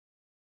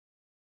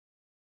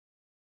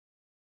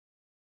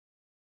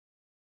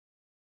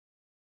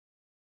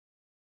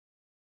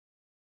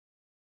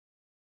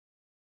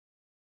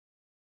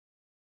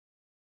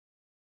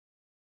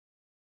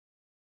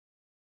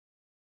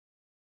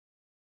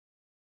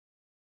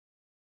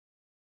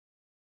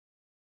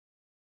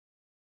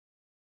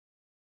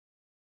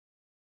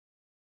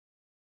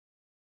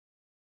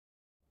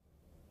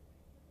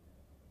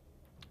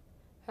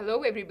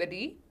Hello,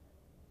 everybody.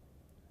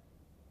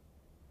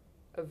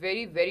 A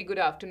very, very good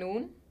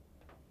afternoon.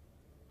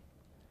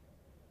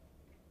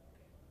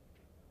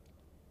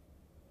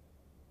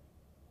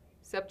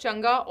 Sab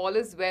changa, all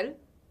is well.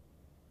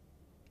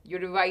 You're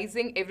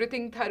revising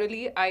everything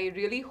thoroughly. I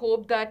really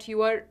hope that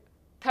you are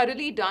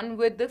thoroughly done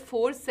with the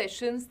 4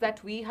 sessions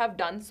that we have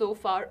done so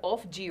far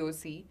of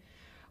GOC,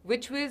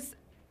 which was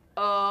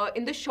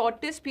in the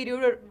shortest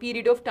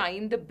period of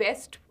time, the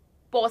best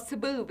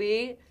possible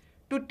way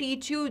to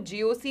teach you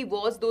GOC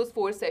was those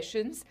 4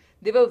 sessions.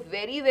 They were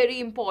very,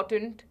 very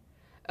important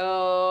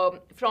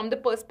from the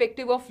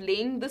perspective of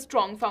laying the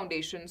strong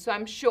foundation. So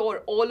I'm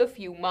sure all of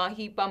you,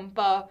 Mahi,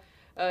 Pampa,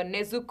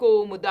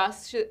 Nezuko,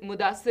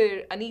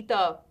 Mudassir,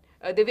 Anita,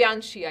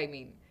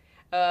 Divyanshi,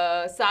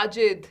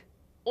 Sajid,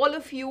 all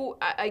of you,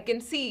 I can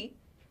see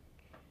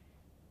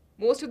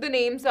most of the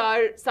names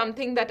are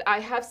something that I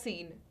have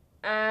seen.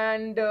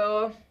 And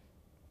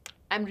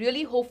I'm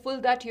really hopeful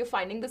that you're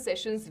finding the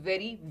sessions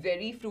very,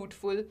 very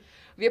fruitful.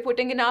 We are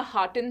putting in our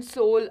heart and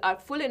soul, our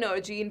full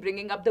energy in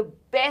bringing up the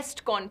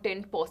best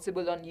content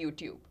possible on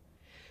YouTube.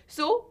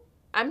 So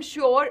I'm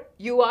sure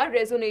you are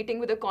resonating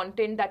with the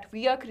content that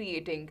we are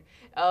creating.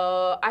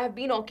 I have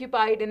been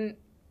occupied in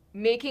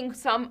making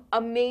some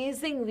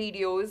amazing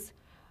videos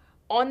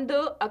on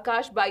the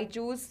Aakash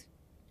BYJU'S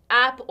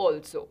app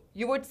also.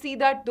 You would see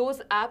that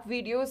those app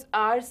videos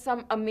are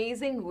some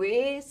amazing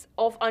ways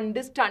of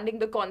understanding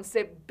the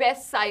concept,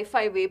 best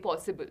sci-fi way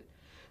possible.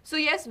 So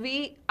yes,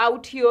 we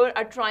out here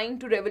are trying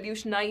to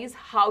revolutionize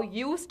how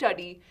you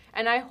study,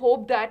 and I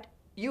hope that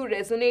you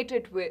resonate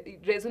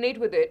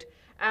with it.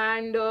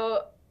 And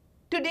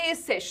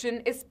today's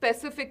session is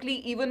specifically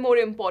even more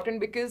important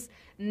because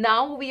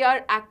now we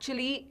are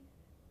actually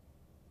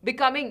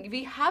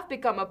we have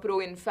become a pro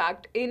in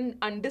fact in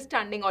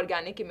understanding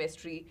organic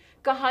chemistry.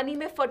 कहानी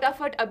में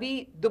फटाफट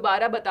अभी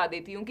दोबारा बता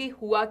देती हूँ कि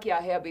हुआ क्या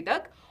है अभी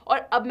तक, और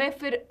अब मैं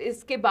फिर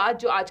इसके बाद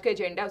जो आज का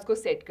एजेंडा है उसको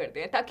सेट करते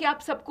हैं ताकि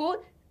आप सबको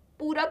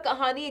पूरा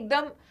कहानी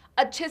एकदम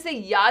अच्छे से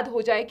याद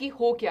हो जाए कि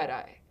हो क्या रहा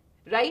है,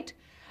 राइट?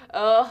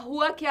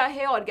 हुआ क्या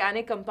है,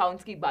 ऑर्गेनिक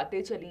कंपाउंड्स की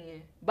बातें चली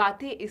हैं.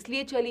 बातें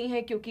इसलिए चली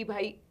हैं क्योंकि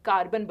भाई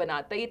कार्बन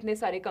बनाता ही इतने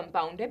सारे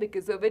कंपाउंड है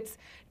because of its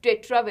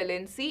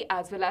tetravalency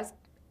as well as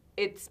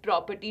its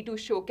property to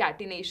show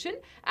catenation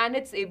and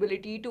its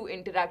ability to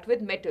interact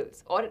with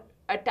metals or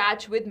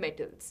attach with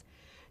metals,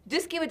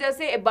 जिसकी वजह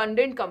से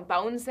abundant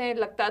compounds हैं.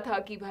 लगता था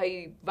कि भाई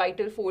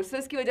vital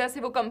forces की वजह से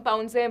वो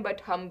compounds हैं,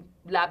 but हम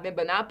lab में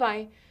बना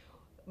पाए.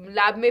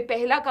 लैब में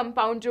पहला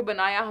कंपाउंड जो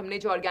बनाया हमने,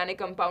 जो ऑर्गेनिक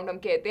कंपाउंड हम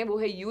कहते हैं, वो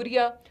है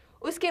यूरिया.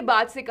 उसके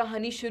बाद से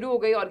कहानी शुरू हो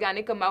गई,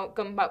 ऑर्गेनिक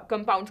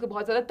कंपाउंड्स को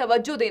बहुत ज़्यादा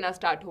तवज्जो देना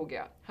स्टार्ट हो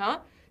गया.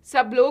 हाँ,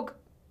 सब लोग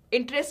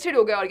इंटरेस्टेड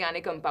हो गए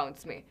ऑर्गेनिक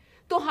कंपाउंड्स में.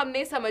 तो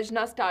हमने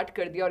समझना स्टार्ट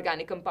कर दिया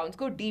ऑर्गेनिक कंपाउंड्स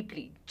को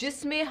डीपली,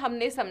 जिसमें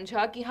हमने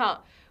समझा कि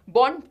हाँ,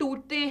 बॉन्ड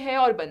टूटते हैं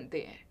और बनते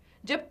हैं.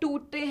 जब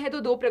टूटते हैं तो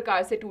 2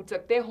 प्रकार से टूट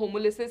सकते हैं,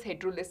 homolysis,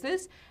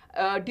 हेट्रोलिसिस,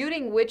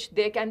 during which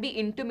there can be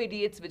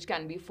intermediates which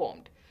can be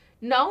formed.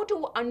 Now to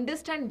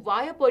understand why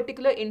a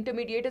particular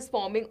intermediate is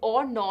forming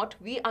or not,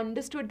 we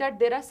understood that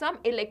there are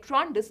some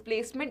electron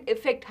displacement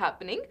effect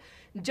happening,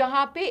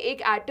 जहाँ पे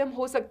एक atom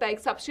हो सकता है, एक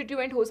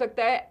substituent हो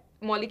सकता है,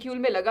 मॉलिक्यूल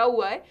में लगा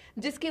हुआ है,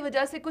 जिसकी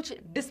वजह से कुछ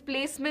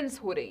डिस्प्लेसमेंट्स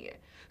हो रही है.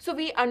 So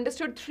we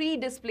understood 3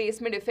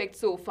 displacement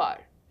effects so far.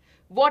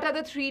 What are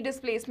the 3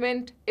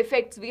 displacement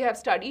effects we have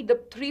studied? The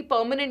 3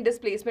 permanent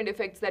displacement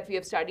effects that we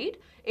have studied: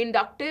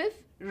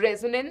 inductive,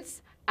 resonance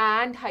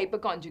and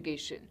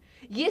hyperconjugation.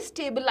 ये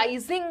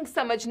स्टेबलाइजिंग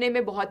समझने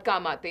में बहुत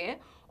काम आते हैं,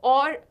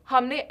 और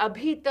हमने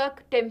अभी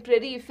तक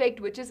temporary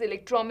effect which is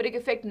electromeric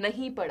effect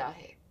नहीं पढ़ा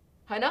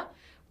है ना?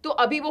 तो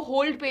अभी वो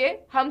होल्ड पे है.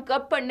 हम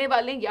कब पढ़ने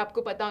वाले हैं ये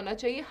आपको पता होना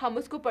चाहिए. हम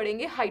उसको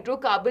पढ़ेंगे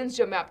हाइड्रोकार्बन्स,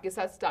 जब मैं आपके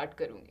साथ स्टार्ट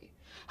करूंगी.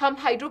 हम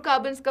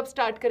हाइड्रोकार्बन्स कब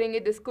स्टार्ट करेंगे?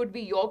 This could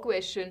be your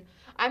question.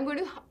 I am going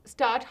to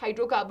start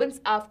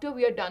hydrocarbons after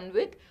we are done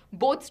with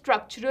both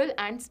structural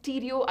and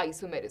stereo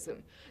isomerism.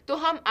 तो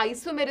हम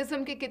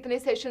आइसोमेरिज्म के कितने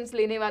सेशंस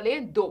लेने वाले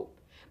हैं? 2.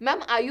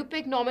 मैम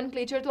आयुपेक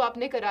नॉमेनक्लेचर तो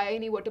आपने कराया ही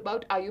नहीं. What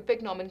about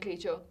IUPAC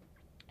nomenclature?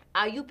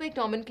 IUPAC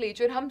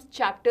nomenclature हम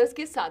चैप्टर्स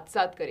के साथ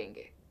साथ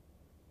करेंगे.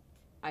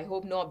 I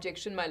hope no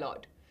objection my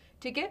Lord.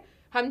 ठीक है,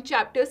 हम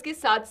चैप्टर्स के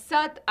साथ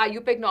साथ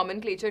आयुपेक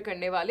नॉमेनक्लेचर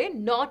करने वाले,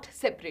 नॉट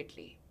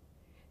सेपरेटली,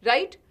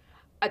 राइट?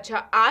 अच्छा,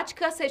 आज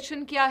का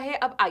सेशन क्या है?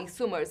 अब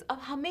आइसोमर्स. अब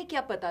हमें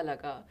क्या पता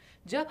लगा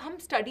जब हम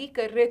स्टडी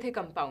कर रहे थे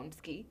कंपाउंड्स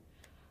की,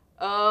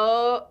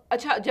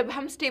 अच्छा, जब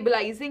हम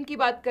स्टेबलाइजिंग की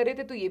बात कर रहे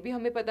थे तो ये भी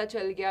हमें पता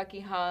चल गया कि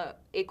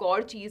हाँ, एक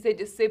और चीज़ है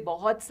जिससे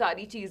बहुत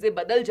सारी चीज़ें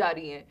बदल जा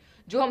रही हैं.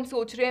 जो हम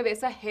सोच रहे हैं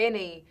वैसा है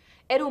नहीं.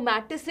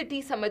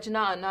 एरोमेटिसिटी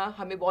समझना आना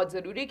हमें बहुत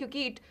ज़रूरी है,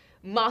 क्योंकि it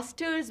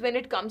masters when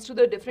it comes to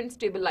the different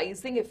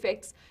stabilising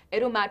effects.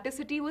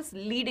 Aromaticity was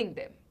leading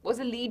them, was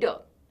a leader.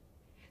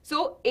 So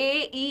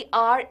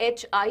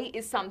AERHI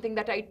is something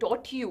that I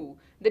taught you,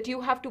 that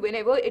you have to,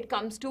 whenever it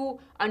comes to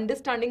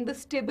understanding the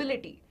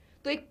stability,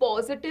 तो एक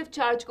positive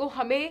charge को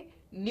हमें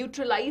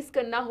neutralise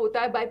करना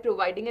होता है by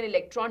providing an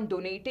electron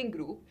donating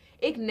group.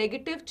 एक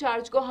negative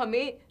charge को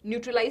हमें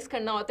न्यूट्रलाइज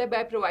करना होता है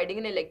by providing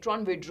an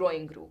electron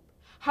withdrawing group.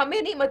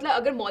 हमें नहीं, मतलब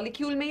अगर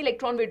मॉलिक्यूल में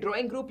इलेक्ट्रॉन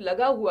विड्रॉइंग ग्रुप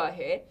लगा हुआ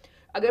है,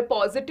 अगर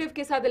पॉजिटिव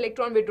के साथ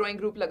इलेक्ट्रॉन विड्रॉइंग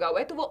ग्रुप लगा हुआ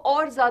है तो वो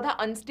और ज्यादा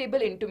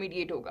अनस्टेबल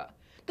इंटरमीडिएट होगा।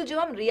 तो जब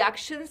हम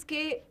रिएक्शंस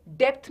के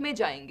डेप्थ में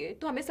जाएंगे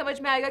तो हमें समझ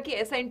में आएगा कि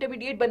ऐसा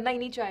इंटरमीडिएट बनना ही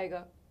नहीं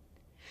चाहेगा।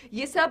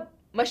 ये सब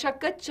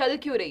मशक्कत चल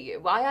क्यों रही है?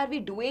 Y are we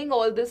doing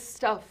all this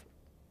stuff?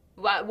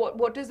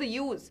 what is the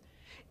use?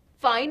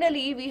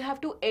 Finally, we have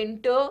to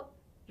enter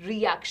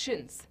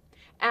reactions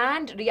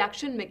and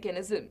reaction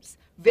mechanisms.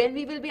 When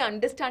we will be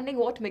understanding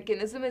what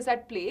mechanism is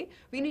at play,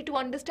 we need to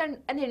understand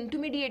an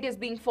intermediate is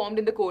being formed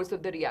in the course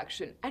of the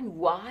reaction. And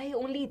why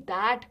only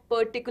that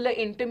particular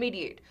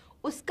intermediate?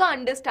 उसका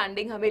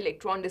understanding हमें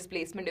electron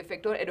displacement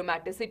effect और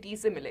aromaticity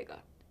से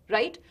मिलेगा,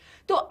 right?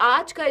 तो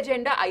आज का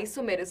agenda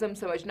isomerism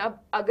समझना।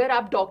 अगर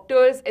आप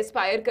डॉक्टर्स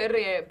एस्पायर कर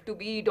रहे हैं to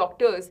be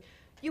doctors,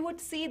 you would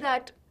see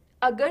that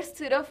अगर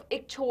सिर्फ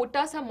एक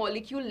छोटा सा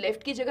मॉलिक्यूल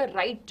लेफ्ट की जगह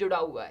राइट जुड़ा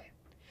हुआ है,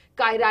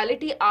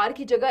 कायरलिटी आर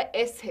की जगह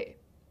एस है,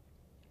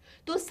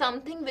 तो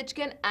something which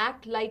can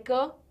act like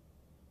a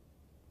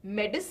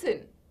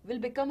medicine will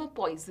become a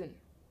poison.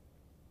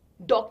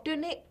 Doctor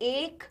ने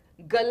एक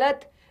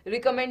गलत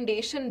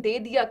रिकमेंडेशन दे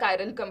दिया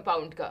कायरल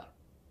कंपाउंड का,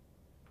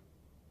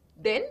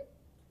 then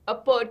a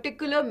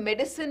particular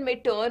medicine may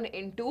turn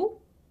into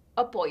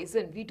a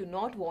poison. We do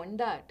not want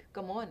that.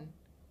 Come on.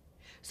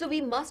 So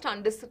we must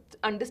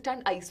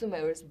understand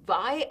isomers.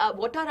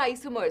 What are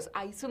isomers?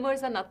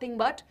 Isomers are nothing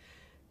but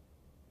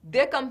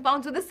they're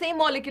compounds of the same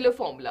molecular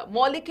formula.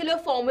 Molecular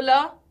formula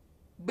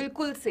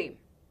बिल्कुल same,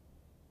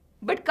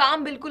 but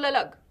काम बिल्कुल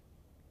अलग,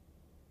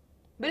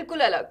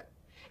 बिल्कुल अलग.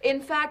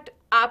 In fact,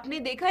 आपने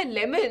देखा है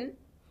lemon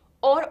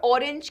और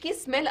ऑरेंज की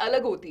स्मेल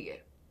अलग होती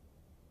है.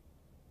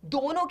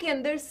 दोनों के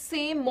अंदर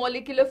सेम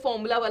मॉलिक्यूलर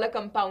फॉर्मूला वाला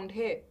कंपाउंड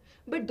है,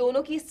 बट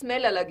दोनों की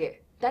स्मेल अलग है.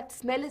 That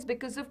smell is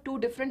because of to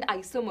different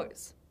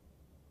isomers.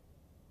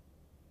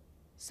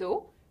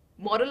 So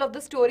moral of the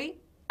story,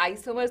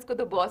 isomers को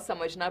तो बहुत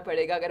समझना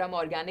पड़ेगा अगर हम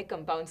ऑर्गेनिक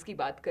कंपाउंड्स की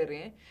बात कर रहे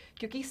हैं,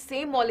 क्योंकि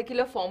सेम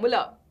मॉलिक्यूलर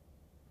फॉर्मूला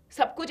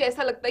सब कुछ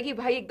ऐसा लगता है कि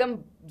भाई एकदम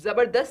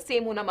जबरदस्त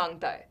सेम होना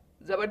मांगता है,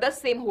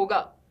 जबरदस्त सेम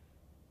होगा,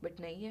 बट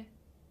नहीं है.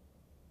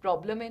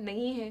 प्रॉब्लम है,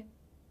 नहीं है.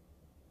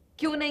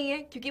 क्यों नहीं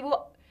है? क्योंकि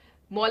वो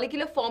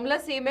molecular formula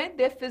same hai,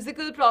 their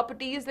physical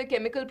properties, their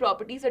chemical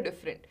properties are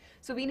different.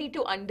 So we need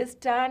to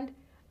understand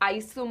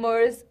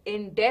isomers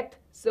in depth.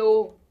 So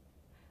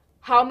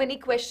how many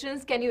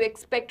questions can you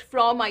expect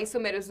from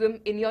isomerism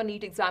in your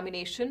NEET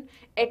examination?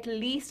 At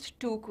least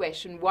 2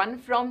 questions. One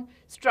from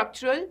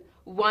structural,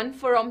 one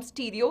from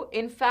stereo.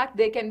 In fact,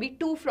 there can be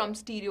 2 from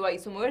stereo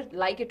isomers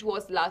like it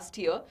was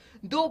last year.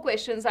 2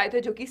 questions आए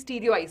थे जो कि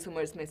stereo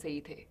isomers में से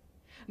ही थे.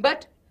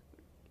 But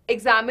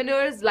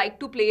examiners like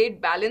to play it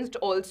balanced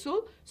also,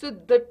 so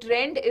the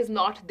trend is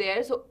not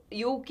there, so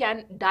you can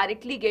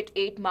directly get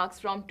 8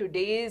 marks from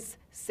today's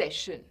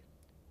session.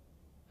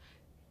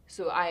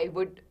 So I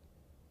would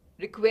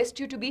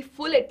request you to be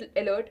full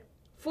alert,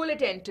 full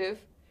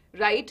attentive,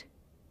 right?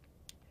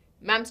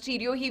 Ma'am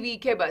stereo he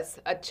week है बस.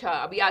 अच्छा,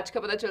 अभी आज का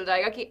पता चल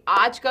जाएगा कि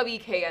आज का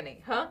वीक है या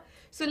नहीं. हाँ,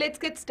 so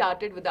let's get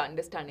started with the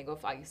understanding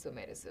of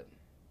isomerism.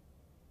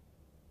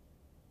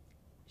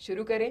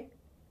 शुरू करें,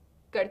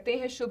 करते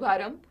हैं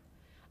शुभारंभ.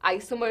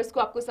 आइसोमर्स को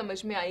आपको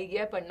समझ में आ ही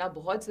गया, पढ़ना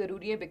बहुत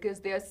जरूरी है, because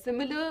they are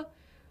similar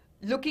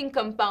looking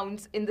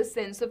compounds in the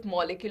sense of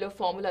molecular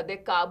formula. Their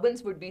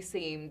carbons would be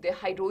same, their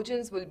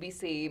hydrogens will be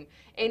same,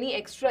 any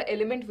extra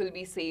element will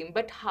be same,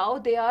 but how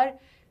they are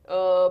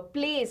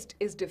placed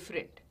is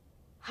different.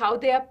 How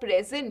they are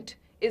present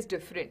is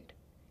different.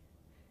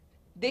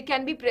 They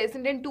can be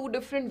present in 2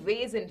 different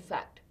ways, in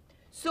fact.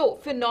 So,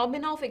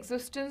 phenomena of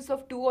existence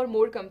of 2 or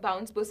more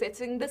compounds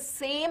possessing the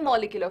same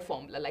molecular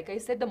formula. Like I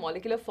said, the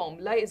molecular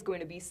formula is going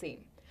to be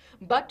same,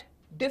 but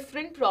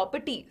different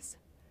properties.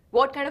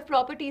 What kind of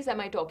properties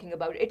am I talking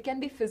about? It can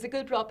be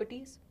physical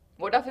properties.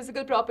 What are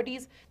physical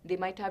properties? They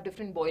might have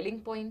different boiling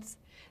points.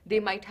 They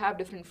might have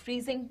different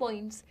freezing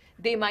points.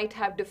 They might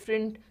have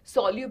different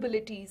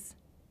solubilities.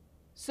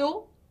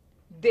 So,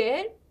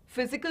 their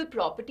physical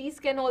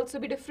properties can also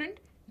be different.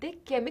 Their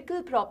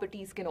chemical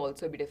properties can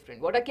also be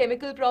different. What are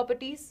chemical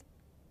properties?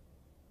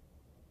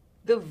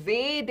 The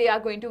way they are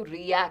going to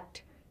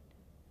react.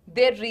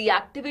 Their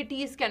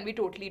reactivities can be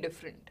totally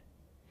different.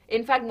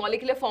 In fact,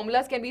 molecular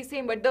formulas can be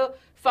same, but the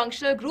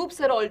functional groups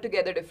are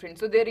altogether different.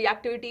 So their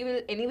reactivity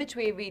will any which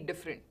way be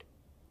different.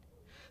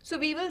 So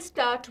we will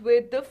start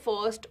with the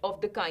first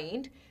of the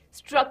kind,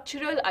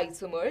 structural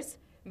isomers,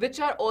 which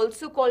are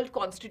also called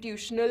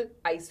constitutional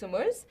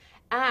isomers.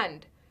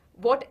 And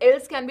what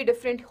else can be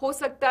different? हो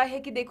सकता है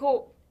कि देखो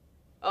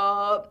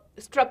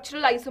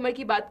structural isomer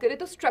की बात करें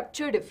तो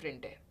structure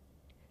different है,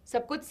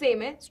 सब कुछ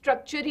same है,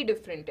 structure ही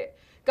different है.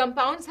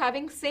 Compounds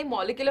having same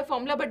molecular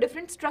formula but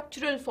different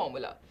structural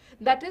formula.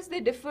 That is, they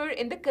differ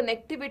in the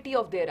connectivity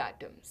of their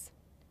atoms.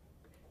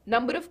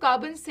 Number of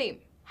carbons same,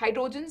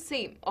 hydrogen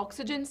same,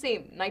 oxygen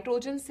same,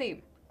 nitrogen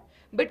same.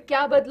 But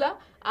क्या बदला?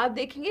 आप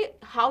देखेंगे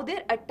how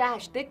they're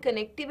attached, their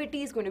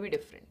connectivity is going to be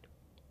different.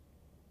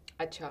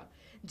 अच्छा,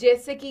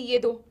 जैसे कि ये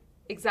 2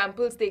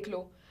 examples देख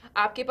लो.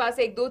 आपके पास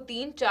 1 2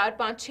 3 4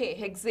 5 6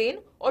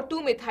 हेक्सेन और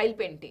 2 मिथाइल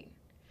पेंटेन.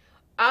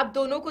 आप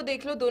दोनों को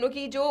देख लो, दोनों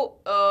की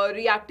जो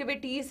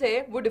रिएक्टिविटीज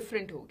है वो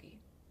डिफरेंट होगी,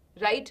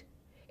 राइट?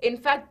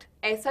 इनफैक्ट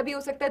ऐसा भी हो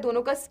सकता है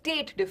दोनों का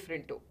स्टेट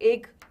डिफरेंट हो,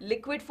 एक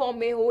लिक्विड फॉर्म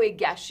में हो, एक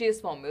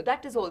गैशियस फॉर्म में हो,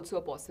 that is also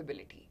a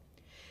possibility.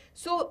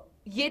 सो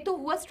ये तो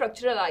हुआ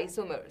स्ट्रक्चरल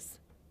आइसोमर्स.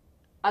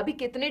 अभी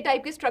कितने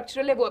टाइप के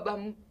स्ट्रक्चरल है वो अब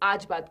हम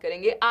आज बात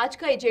करेंगे. आज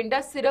का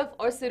एजेंडा सिर्फ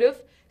और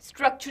सिर्फ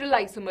स्ट्रक्चरल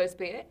आइसोमर्स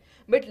पे है.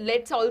 But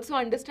let's also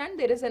understand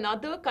there is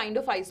another kind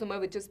of isomer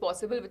which is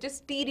possible, which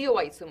is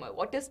stereoisomer.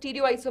 What is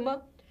stereoisomer?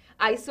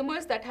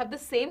 Isomers that have the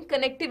same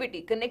connectivity.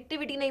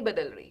 Connectivity नहीं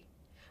बदल रही.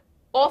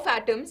 Of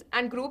atoms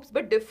and groups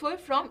but differ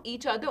from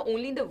each other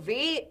only in the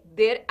way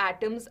their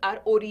atoms are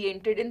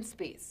oriented in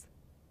space.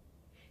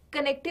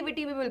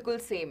 Connectivity भी बिल्कुल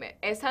same है.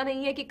 ऐसा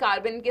नहीं है कि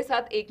कार्बन के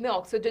साथ एक में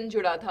ऑक्सीजन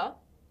जुड़ा था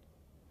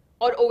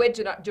और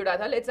OH जुड़ा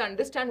था. Let's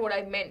understand what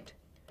I meant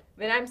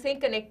when I'm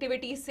saying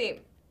connectivity is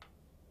same.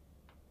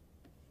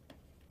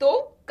 तो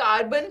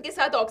कार्बन के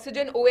साथ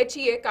ऑक्सीजन OH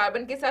ही है,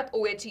 कार्बन के साथ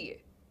OH ही है.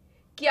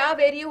 क्या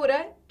वेरी हो रहा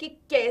है कि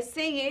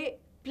कैसे ये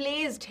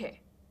प्लेस्ड है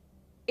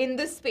इन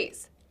दिस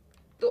स्पेस.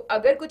 तो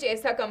अगर कुछ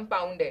ऐसा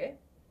कंपाउंड है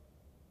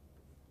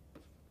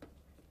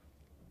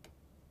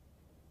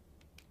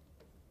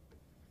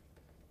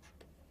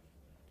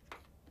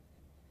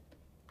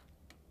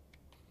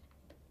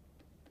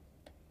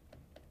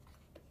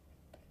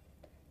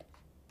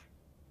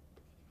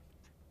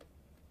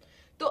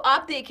तो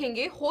आप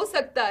देखेंगे हो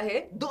सकता है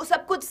दो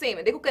सब कुछ सेम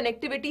है. देखो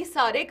कनेक्टिविटी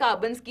सारे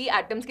कार्बन्स की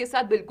एटम्स के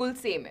साथ बिल्कुल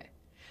सेम है.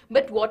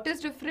 But what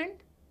is different?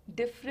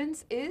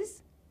 Difference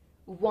is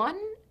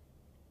one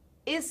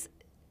is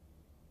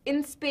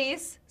in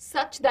space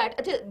such that,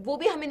 अच्छा वो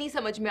भी हमें नहीं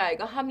समझ में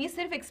आएगा, हम ये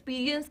सिर्फ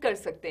एक्सपीरियंस कर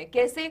सकते हैं.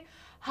 कैसे?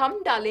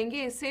 हम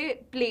डालेंगे इसे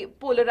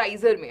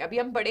पोलराइजर में. अभी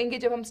हम पढ़ेंगे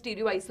जब हम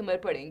स्टीरियो आइसोमर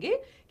पढ़ेंगे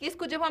कि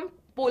इसको जब हम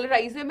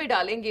पोलराइजर में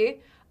डालेंगे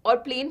और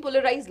प्लेन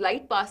पोलराइज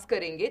लाइट पास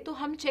करेंगे तो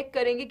हम चेक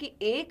करेंगे कि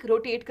एक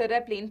रोटेट कर रहा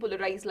है प्लेन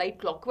पोलराइज लाइट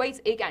क्लॉकवाइज,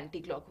 एक एंटी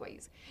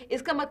क्लॉकवाइज.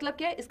 इसका मतलब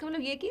क्या है? इसका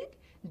मतलब ये कि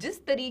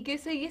जिस तरीके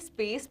से ये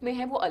स्पेस में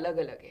है वो अलग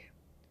अलग है.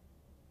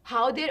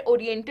 How they are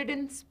oriented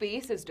in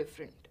space is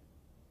different.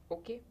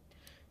 Okay,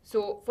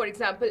 so for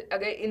example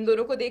अगर इन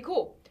दोनों को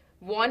देखो,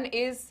 one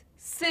is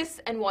cis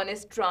and one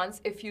is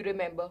trans, if you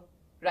remember,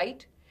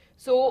 right?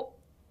 So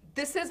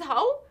this is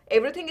how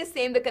everything is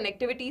same, the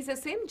connectivity is the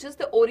same,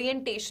 just the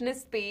orientation is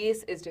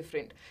space is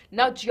different.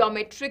 Now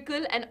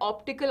geometrical and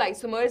optical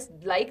isomers,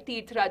 like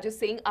Tirthraj is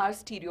saying, are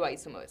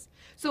stereoisomers.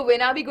 So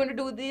when are we going to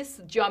do this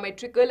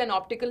geometrical and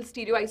optical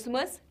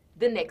stereoisomers?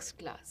 The next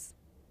class.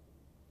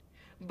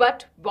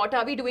 But what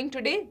are we doing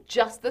today?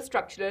 Just the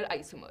structural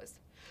isomers.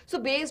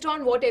 So based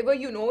on whatever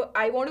you know,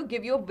 I want to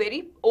give you a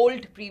very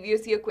old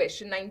previous year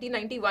question.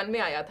 1991 में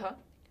आया था.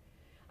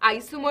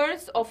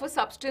 Isomers of a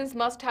substance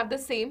must have the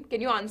same.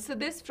 Can you answer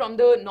this from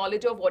the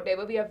knowledge of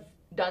whatever we have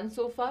done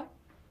so far?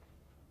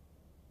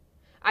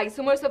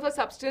 Isomers of a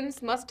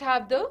substance must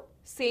have the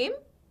same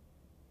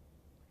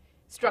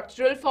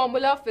structural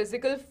formula,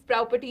 physical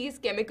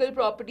properties, chemical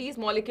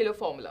properties, molecular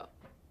formula.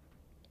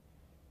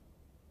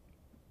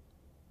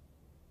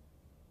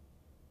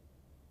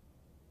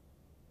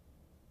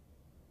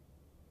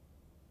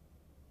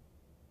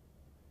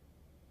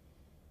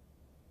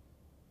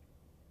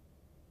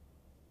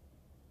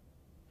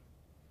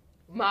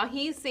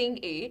 Mahi Singh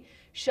A,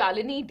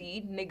 Shalini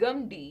D, Nigam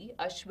D,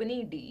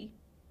 Ashwini D,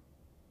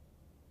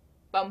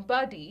 Pampa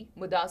D,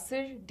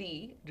 Mudasir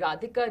D,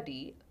 Radhika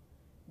D,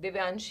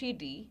 Divyanshi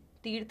D,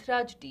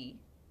 Tirthraj D.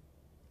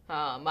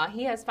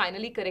 Mahi has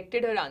finally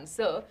corrected her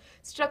answer.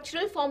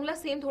 Structural formula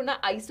same थोड़ा.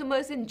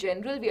 Isomers in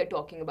general we are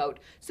talking about.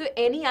 So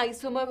any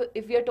isomer,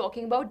 if we are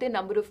talking about the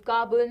number of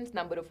carbons,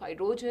 number of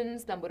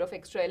hydrogens, number of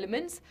extra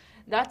elements,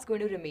 that's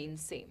going to remain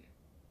same.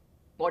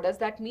 What does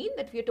that mean?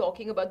 That we are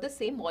talking about the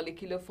same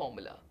molecular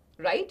formula,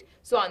 right?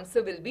 So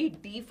answer will be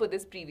D for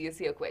this previous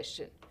year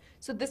question.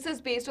 So this is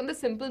based on the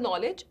simple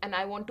knowledge, and I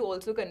want to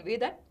also convey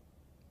that,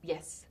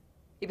 yes,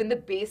 even the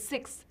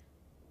basics,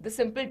 the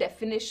simple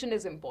definition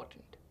is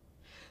important.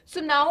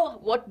 So now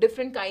what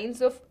different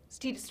kinds of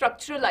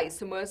structural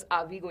isomers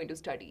are we going to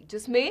study?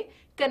 जिसमें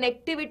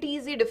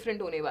connectivities ही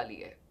different होने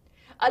वाली है.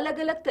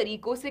 अलग अलग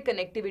तरीकों से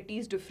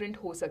connectivities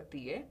different हो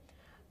सकती है.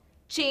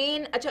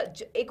 चेन, अच्छा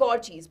एक और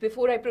चीज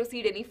before I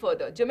proceed any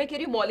further, जब मैं कह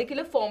रही हूँ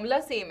मॉलिक्यूलर फॉर्मूला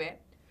सेम है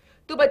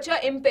तो बच्चा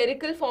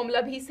एम्पेरिकल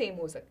फॉर्मूला भी सेम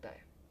हो सकता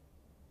है.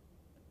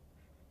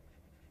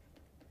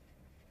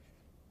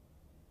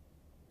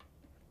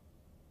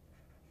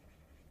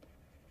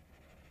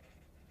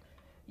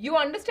 You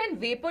understand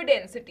vapour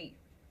density,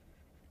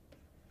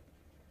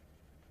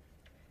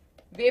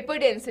 vapour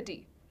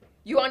density,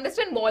 you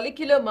understand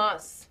molecular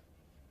mass.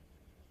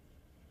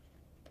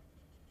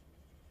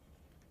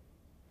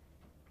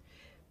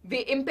 Way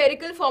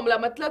empirical formula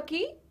मतलब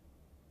कि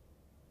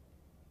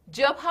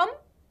जब हम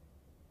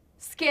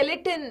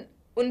स्केलेटन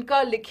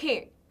उनका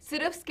लिखें,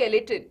 सिर्फ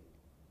स्केलेटन,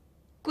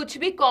 कुछ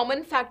भी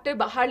कॉमन फैक्टर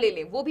बाहर ले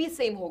लें वो भी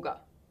सेम होगा,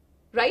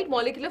 राइट?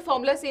 मॉलिक्यूलर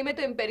फॉर्मूला सेम है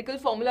तो एम्पेरिकल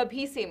फॉर्मूला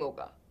भी सेम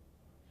होगा.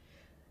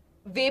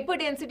 वेपर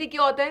डेंसिटी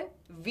क्या होता है?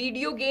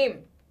 Video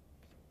game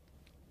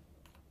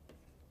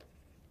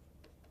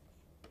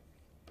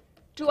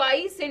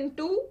twice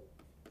into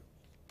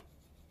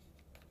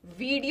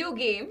video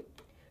game,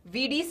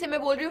 VD से मैं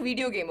बोल रही हूँ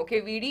video game, okay,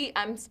 VD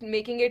I am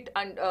making it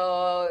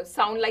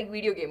sound like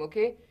video game,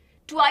 okay,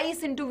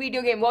 twice into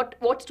video game,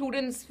 what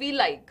students feel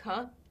like,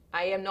 huh?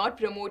 I am not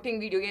promoting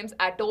video games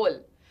at all,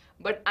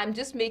 but I'm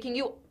just making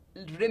you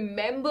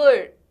remember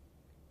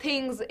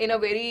things in a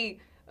very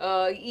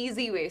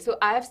easy way. So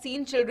I have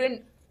seen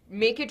children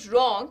make it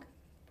wrong.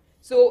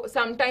 So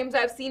sometimes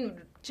I've seen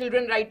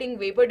children writing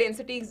vapor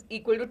density is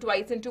equal to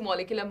twice into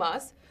molecular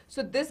mass.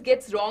 So this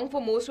gets wrong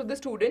for most of the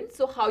students.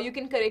 So how you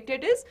can correct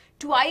it is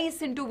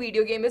twice into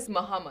video game is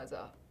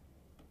mahamaza.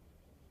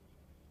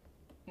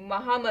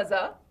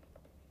 Mahamaza,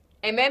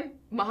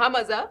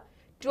 mahamaza,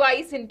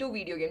 twice into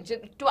video game.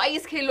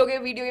 Twice खेलोगे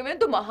video game में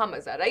तो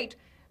mahamaza, right?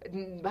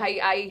 भाई,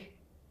 I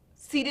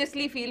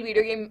seriously feel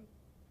video game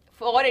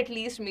for at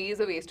least me is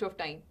a waste of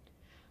time.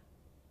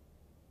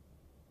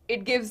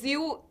 It gives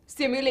you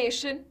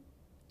simulation,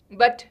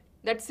 but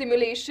that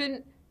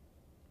simulation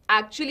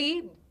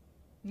actually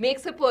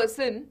makes a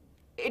person,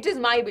 it is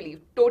my belief,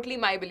 totally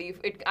my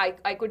belief,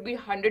 I could be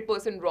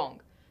 100%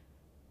 wrong,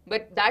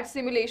 but that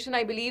simulation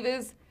I believe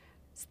is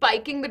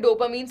spiking the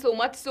dopamine so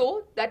much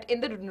so that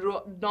in the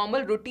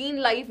normal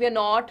routine life we are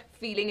not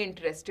feeling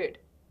interested.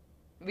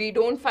 We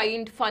don't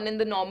find fun in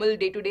the normal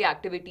day-to-day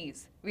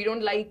activities. We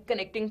don't like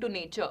connecting to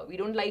nature. We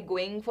don't like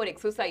going for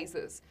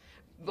exercises.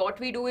 What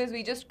we do is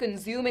we just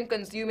consume and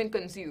consume and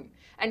consume.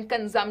 And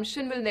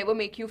consumption will never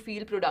make you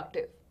feel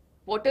productive.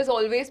 What is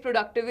always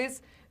productive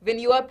is when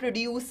you are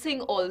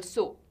producing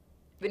also.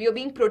 When you're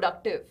being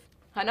productive.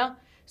 Hana?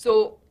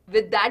 So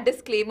with that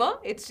disclaimer,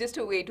 it's just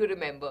a way to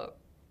remember.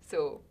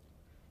 So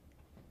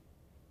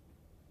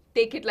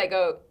take it like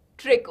a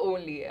trick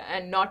only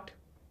and not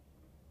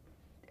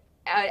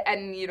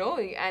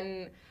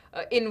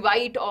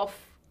invite of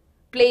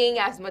playing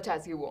as much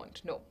as you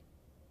want. No.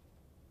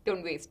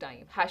 Don't waste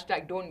time.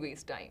 Hashtag don't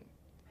waste time.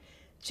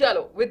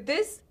 Chalo, with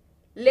this,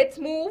 let's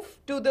move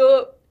to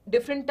the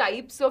different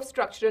types of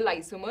structural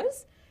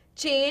isomers.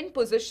 Chain,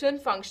 position,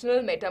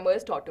 functional,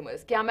 metamers,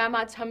 tautomers. क्या ma'am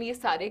आज हम ये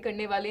सारे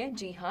करने वाले हैं?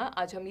 जी हाँ,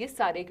 आज हम ये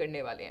सारे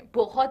करने वाले हैं.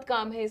 बहुत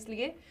काम है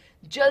इसलिए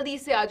जल्दी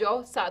से आ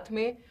जाओ साथ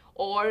में.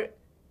 और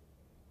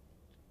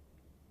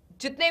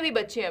जितने भी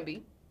बच्चे हैं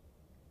अभी,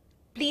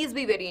 please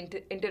be very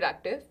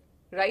interactive,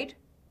 right?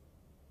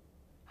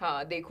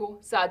 हाँ, देखो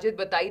साजिद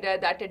बता ही रहा है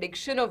that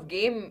addiction of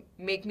game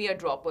make me a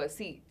dropper.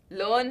 C,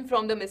 learn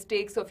from the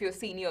mistakes of your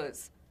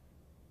seniors.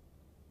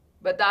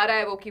 बता रहा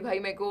है वो कि भाई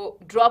मेरे को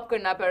ड्रॉप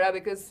करना पड़ा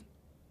because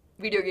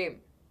video game.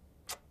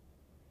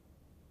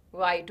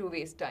 Y to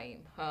waste time?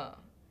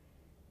 हाँ,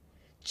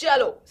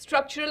 चलो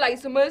स्ट्रक्चरल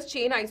आइसोमर्स,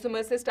 चेन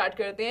आइसोमर्स से स्टार्ट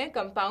करते हैं.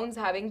 Compounds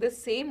having the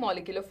same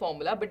molecular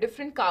formula but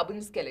different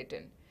carbon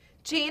skeleton.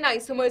 Chain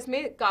isomers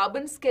में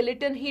कार्बन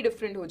स्केलेटन ही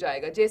डिफरेंट हो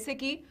जाएगा. जैसे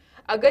कि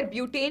अगर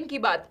ब्यूटेन की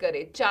बात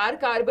करें 4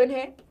 कार्बन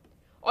है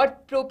और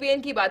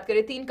प्रोपेन की बात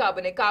करें 3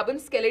 कार्बन है, कार्बन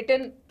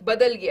स्केलेटन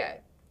बदल गया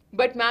है.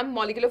 बट मैम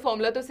मॉलिक्यूलर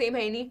फॉर्मूला तो सेम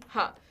है ही नहीं.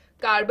 हाँ,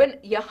 कार्बन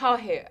यहाँ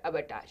है अब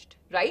attached,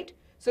 right?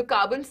 So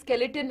carbon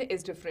skeleton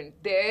is different.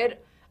 There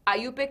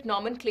IUPAC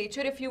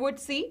nomenclature, if you would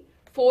see,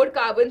 4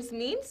 carbons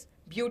means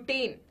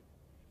butane,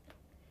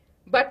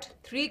 but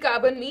 3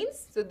 carbon means,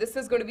 so this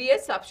is going to be a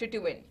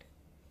substituent.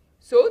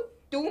 So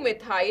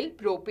 2-methyl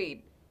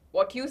propane.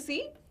 What you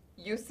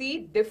see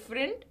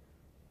different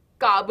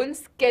carbon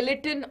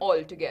skeleton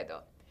altogether.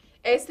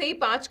 ऐसे ही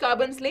 5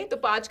 carbons लें तो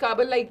 5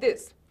 carbon like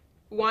this,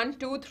 1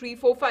 2 3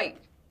 4 5.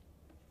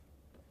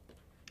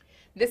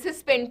 This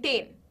is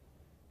pentane.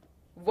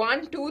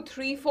 1 2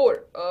 3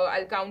 4.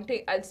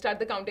 I'll start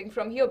the counting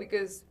from here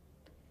because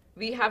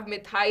we have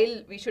methyl.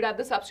 We should have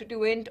the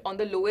substituent on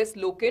the lowest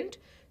locant,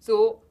 so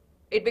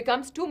it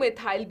becomes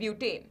 2-methyl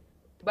butane.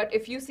 But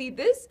if you see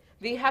this,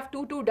 we have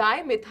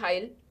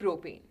 2,2-dimethyl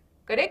propane.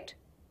 Correct?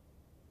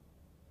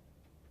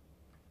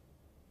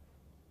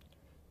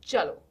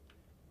 Chalo.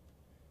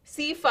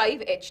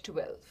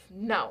 C5H12.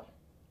 Now,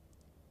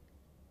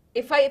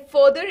 if I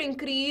further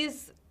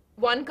increase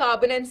 1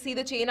 carbon and see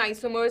the chain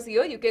isomers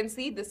here, you can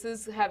see this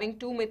is having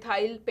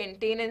 2-methyl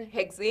pentane and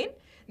hexane.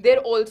 They're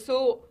also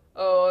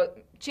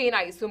chain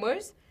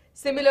isomers.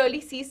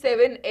 Similarly,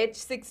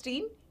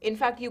 C7H16. In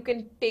fact, you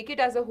can take it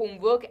as a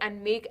homework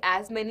and make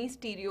as many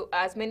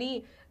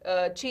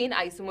chain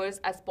isomers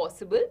as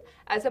possible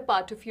as a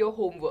part of your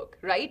homework,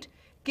 right?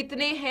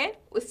 कितने हैं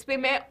उस पे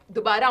मैं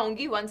दोबारा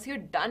आऊंगी once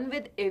you're done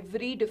with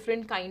every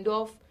different kind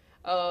of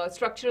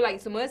structural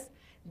isomers.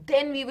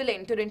 Then we will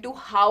enter into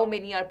how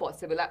many are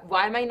possible.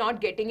 Why am I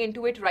not getting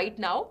into it right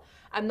now?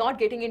 I'm not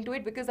getting into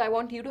it because I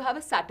want you to have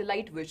a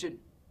satellite vision.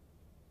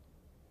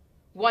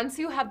 Once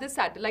you have this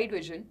satellite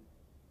vision,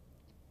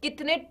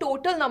 कितने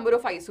total number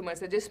of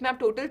isomers है जिसमें आप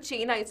total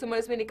chain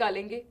isomers में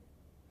निकालेंगे.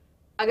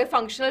 अगर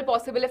functional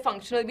possible है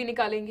functional भी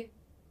निकालेंगे.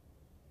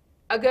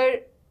 अगर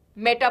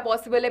meta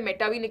possible है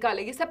meta भी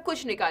निकालेंगे. सब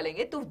कुछ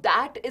निकालेंगे. तो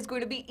that is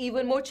going to be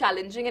even more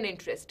challenging and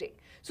interesting.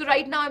 So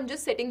right now I'm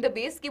just setting the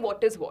base कि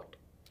what is what.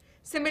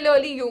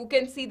 Similarly, you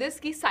can see this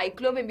कि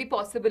साइक्लो में भी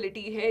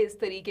पॉसिबिलिटी है इस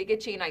तरीके के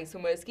चेन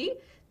आइसोमर्स की.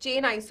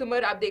 चेन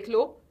आइसोमर आप देख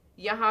लो,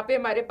 यहाँ पे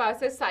हमारे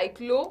पास है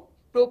साइक्लो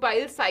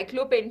प्रोपाइल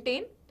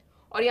साइक्लोपेंटेन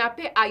और यहाँ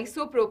पे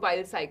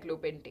isopropyl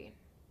cyclopentane,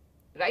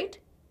 right?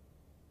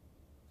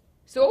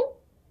 So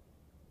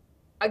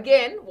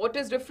again, what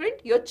is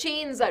different? Your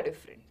chains are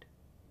different.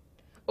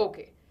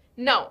 Okay,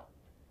 now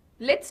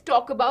let's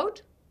talk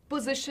about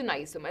position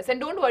isomers, and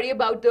don't worry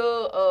about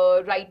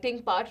the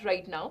writing part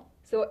right now.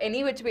 So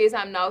any which ways,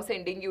 I'm now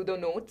sending you the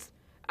notes.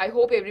 I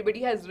hope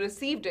everybody has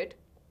received it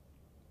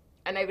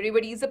and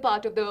everybody is a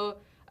part of the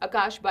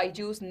Aakash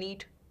BYJU'S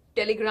NEET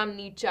Telegram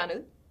NEET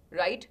channel,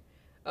 right?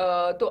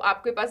 तो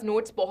आपके पास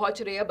notes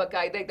पहुंच रहे हैं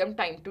बकायदा एकदम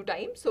time to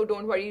time. So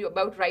don't worry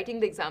about writing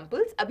the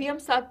examples. अभी हम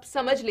सब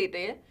समझ लेते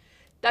हैं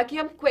ताकि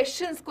हम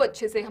क्वेश्चंस को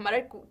अच्छे से, हमारा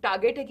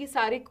टारगेट है कि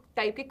सारे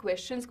टाइप के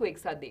क्वेश्चंस को एक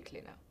साथ देख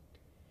लेना,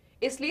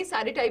 इसलिए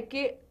सारे टाइप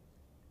के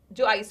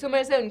जो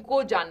आइसोमर्स है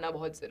उनको जानना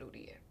बहुत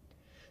जरूरी है.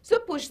 सो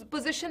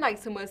पोजीशन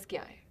आइसोमर्स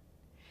क्या है?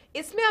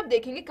 इसमें आप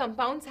देखेंगे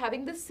compounds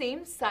having the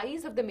same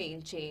size of the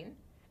main chain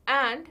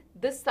and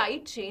the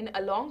side chain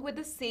along with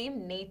the same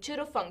nature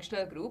of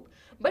functional group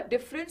but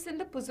difference in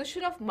the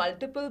position of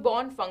multiple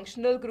bond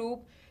functional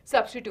group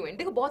substituent.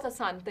 देखो बहुत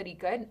आसान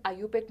तरीका है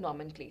IUPAC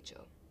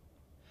nomenclature.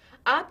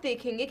 आप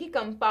देखेंगे कि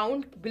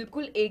compound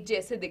बिल्कुल एक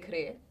जैसे दिख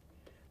रहे हैं,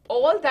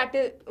 ऑल दैट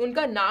इज,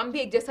 उनका नाम भी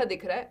एक जैसा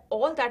दिख रहा है,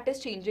 all that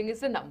is changing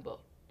is the number.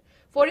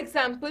 For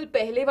example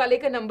पहले वाले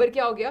का नंबर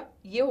क्या हो गया?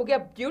 ये हो गया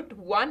ब्यूट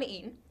 1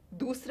 इन,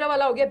 दूसरा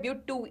वाला हो गया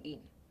ब्यूट 2 इन.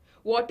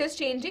 What is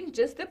changing?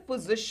 Just the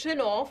position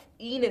of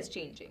ene is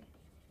changing.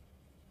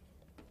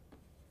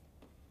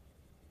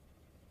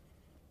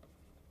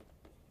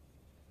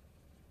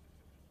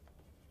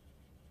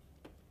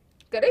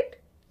 Correct?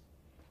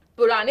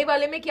 पुराने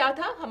वाले में क्या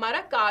था?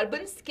 हमारा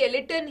कार्बन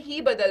स्केलेटन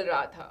ही बदल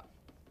रहा था,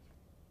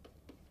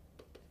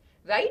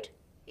 राइट?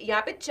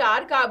 यहाँ पे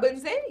 4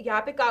 कार्बन हैं,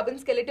 यहाँ पे कार्बन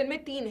स्केलेटन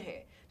में 3 है.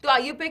 तो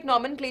IUPAC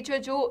नॉमेनक्लेचर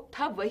जो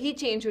था वही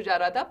चेंज हो जा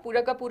रहा था,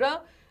 पूरा का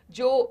पूरा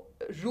जो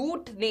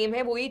रूट नेम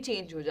है वो ही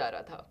चेंज हो जा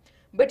रहा था.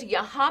 बट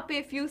यहाँ पे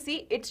if you see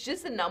it's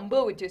just a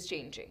number which is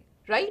changing,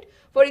 right?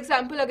 For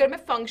example अगर मैं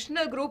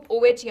फंक्शनल ग्रुप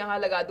OH यहाँ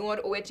लगा दूं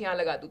और OH यहाँ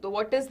लगा दूं तो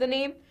what is the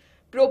name?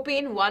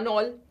 Propane 1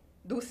 all,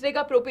 दूसरे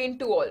का propane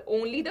 2 all.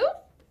 Only the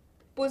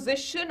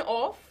position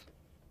of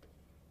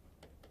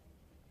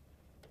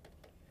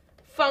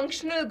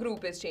functional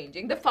group is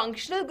changing. The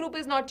functional group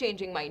is not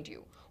changing, mind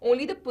you.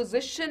 Only the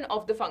position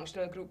of the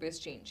functional group is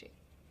changing.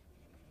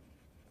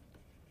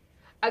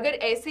 अगर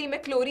ऐसे ही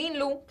मैं chlorine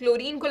लूं,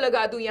 chlorine को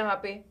लगा दूं यहाँ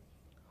पे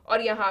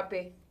और यहाँ पे,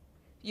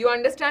 you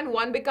understand,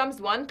 one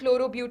becomes 1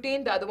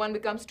 chlorobutane, the other one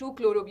becomes 2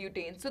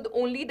 chlorobutane. So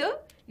only the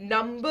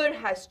number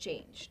has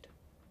changed.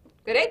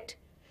 Correct?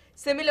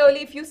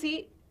 Similarly, if you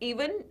see,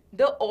 even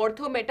the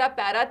ortho, meta,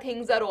 para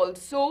things are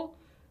also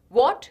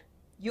what?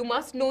 You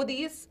must know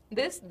this,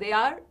 they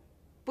are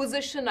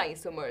position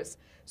isomers.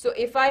 So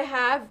if I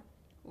have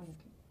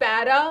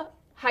para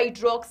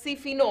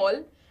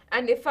hydroxyphenol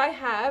and if I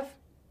have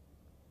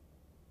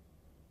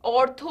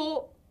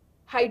ortho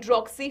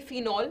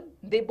hydroxyphenol,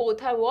 they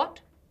both are what?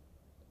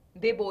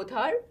 They both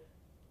are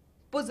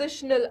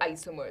positional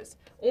isomers.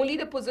 Only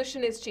the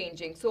position is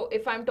changing. So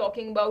if I'm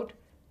talking about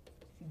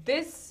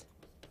this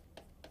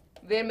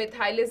where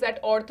methyl is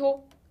at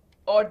ortho,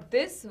 or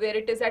this where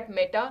it is at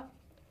meta,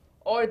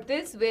 or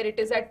this where it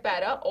is at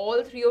para,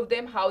 all three of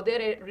them, how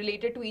they're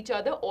related to each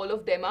other, all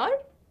of them are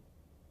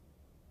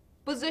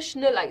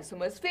positional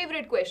isomers.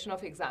 Favorite question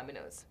of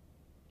examiners,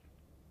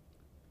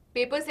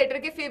 paper setter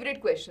के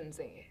favourite questions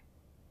हैं ये,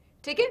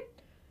 ठीक है?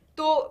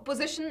 तो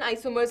position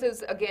isomers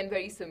is again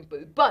very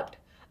simple. But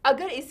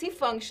अगर इसी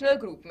functional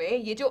group में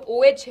ये जो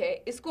OH है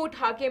इसको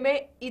उठा के मैं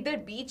इधर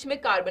बीच में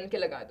कार्बन के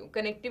लगा दूं,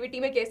 कनेक्टिविटी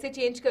में कैसे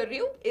चेंज कर रही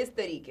हूं? इस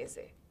तरीके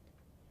से.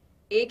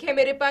 एक है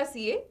मेरे पास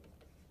ये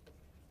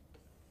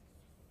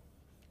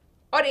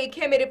और एक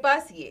है मेरे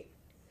पास ये.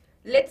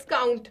 लेट्स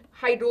काउंट,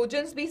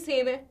 हाइड्रोजन्स भी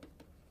सेम है.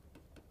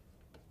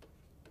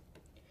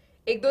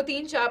 1 2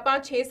 3 4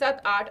 5 6 7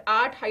 8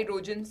 8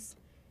 हाइड्रोजन्स.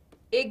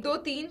 1 2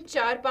 3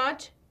 4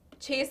 5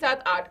 6 7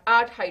 8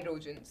 8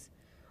 हाइड्रोजन्स.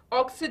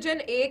 ऑक्सीजन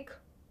 1,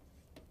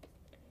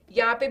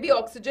 यहाँ पे भी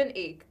ऑक्सीजन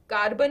 1,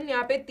 कार्बन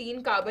यहाँ पे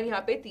 3, कार्बन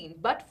यहाँ पे 3.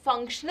 But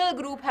functional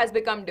group has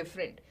become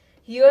different.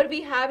 Here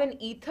we have an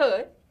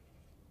ether,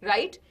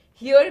 right?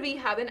 Here we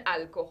have an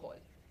alcohol.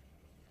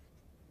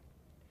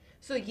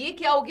 So ये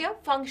क्या हो गया?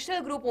 Functional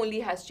group only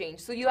has change.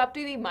 So you have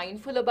to be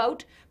mindful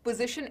about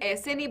position.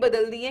 ऐसे नहीं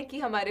बदलनी है कि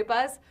हमारे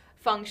पास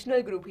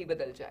फंक्शनल ग्रुप ही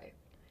बदल जाए.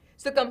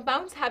 सो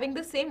compounds having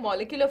the same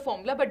molecular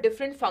formula but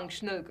different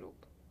functional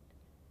group.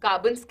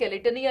 Carbon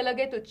skeleton ही अलग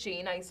है तो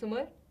चेन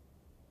आइसोमर.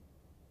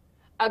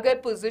 अगर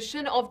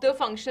position of the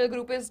functional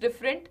group is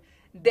different,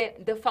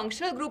 then the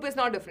functional group is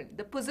not different.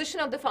 The position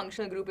of the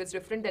functional group is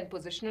different than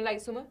positional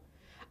isomer.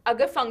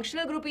 अगर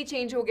functional group ही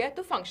change हो गया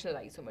तो functional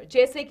isomer.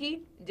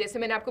 जैसे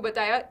मैंने आपको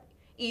बताया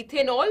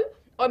ethanol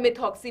और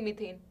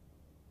मिथॉक्सीमीथेन,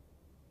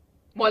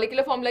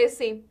 molecular formula is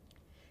same.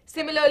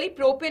 Similarly,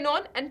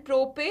 propanol and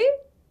propanol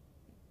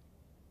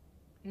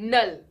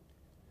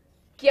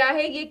क्या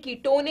है? ये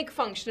कीटोनिक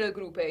फंक्शनल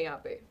ग्रुप है.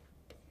 यहाँ पे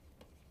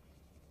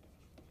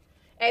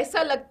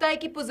ऐसा लगता है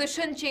कि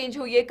पोजीशन चेंज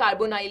हुई है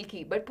कार्बोनाइल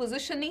की, बट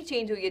पोजीशन नहीं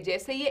चेंज हुई है.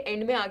 जैसे ये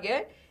एंड में आ गया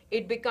है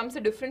it becomes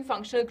a different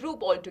functional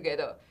group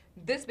altogether.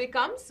 This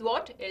becomes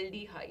what?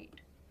 Aldehyde.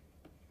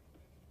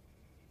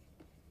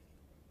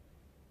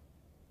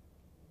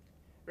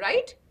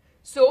 Right?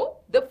 So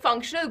the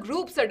functional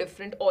groups are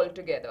different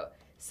altogether.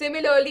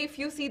 Similarly, if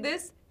you see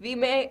this, we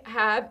may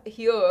have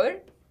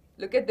here,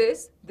 look at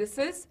this, this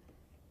is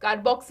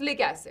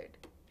carboxylic acid,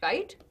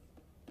 right?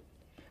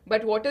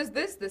 But what is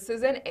this? This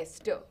is an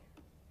ester.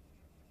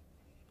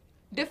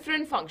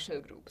 Different functional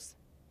groups.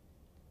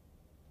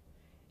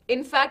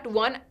 In fact,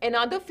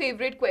 another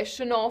favorite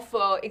question of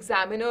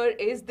examiner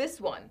is this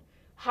one.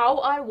 How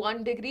are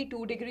 1 degree,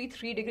 2 degree,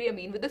 3 degree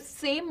amine with the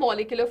same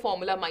molecular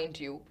formula, mind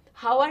you,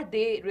 how are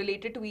they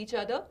related to each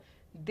other?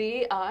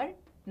 They are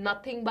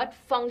nothing but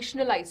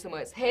functional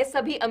isomers. है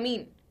सभी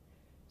amine.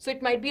 So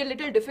it might be a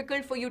little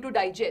difficult for you to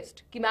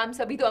digest कि ma'am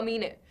सभी तो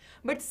amine है.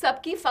 But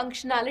सबकी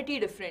functionality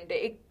different है.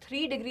 एक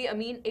 3 degree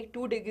amine, एक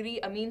 2 degree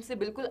amine से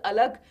बिल्कुल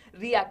अलग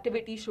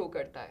reactivity show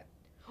करता है.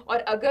 और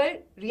अगर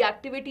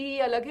reactivity ही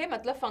अलग है,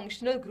 मतलब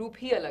functional group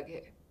ही अलग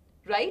है.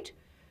 Right?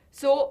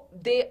 So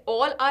they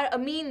all are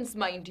amines,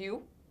 mind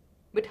you.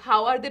 But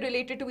how are they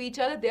related to each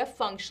other? They are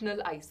functional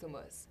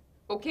isomers.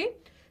 Okay?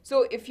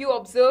 So if you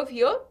observe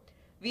here,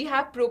 we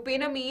have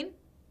propanamine,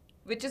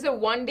 which is a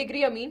 1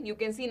 degree amine. You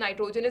can see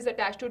nitrogen is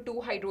attached to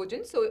 2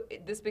 hydrogens, so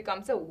this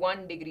becomes a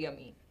 1 degree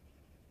amine.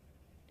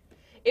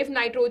 If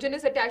nitrogen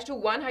is attached to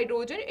 1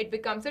 hydrogen, it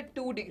becomes a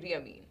 2 degree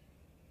amine.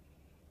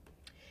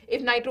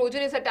 If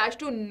nitrogen is attached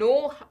to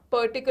no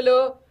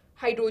particular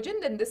hydrogen,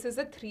 then this is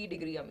a 3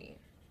 degree amine.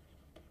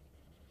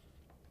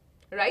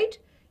 Right?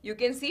 You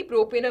can see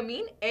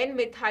propanamine,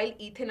 N-methyl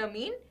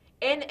ethanamine,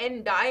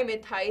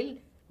 N-dimethyl,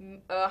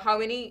 how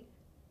many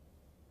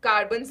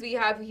carbons we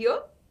have here?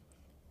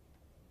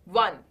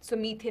 1. So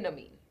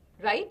methanamine,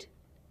 right?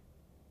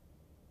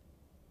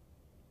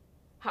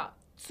 हाँ.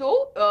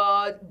 So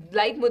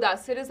like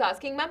Mudassir is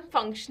asking, ma'am,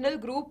 functional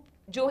group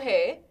जो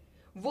है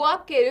वो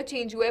आप कह रहे हो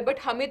change हुआ है, बट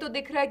हमें तो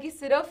दिख रहा है कि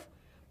सिर्फ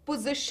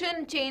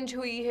पोजीशन चेंज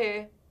हुई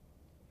है,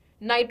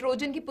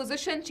 नाइट्रोजन की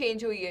पोजीशन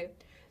चेंज हुई है.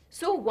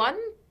 So one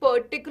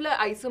particular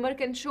isomer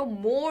can show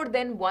more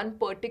than one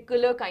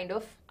particular kind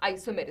of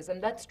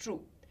isomerism. That's true.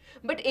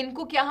 But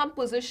इनको क्या हम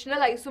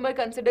positional isomer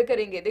consider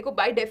करेंगे? देखो,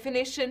 by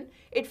definition,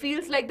 it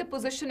feels like the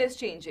position is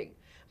changing.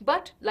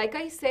 But like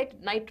I said,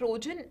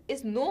 nitrogen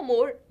is no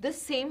more the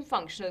same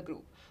functional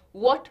group.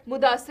 What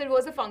Mudassir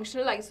was a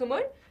functional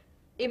isomer?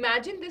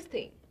 Imagine this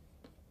thing.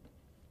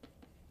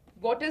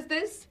 What is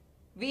this?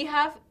 We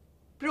have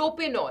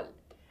propanol.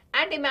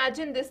 And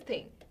imagine this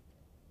thing.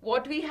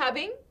 What we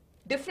having?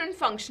 Different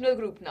functional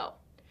group now.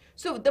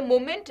 So the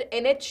moment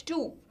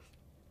NH2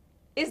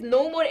 is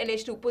no more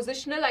NH2,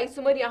 positional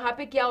isomer यहाँ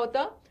पे क्या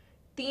होता?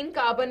 3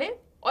 carbon है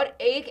और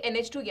एक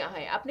NH2 यहाँ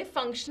है. आपने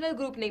functional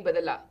group नहीं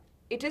बदला.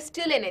 It is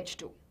still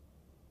NH2.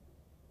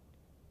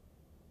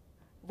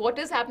 What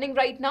is happening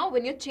right now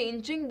when you're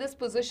changing this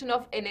position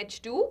of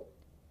NH2?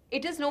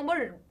 It is no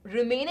more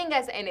remaining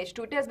as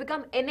NH2. It has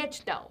become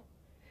NH now.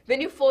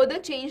 When you further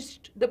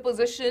changed the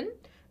position,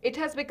 it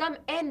has become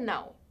N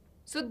now.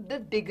 So the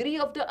degree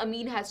of the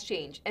amine has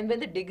changed, and when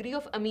the degree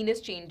of amine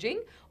is changing,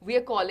 we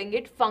are calling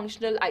it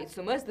functional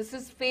isomers. This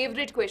is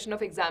favorite question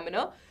of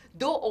examiner.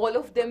 Though all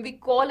of them we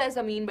call as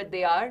amine, but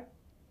they are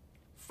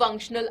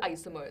functional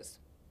isomers.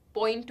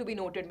 Point to be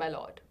noted, my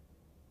lord.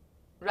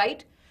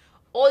 Right?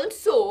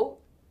 Also,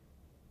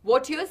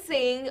 what you're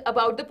saying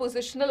about the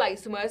positional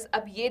isomers,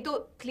 अब ये तो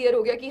clear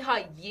हो गया कि हाँ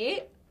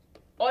ये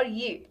और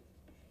ये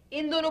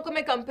इन दोनों को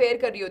मैं कंपेयर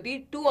कर रही होती,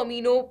 2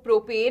 amino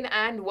propane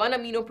and 1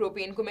 amino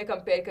propane को मैं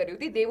कंपेयर कर रही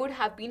होती, they would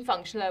have been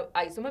functional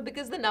isomer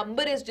because the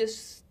number is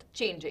just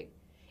changing.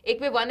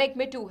 एक में 1 एक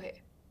में 2 है,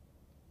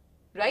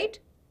 right?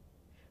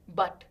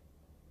 But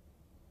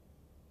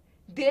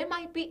there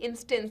might be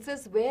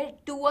instances where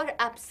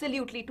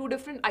two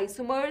different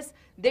isomers,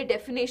 their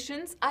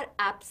definitions are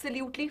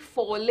absolutely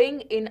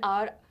falling in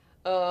our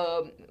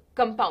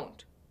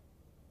compound.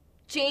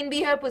 Chain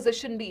भी है,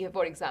 position भी है,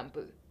 for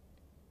example.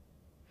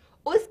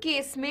 उस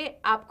केस में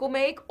आपको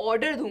मैं एक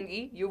ऑर्डर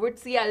दूंगी. You would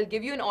see, I'll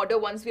give you an order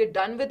once we are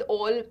done with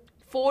all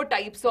 4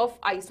 types of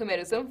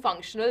isomerism,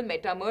 functional,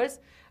 metamers,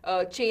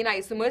 chain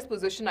isomers,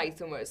 position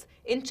isomers.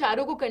 इन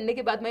चारों को करने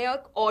के बाद मैं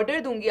एक ऑर्डर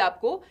दूंगी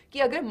आपको कि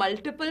अगर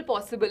मल्टीपल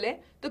पॉसिबल है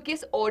तो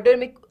किस ऑर्डर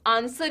में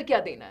आंसर क्या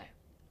देना है.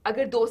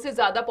 अगर 2 से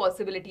ज्यादा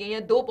पॉसिबिलिटी है या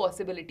 2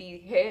 पॉसिबिलिटी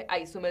है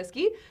आइसोमर्स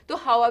की, तो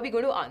how are we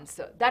going to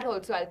answer that?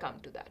 Also I come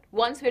to that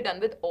once we are done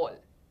with all.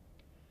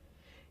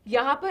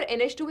 यहाँ पर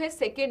NH2 है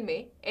सेकेंड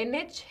में,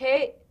 NH है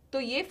तो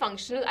ये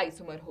फंक्शनल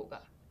आइसोमर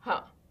होगा.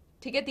 हाँ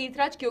ठीक है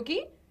तीर्थराज, क्योंकि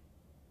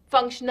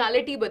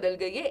फंक्शनैलिटी बदल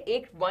गई है.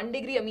 एक 1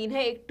 डिग्री अमीन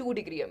है, एक 2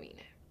 डिग्री अमीन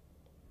है.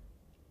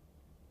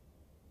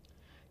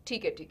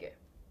 ठीक है ठीक है,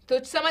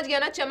 तो समझ गया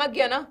ना, चमक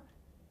गया ना,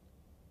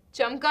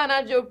 चमका ना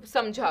जो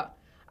समझा.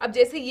 अब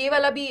जैसे ये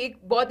वाला भी एक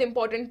बहुत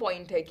इंपॉर्टेंट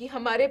पॉइंट है कि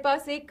हमारे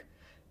पास एक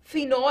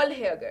फिनॉल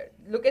है. अगर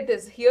look at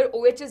this, here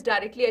OH is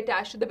directly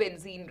attached to the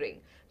benzene ring,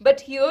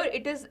 but here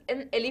it is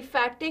an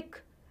aliphatic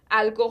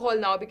alcohol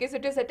now because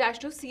it is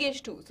attached to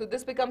CH2. So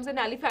this becomes an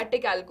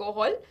aliphatic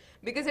alcohol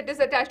because it is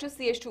attached to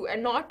CH2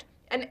 and not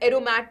an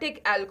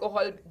aromatic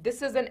alcohol.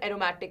 This is an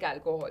aromatic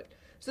alcohol.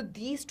 So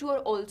these two are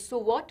also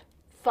what?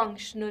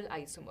 Functional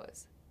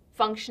isomers.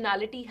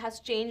 Functionality has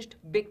changed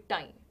big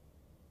time.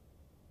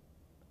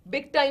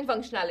 Big time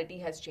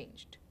functionality has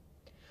changed.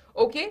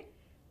 Okay?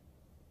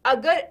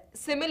 अगर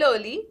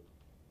similarly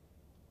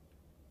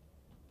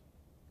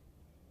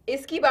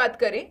इसकी बात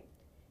करें,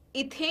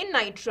 ethane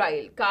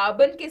nitrile,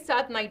 carbon के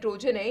साथ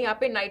nitrogen है, यहां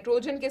पे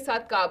nitrogen के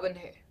साथ कार्बन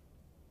है.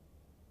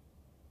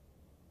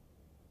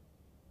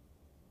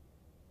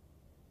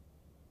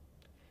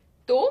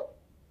 तो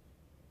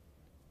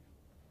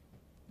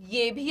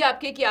ये भी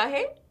आपके क्या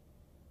है?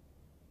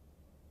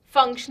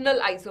 Functional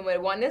isomer.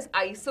 One is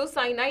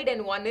isocyanide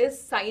and one is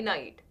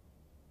cyanide.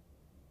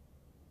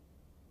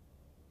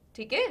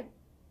 ठीक है?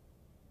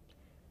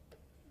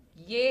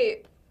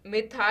 ये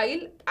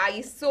मिथाइल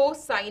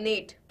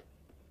आइसोसाइनेट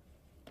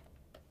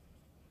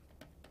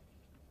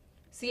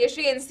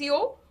CH3NCO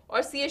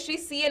और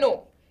CH3CNO,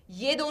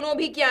 ये दोनों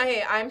भी क्या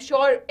है? I am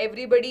sure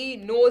everybody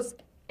knows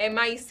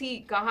MIC.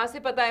 कहां से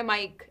पता है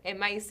माइक?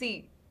 MIC.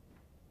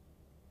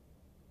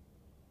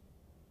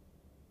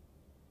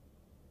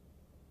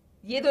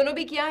 ये दोनों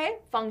भी क्या है?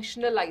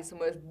 Functional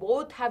isomers.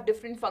 Both have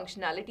different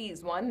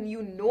functionalities. One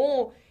you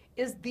know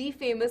is the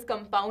famous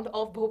compound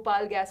of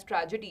Bhopal gas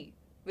tragedy,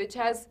 which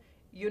has,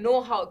 you know,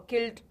 how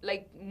killed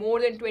like more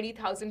than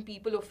 20,000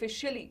 people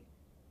officially,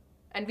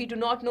 and we do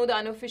not know the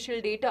unofficial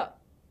data.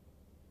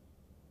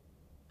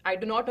 I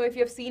do not know if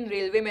you have seen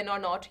Railwaymen or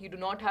not. You do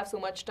not have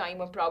so much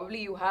time, or probably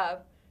you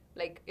have.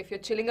 Like if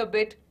you're chilling a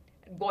bit,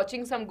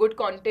 watching some good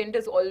content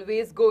is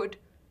always good,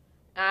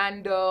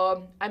 and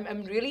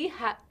I'm really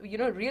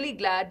really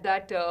glad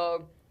that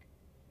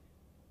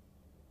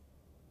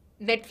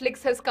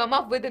Netflix has come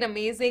up with an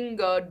amazing,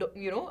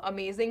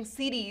 amazing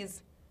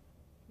series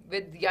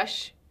with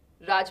Yash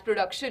Raj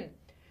production,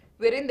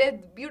 wherein they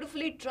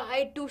beautifully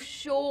tried to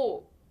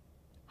show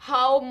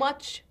how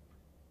much,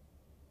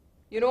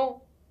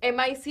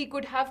 MIC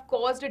could have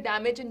caused a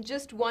damage in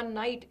just one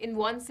night. In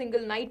one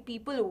single night,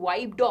 people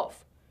wiped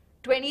off.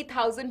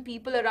 20,000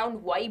 people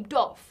around wiped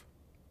off.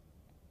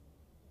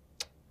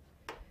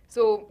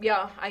 So,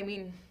 yeah, I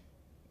mean,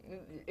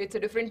 it's a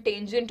different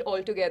tangent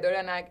altogether,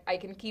 and I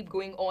can keep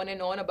going on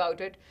and on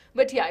about it.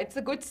 But yeah, it's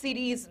a good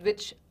series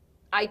which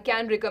I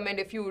can recommend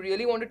if you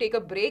really want to take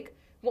a break.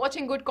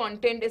 Watching good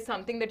content is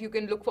something that you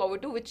can look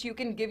forward to, which you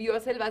can give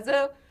yourself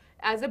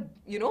as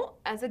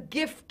a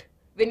gift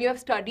when you have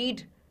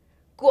studied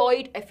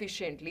quite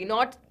efficiently.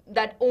 Not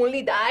that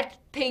only that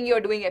thing you're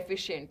doing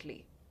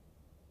efficiently.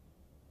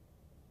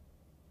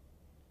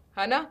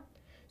 Hana?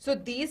 So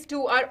these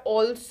two are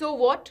also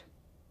what?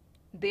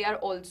 They are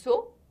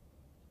also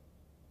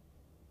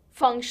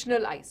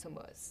functional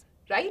isomers,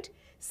 right?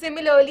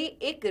 Similarly,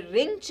 एक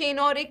ring chain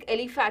और एक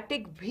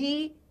aliphatic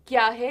भी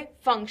क्या है?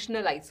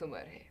 Functional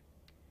isomer है.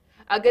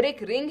 अगर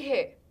एक ring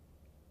है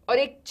और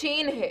एक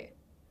chain है,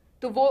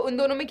 तो वो उन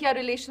दोनों में क्या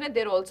relation है?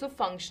 They're also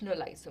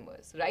functional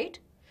isomers, right?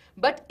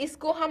 But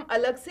इसको हम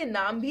अलग से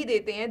नाम भी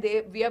देते हैं.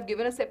 We have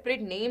given a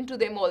separate name to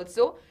them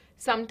also.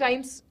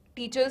 Sometimes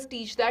teachers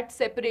teach that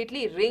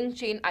separately, ring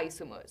chain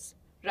isomers,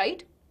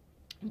 right?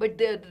 But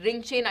the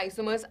ring chain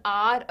isomers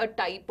are a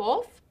type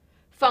of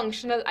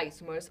functional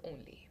isomers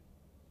only.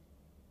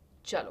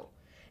 Chalo.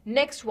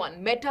 Next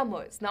one,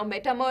 metamers. Now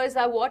metamers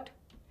are what?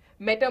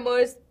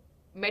 Metamers,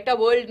 meta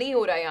world नहीं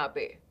हो रहा है यहाँ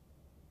पे.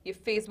 ये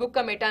Facebook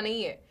का meta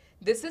नहीं है.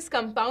 This is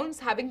compounds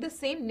having the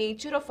same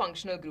nature of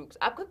functional groups.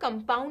 आपका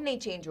compound नहीं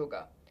change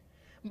होगा.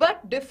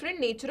 But different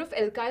nature of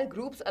alkyl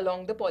groups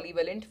along the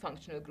polyvalent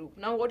functional group.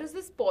 Now what is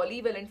this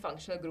polyvalent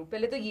functional group?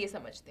 पहले तो ये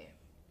समझते हैं.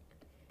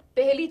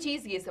 पहली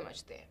चीज ये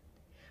समझते हैं.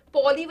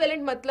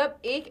 Polyvalent मतलब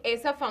एक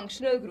ऐसा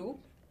functional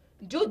group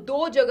जो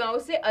दो जगहों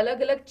से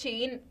अलग अलग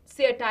चेन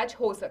से अटैच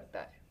हो सकता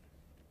है.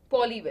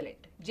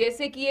 पॉलीवेलेंट,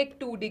 जैसे कि एक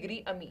 2 डिग्री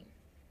अमीन,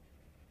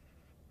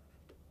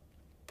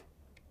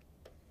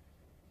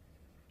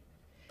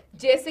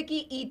 जैसे कि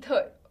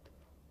ईथर.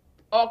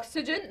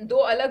 ऑक्सीजन दो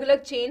अलग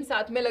अलग चेन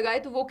साथ में लगाए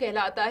तो वो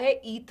कहलाता है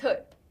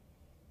ईथर.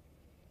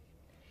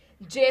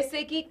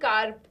 जैसे कि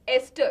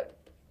ester,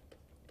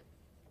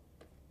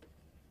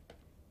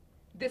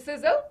 this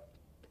is a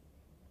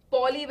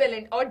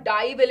polyvalent और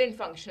डाइवेलेंट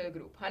फंक्शनल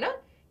ग्रुप, है ना.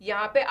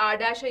 यहाँ पे R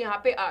डैश है,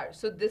 यहाँ पे R.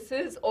 So this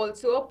is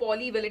also a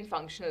polyvalent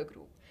functional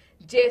group.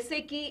 जैसे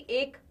कि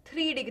एक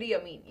 3 डिग्री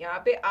अमीन, यहाँ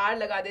पे R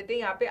लगा देते हैं,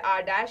 यहाँ पे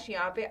R डैश,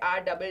 यहाँ पे R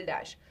डबल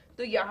डैश.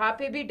 तो यहाँ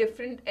पे भी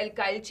डिफरेंट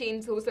एल्काइल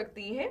चेन्स हो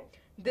सकती हैं.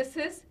 This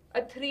is a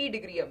 3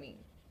 degree amine.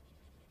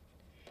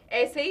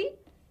 ऐसे ही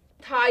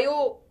थायो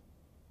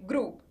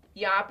ग्रुप,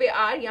 यहाँ पे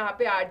R, यहाँ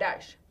पे R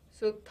डैश.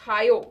 सो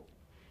थायो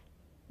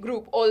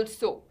group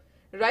also,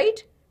 right.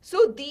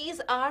 So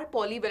these are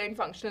polyvalent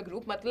functional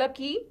group. मतलब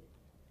कि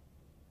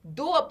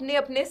दो अपने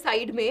अपने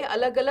साइड में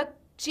अलग अलग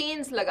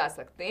चेन्स लगा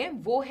सकते हैं,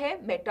 वो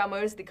है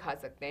मेटामर्स दिखा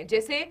सकते हैं.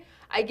 जैसे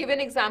I give an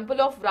example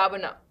of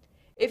Rawna.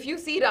 If you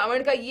see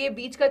Ravan का ये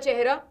बीच का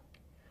चेहरा,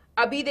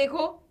 अभी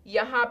देखो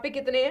यहां पे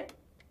कितने हैं?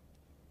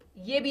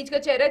 ये बीच का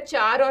चेहरा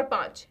 4 और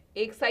 5,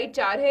 एक साइड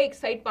 4 है, एक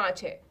साइड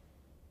 5 है,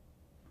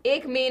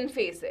 एक मेन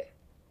फेस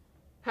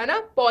है ना,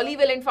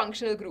 पॉलीवेलेंट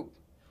फंक्शनल ग्रुप।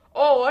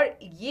 और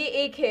ये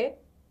एक है,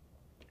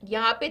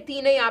 यहां पे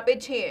 3 है, यहां पे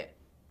 6 है,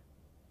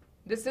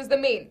 दिस इज द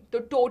मेन। तो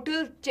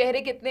टोटल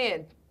चेहरे कितने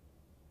हैं?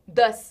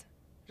 10।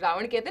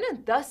 रावण कहते हैं ना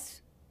 10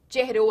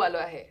 चेहरों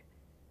वाला है,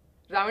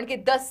 रावण के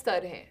 10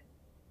 सर हैं,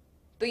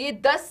 तो ये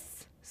 10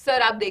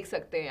 सर आप देख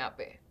सकते हैं यहां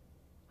पे,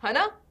 है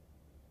ना।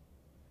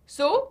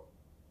 सो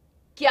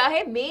क्या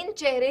है, मेन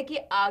चेहरे के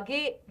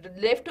आगे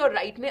लेफ्ट और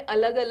राइट में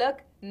अलग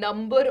अलग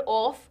नंबर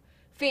ऑफ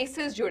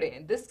फेसेस जुड़े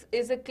हैं। This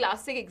is a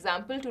classic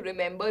example to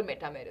remember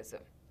metamerism,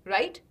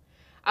 right.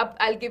 अब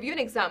I give you an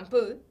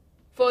example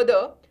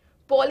further.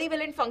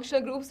 Polyvalent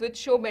functional groups which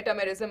show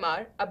metamerism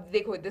are, अब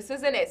देखो, this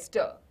is an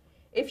ester.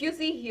 If you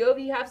see here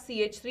we have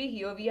CH3,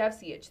 here we have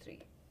CH3.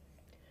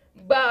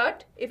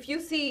 But if you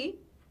see,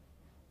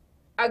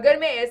 अगर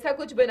मैं ऐसा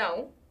कुछ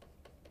बनाऊं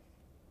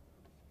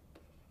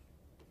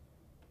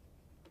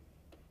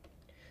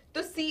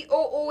तो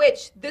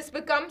COOH, this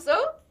becomes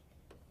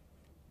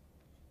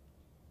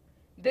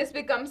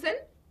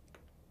an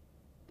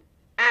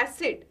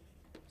acid.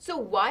 So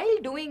while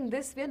doing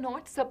this, we are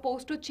not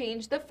supposed to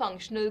change the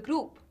functional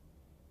group.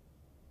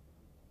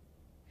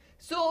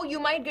 So you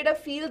might get a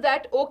feel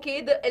that,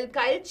 okay, the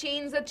alkyl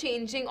chains are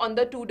changing on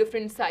the two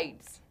different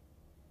sides.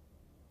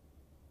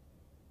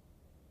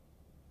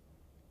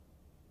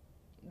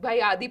 भाई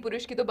आदि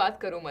पुरुष की तो बात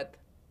करो मत,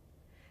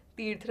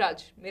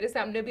 तीर्थराज, मेरे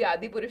सामने भी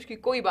आदि पुरुष की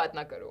कोई बात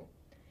ना करो,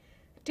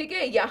 ठीक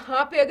है।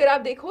 यहां पे अगर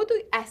आप देखो तो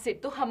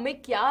एसिड, तो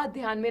हमें क्या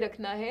ध्यान में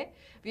रखना है?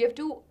 We have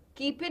to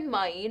keep in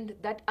mind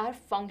that our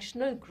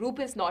functional group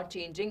is not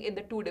changing in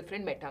the two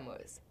different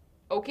metamers.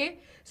 Okay,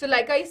 so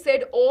like I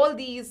said, all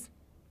these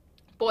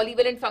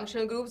polyvalent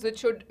functional groups which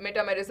should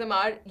metamerism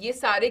are ये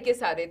सारे के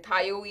सारे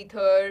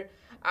thioether,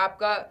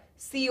 आपका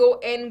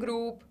CON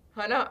group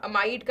है ना,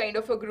 amide kind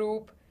of a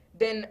group,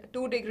 then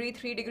 2 degree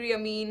 3 degree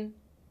amine,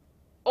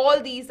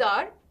 all these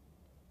are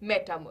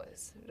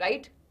metamers,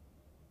 right?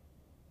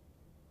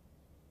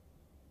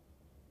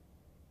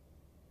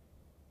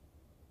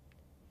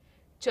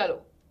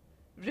 चलो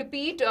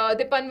repeat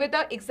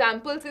Dipanvita,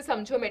 example से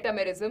समझो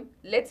metamerism.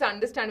 Let's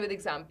understand with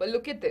example.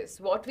 Look at this.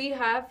 What we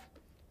have,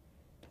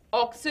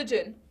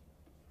 oxygen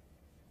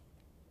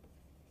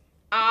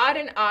R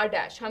and R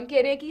dash. हम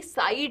कह रहे हैं कि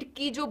side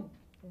की जो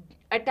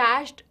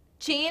अटैच्ड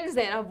चेन्स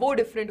है ना वो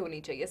डिफरेंट होनी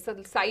चाहिए,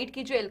 साइड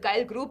की जो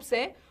एल्काइल ग्रुप्स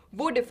हैं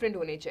वो डिफरेंट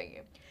होने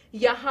चाहिए।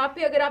 यहाँ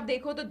पे अगर आप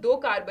देखो तो 2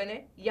 कार्बन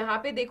है, यहाँ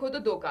पे देखो तो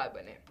 2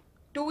 कार्बन है,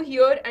 2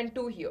 हियर एंड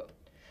 2 हियर।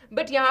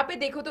 बट यहाँ पे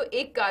देखो तो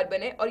 1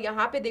 कार्बन है और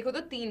यहाँ पे देखो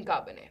तो 3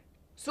 कार्बन है।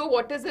 So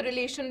what is the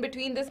relation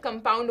between this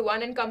compound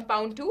 1 and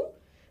compound 2?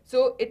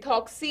 So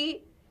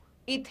ethoxy,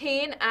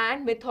 ethane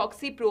and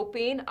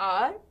methoxypropane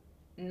are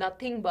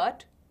nothing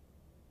but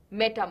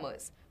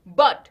metamers.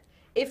 But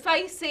if I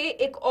say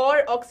एक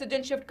और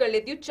ऑक्सीजन शिफ्ट कर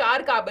लेती हूँ,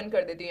 4 कार्बन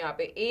कर देती हूँ यहाँ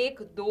पे,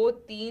 1 2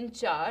 3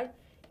 4,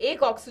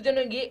 एक ऑक्सीजन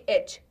और ये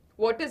H.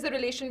 What is the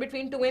relation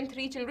between 2 and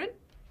 3, children?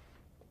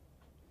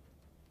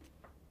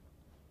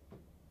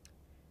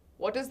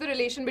 What is the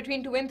relation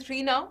between 2 and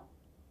 3 now?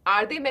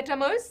 Are they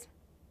metamers?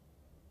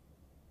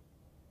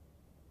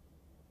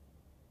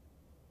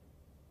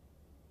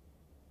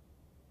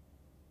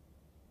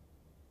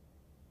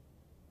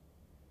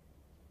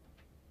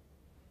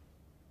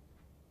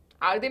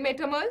 Are they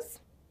metamers?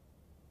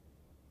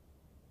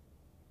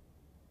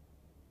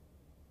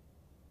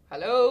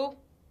 Hello?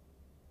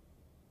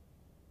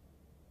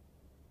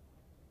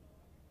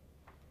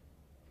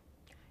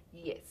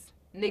 Yes,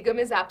 Nigam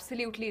is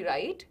absolutely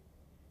right.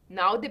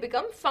 Now they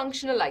become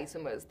functional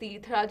isomers.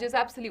 Tirthraj is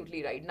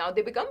absolutely right. Now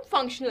they become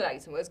functional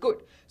isomers.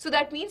 Good. So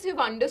that means you've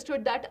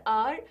understood that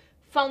our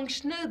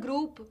functional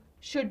group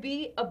should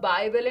be a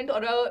bivalent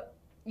or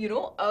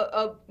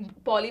a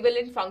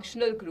polyvalent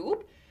functional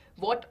group.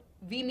 What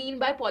we mean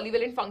by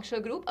polyvalent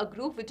functional group, a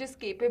group which is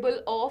capable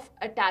of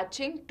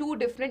attaching 2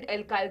 different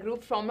alkyl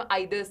groups from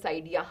either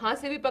side. यहाँ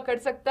से भी पकड़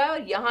सकता है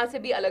और यहाँ से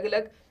भी अलग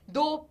अलग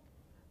 2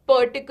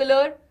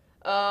 particular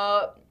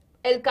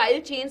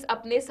alkyl chains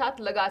अपने साथ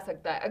लगा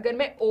सकता है। अगर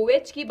मैं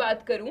OH की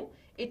बात करूं,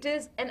 it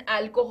is an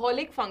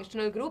alcoholic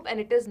functional group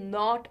and it is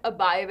not a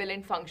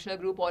bivalent functional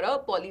group or a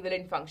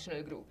polyvalent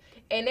functional group.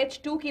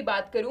 NH2 की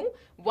बात करूं,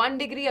 1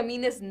 degree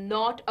amine is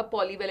not a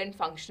polyvalent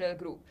functional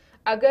group.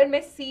 अगर मैं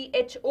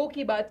CHO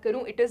की बात करूं,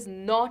 it is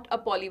not a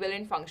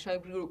polyvalent functional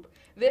group.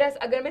 Whereas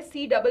अगर मैं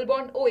C double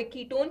bond O, एक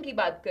ketone की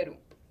बात करूं,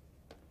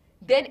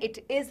 then it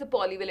is a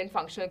polyvalent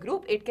functional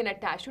group. It can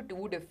attach to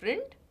 2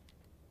 different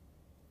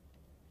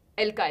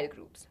alkyl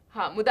groups.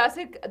 हाँ,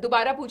 मुदासिर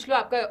दोबारा पूछ लो,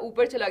 आपका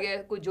ऊपर चला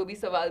गया कोई जो भी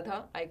सवाल था.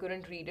 I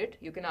couldn't read it.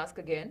 You can ask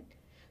again.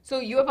 So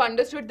you have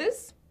understood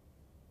this?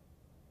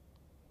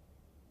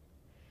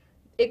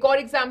 एक और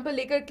एग्जाम्पल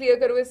लेकर क्लियर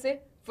करो इसे.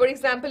 For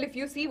example, if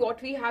you see,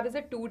 what we have is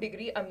a 2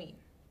 degree amine.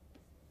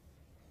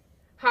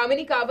 How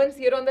many carbons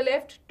here on the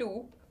left? 2.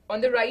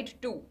 On the right,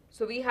 2.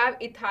 So we have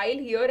ethyl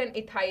here and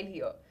ethyl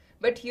here.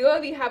 But here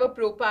we have a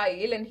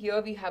propyl and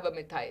here we have a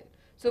methyl.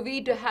 So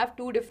we have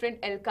 2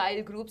 different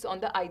alkyl groups on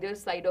the either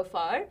side of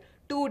our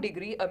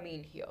 2-degree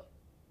amine here,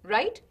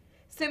 right?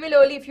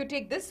 Similarly, if you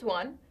take this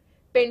one,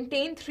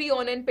 pentane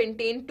 3-on and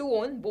pentane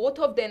 2-on, both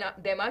of them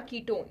are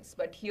ketones.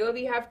 But here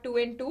we have 2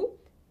 and 2,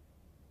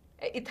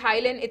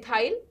 ethyl and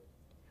ethyl.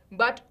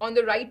 But on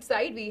the right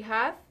side, we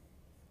have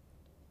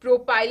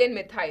propyl and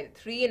methyl,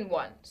 3 in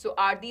 1. So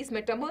are these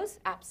metamers?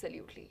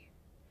 Absolutely.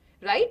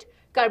 Right?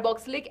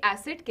 Carboxylic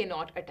acid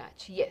cannot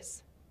attach.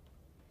 Yes.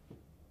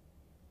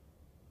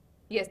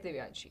 Yes,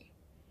 Divyanshi.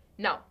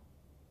 Now,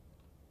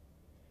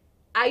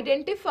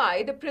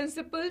 identify the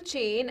principal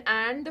chain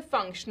and the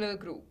functional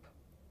group.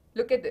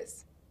 Look at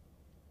this.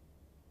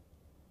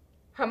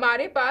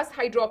 हमारे पास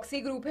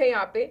hydroxy group है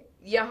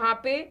यहाँ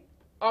पे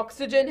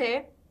oxygen है,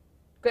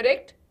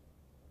 correct?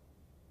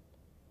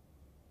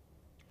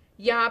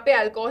 यहाँ पे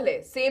alcohol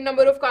है, same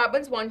number of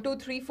carbons 1 2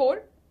 3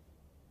 4.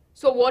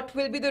 So what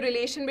will be the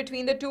relation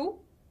between the two?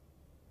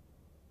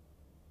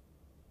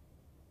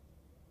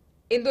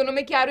 इन दोनों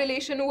में क्या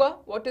रिलेशन हुआ?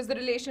 What is the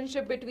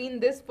relationship between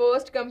this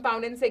first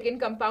compound and second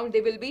compound?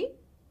 They will be.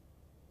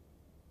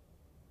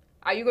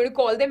 Are you going to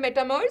call them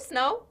metamers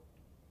now?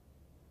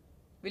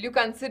 Will you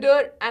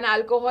consider an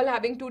alcohol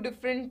having two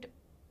different?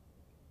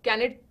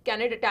 Can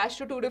it attach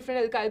to two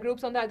different alkyl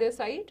groups on the other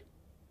side?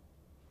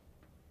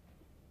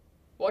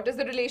 What is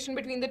the relation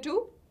between the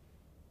two?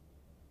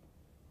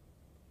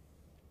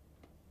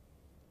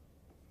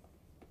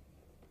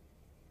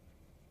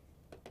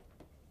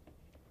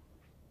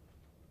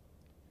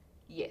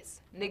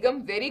 Yes.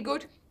 Nigam, very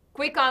good.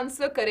 Quick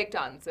answer, correct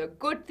answer.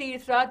 Good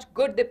Tirthraj,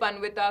 good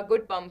Dipanvita,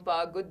 good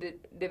Pampa, good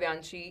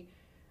Divyanshi,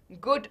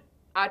 good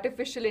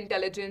artificial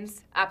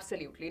intelligence.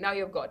 Absolutely. Now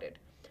you've got it.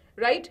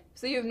 Right?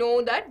 So you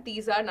know that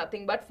these are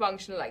nothing but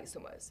functional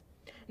isomers.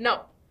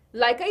 Now,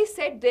 like I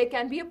said, there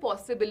can be a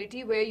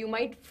possibility where you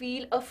might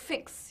feel a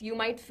fix, you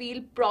might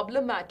feel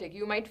problematic,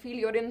 you might feel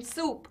you're in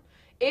soup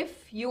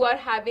if you are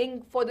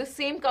having for the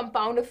same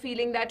compound a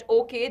feeling that,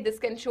 okay, this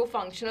can show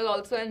functional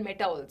also and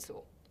meta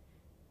also.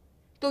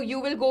 So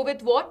you will go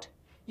with what?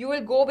 You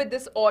will go with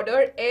this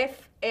order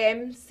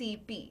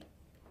FMCP.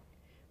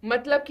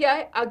 मतलब क्या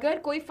है? अगर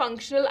कोई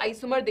functional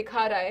isomer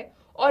दिखा रहा है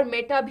और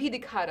meta भी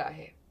दिखा रहा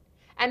है,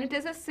 and it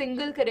is a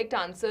single correct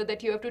answer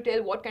that you have to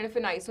tell what kind of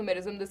an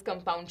isomerism this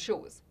compound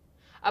shows.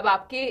 अब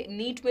आपके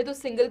NEET में तो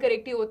single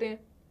correct ही होते हैं.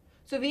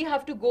 So we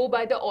have to go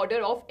by the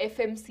order of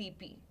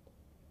FMCP.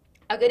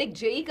 अगर एक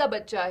JEE का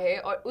बच्चा है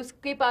और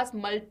उसके पास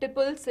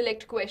multiple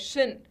select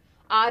question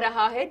आ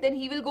रहा है, then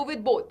he will go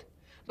with both.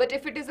 But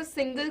if it is a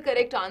single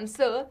correct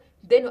answer,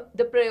 then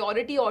the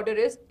priority order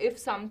is if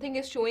something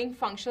is showing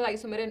functional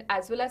isomerism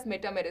as well as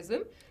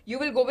metamerism, you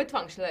will go with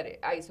functional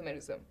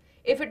isomerism.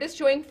 If it is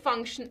showing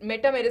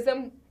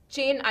metamerism,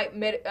 chain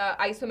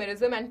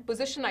isomerism and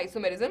position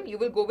isomerism, you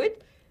will go with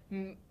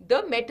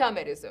the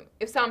metamerism.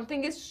 If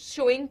something is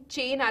showing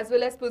chain as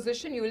well as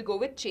position, you will go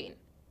with chain.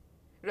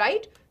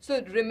 Right?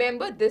 So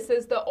remember, this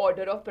is the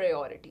order of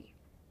priority.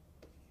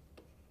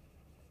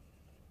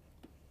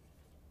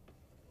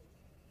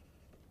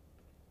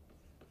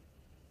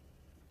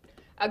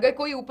 अगर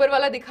कोई ऊपर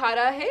वाला दिखा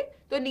रहा है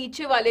तो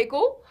नीचे वाले को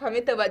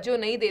हमें तवज्जो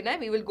नहीं देना है.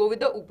 We will go with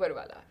the ऊपर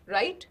वाला,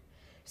 right?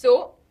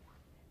 So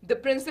the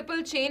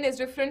principal chain is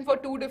different for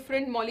two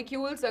different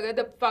molecules. अगर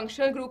the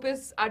functional group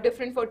are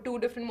different for two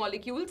different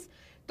molecules,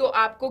 तो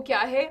आपको क्या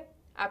है?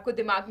 आपको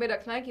दिमाग में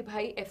रखना है कि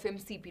भाई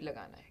FMCP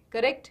लगाना है,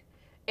 correct?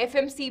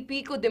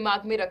 FMCP को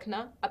दिमाग में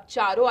रखना. अब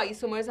चारों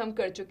आइसोमर्स हम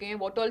कर चुके हैं.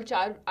 What all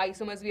 4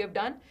 isomers we have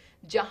done?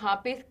 जहाँ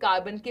पे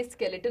कार्बन के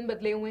skeleton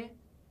बदले हुए हैं,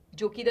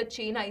 जो कि द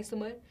चेन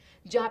आइसोमर,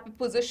 जहाँ पे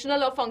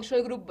पोजिशनल और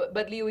फंक्शनल ग्रुप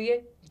बदली हुई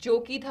है, जो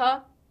कि था.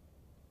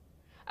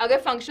 अगर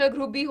फंक्शनल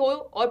ग्रुप भी हो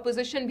और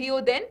पोजिशन भी हो,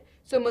 then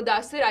so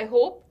Mudasir, I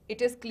hope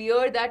it is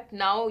clear that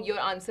now your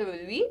answer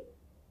will be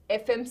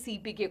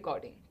FMCP के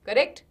अकॉर्डिंग,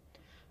 करेक्ट?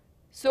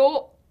 सो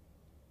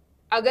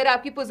अगर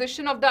आपकी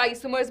पोजिशन ऑफ द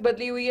आइसोमर्स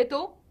बदली हुई है तो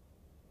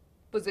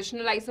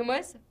positional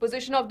isomers,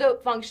 position of the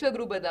functional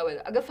group बदला हुआ है.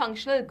 अगर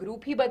फंक्शनल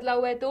ग्रुप ही बदला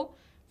हुआ है तो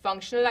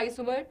फंक्शनल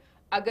आइसोमर.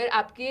 अगर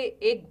आपके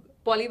एक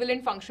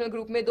polyvalent functional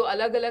group में दो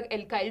अलग अलग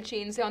alkyl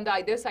chains है on the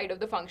either side of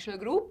the functional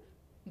group,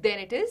 then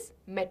it is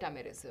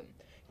metamerism.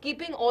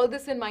 Keeping all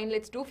this in mind,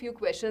 let's do a few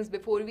questions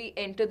before we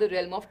enter the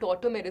realm of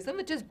tautomerism,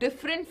 which is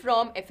different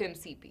from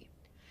FMCP.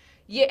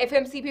 ये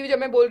FMCP जब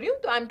मैं बोल रही हूँ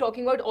तो I'm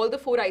talking about all the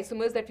 4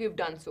 isomers that we've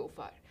done so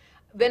far.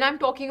 When I'm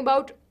talking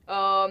about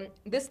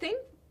this thing,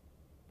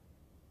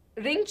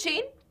 ring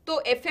chain, तो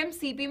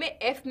FMCP में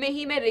F में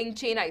ही मैं ring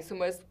chain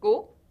isomers को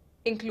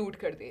include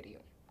कर दे रही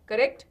हूँ,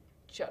 correct?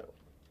 चलो.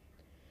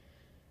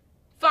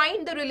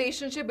 Find the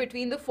relationship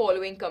between the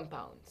following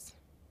compounds.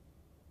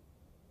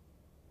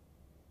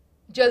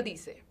 Jaldi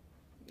se.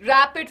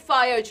 Rapid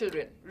fire,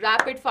 children.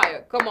 Rapid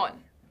fire. Come on.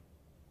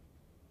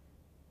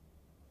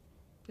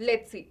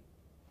 Let's see.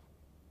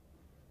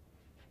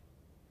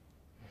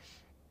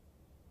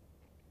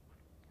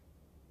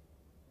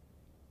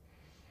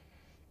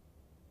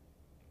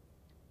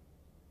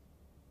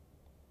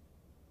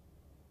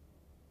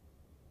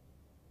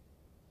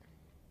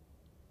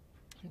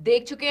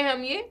 देख चुके हैं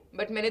हम ये,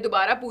 बट मैंने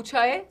दोबारा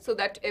पूछा है so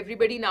that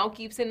everybody now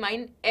keeps in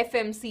mind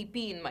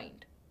FMCP in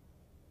mind.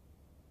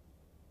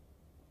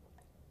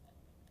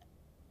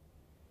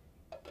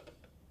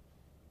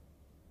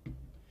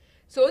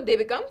 So they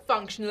become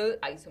functional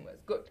isomers.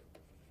 Good.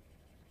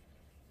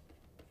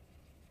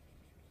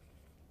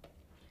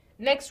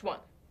 Next one.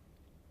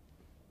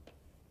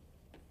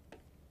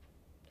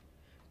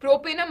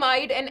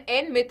 Propanamide and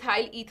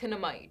N-methyl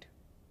ethanamide.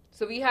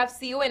 So we have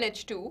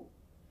CONH2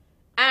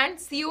 and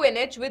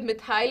CONH with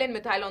methyl and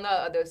methyl on the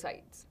other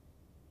sides.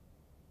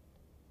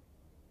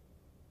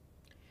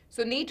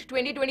 So NEET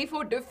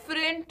 2024,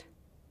 different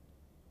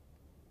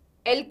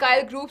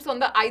alkyl groups on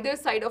the either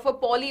side of a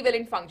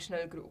polyvalent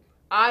functional group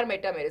are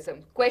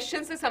metamerism.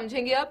 Question se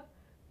samjhenge aap?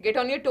 Get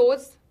on your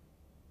toes.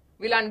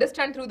 We'll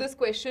understand through this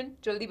question.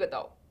 Jaldi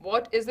batao.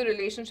 What is the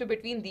relationship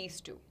between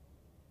these two?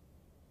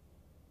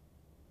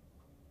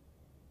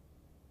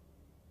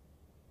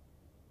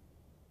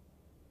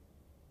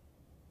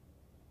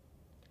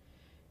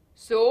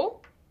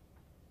 So,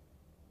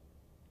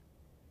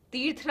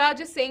 Tirthraj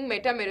is saying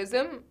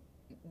metamerism.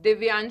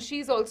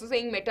 Divyanshi is also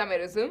saying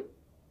metamerism.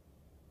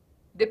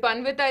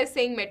 Dipanvita is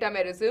saying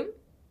metamerism.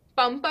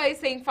 Pampa is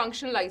saying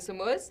functional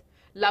isomers.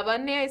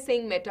 Lavanya is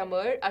saying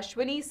metamer.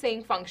 Ashwini is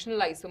saying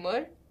functional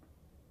isomer.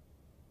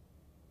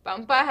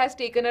 Pampa has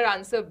taken her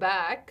answer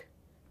back.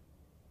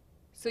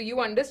 So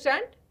you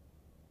understand?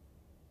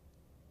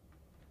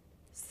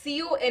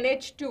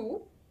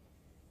 CONH2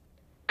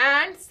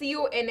 and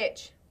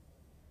CONH.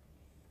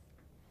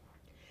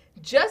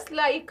 Just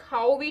like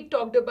how we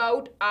talked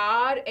about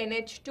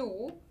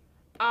RNH2,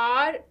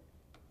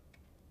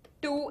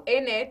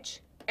 R2NH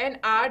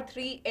and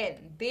R3N,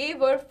 they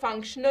were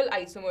functional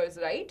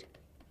isomers, right?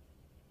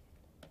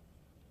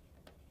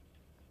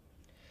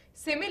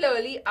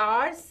 Similarly,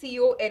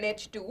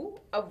 RCONH2,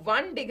 a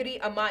 1-degree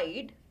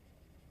amide,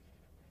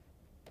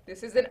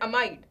 this is an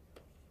amide,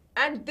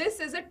 and this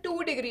is a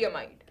 2-degree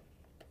amide,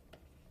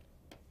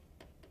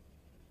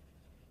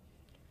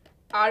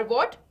 are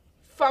what?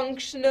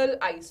 Functional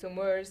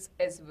isomers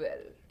as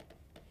well.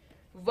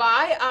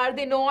 Why are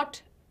they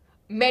not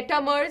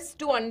metamers?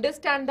 To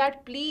understand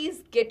that,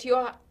 please get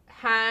your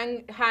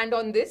hand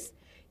on this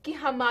कि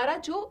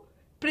हमारा जो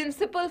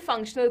principal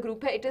functional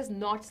group है, it is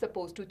not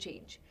supposed to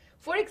change.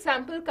 For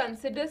example,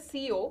 consider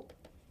CO,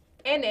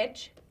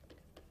 NH,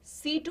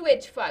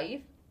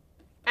 C2H5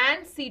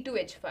 and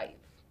C2H5.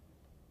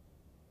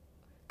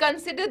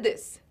 Consider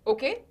this,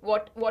 okay?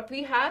 What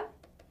we have?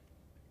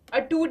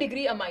 A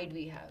 2-degree amide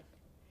we have.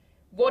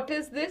 What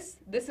is this?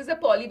 This is a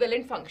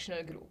polyvalent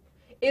functional group.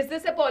 Is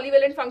this a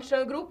polyvalent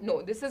functional group?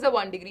 No, this is a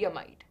 1-degree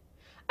amide.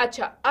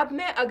 अच्छा, अब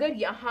मैं अगर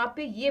यहाँ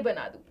पे ये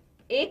बना दूँ,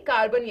 एक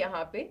कार्बन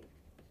यहाँ पे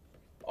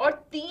और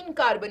 3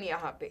 कार्बन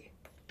यहाँ पे,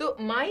 तो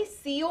my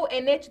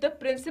CONH, the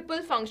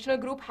principal functional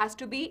group, has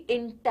to be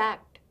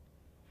intact.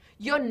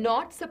 You're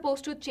not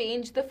supposed to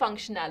change the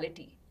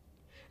functionality.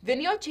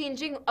 When you're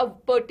changing a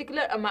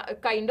particular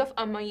kind of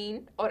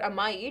amine or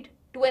amide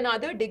to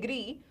another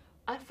degree,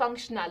 our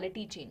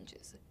functionality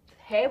changes.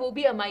 है वो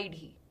भी amide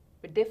he,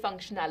 but their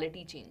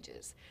functionality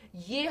changes.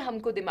 ये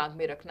हमको दिमाग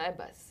में रखना है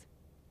बस,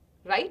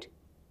 right?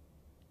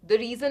 The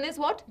reason is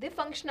what? Their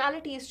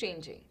functionality is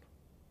changing.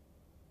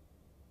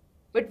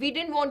 But we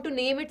didn't want to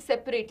name it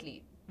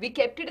separately. We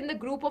kept it in the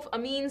group of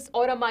amines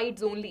or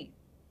amides only.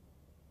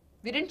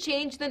 We didn't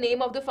change the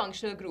name of the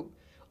functional group.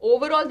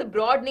 Overall, the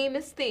broad name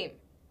is same.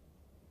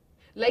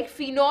 Like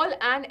phenol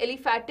and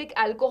aliphatic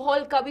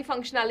alcohol का भी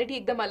functionality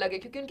एकदम अलग है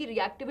क्योंकि उनकी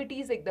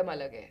reactivities एकदम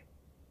अलग है,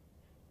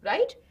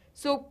 right?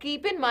 So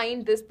keep in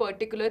mind this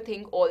particular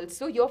thing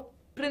also. Your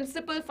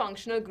principal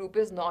functional group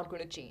is not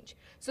going to change.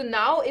 So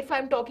now if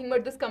I'm talking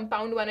about this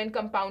compound 1 and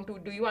compound 2,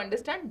 do you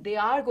understand? They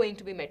are going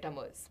to be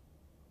metamers.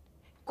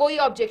 कोई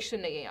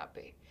objection नहीं है यहाँ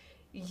पे.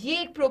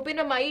 ये एक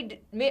प्रोपेनामाइड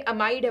में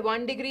amide है,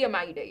 1-degree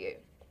amide है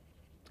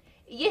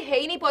ये है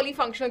ही नहीं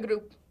polyfunctional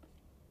group,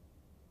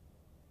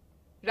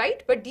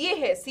 right? But ये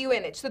है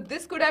CONH. So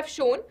this could have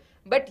shown,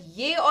 but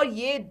ये और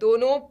ये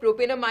दोनों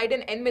propanamide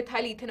and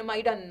N-methyl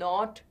ethanamide are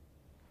not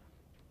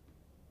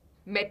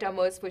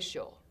metamers for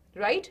sure,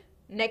 right?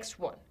 Next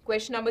one,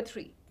 question number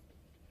 3.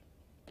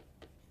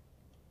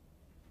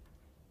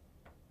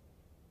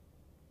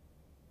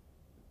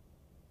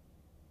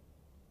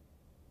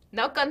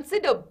 Now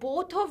consider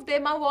both of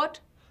them are what?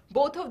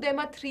 Both of them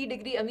are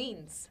 3-degree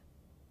amines.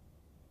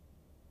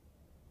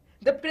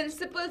 The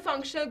principal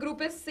functional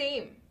group is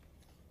same.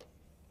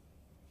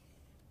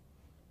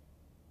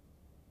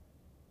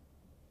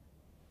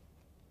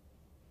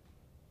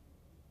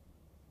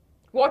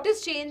 What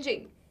is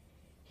changing?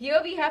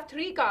 Here we have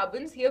 3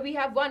 carbons, here we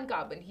have 1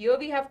 carbon, here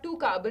we have 2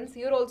 carbons,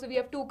 here also we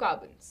have 2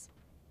 carbons.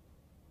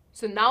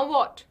 So now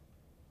what?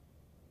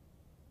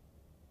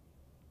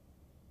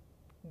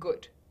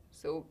 Good.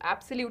 So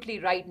absolutely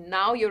right.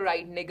 Now you're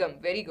right, Nigam.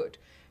 Very good.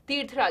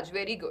 Tirthraj,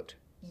 very good.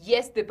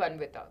 Yes,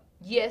 Dipanvita.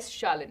 Yes,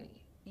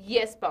 Shalini.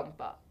 Yes,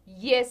 Pampa.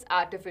 Yes,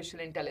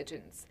 artificial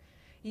intelligence.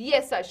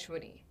 Yes,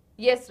 Ashwini.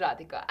 Yes,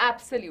 Radhika.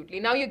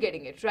 Absolutely. Now you're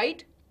getting it,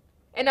 right?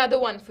 Another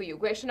one for you.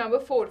 Question number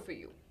 4 for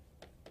you.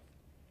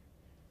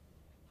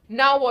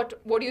 Now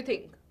what do you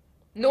think?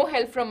 No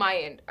help from my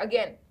end.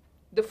 Again,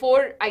 the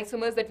 4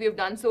 isomers that we have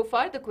done so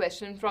far, the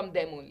question from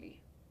them only.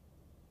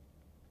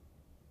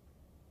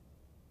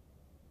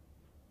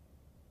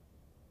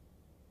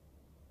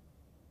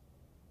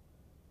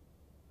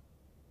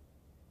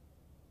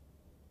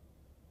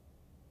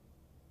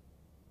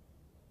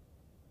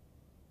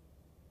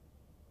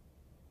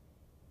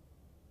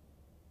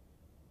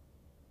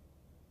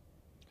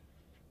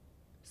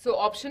 So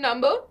option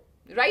number,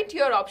 write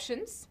your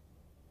options.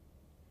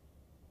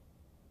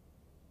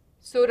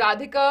 So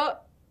Radhika,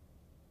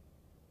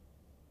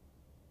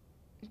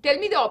 tell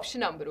me the option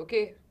number,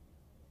 okay?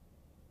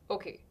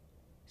 Okay.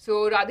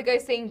 So Radhika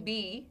is saying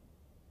B,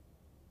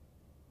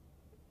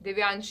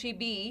 Divyanshi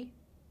B,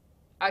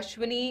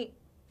 Ashwini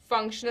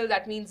functional,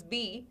 that means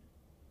B,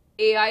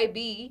 AI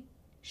B,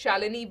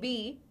 Shalini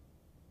B.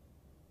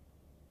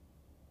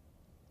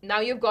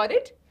 Now you've got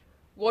it.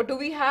 What do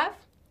we have?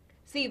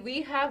 See,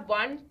 we have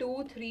 1,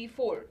 2, 3,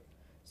 4.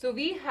 So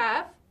we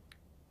have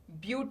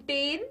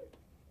butane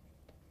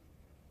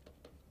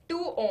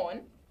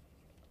 2-on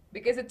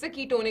because it's a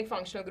ketonic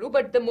functional group,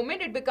 but the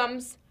moment it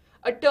becomes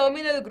a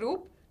terminal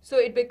group, so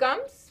it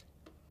becomes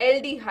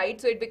aldehyde,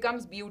 so it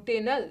becomes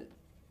butanol.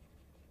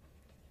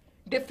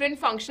 Different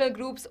functional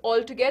groups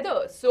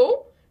altogether.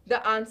 So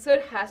the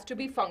answer has to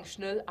be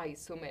functional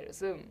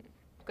isomerism.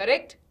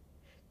 Correct?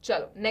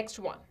 Chalo, next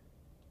one.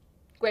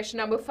 Question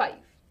number 5.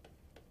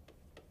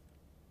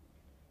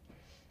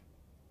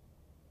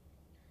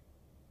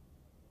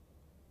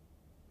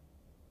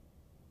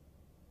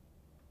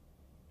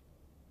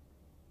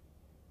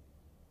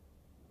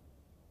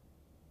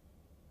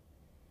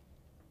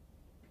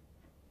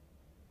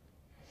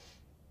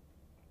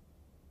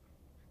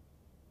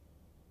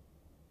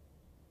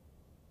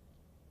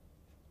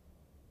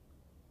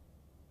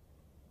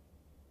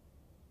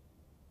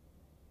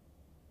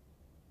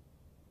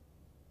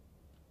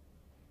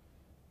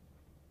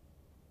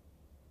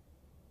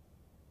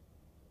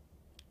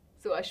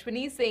 So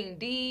Ashwini is saying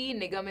D,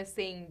 Nigam is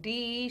saying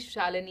D,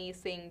 Shalini is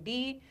saying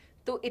D.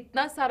 तो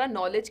इतना सारा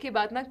knowledge के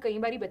बाद ना कई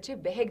बारी बच्चे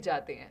बहक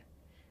जाते हैं.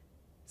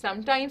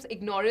 Sometimes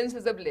ignorance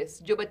is a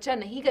bliss. जो बच्चा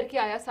नहीं करके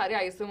आया सारे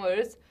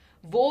isomers,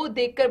 वो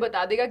देखकर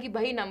बता देगा कि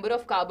भाई number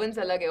of carbons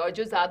अलग है, और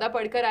जो ज़्यादा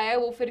पढ़कर आया है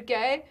वो फिर क्या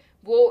है,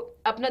 वो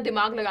अपना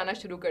दिमाग लगाना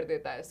शुरू कर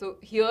देता है. So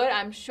here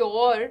I'm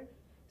sure,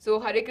 so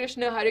Hare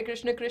Krishna,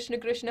 Krishna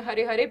Krishna,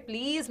 Hare Hare,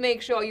 please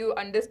make sure you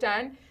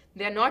understand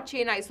they are not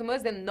chain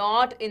isomers, they're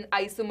not in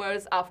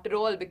isomers after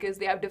all, because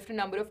they have different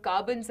number of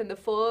carbons, and the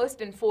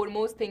first and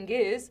foremost thing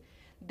is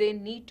they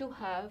need to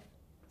have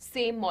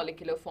same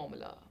molecular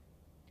formula.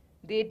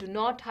 They do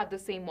not have the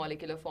same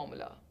molecular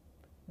formula.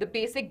 The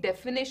basic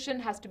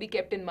definition has to be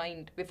kept in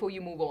mind before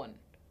you move on.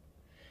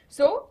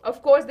 So,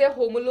 of course, they're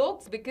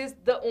homologues, because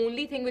the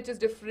only thing which is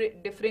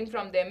differing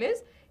from them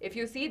is, if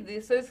you see,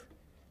 this is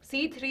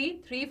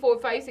C3, 3, 4,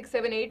 5, 6,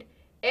 7, 8,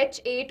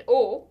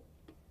 H8O,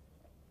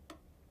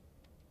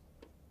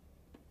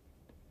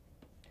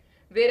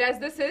 whereas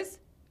this is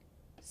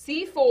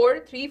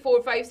C4, 3,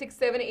 4, 5, 6,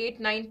 7, 8,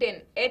 9,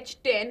 10,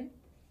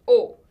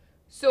 H10O.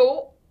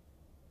 So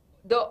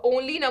the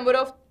only number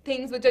of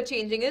things which are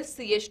changing is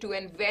CH2,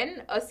 and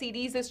when a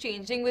series is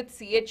changing with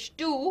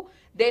CH2,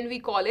 then we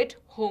call it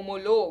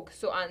homologue.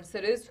 So answer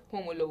is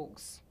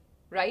homologues,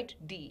 right?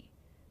 D.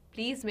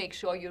 Please make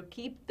sure you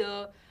keep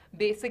the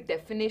basic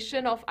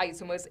definition of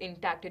isomers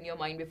intact in your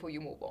mind before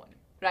you move on,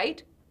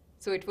 right?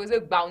 So it was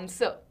a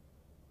bouncer.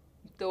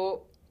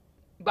 So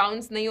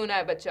bounce nahi hona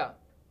hai bacha.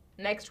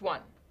 Next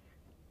one.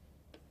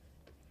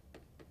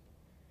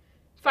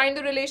 Find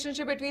the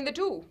relationship between the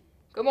two.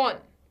 Come on.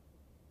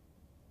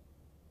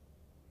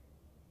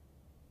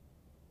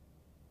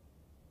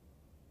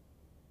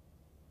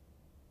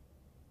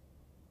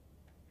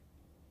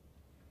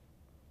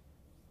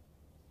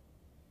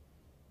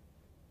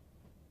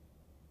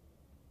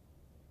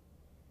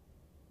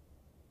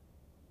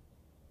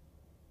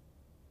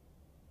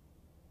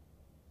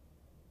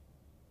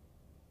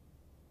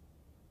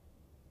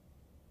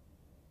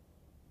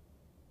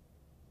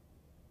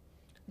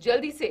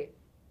 जल्दी से.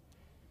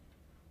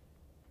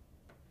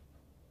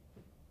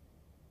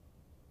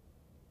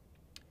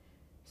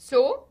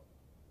 So,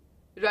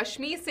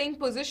 Rashmi is saying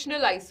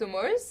positional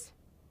isomers.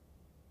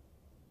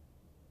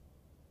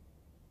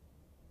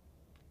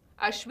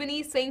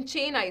 Ashwini is saying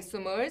chain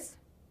isomers.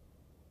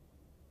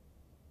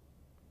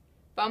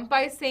 Pampa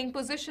is saying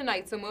position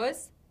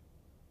isomers.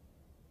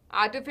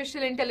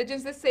 Artificial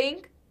intelligence is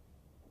saying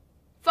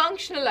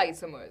functional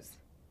isomers.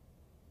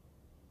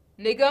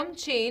 Nigam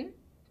chain.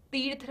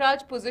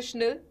 Tirthraj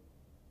positional,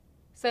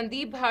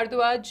 Sandeep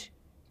Bhardwaj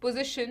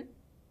position,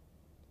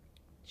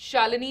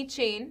 Shalini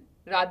chain,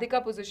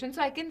 Radhika position.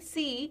 So I can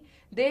see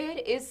there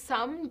is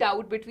some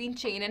doubt between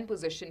chain and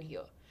position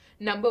here.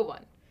 Number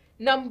 1.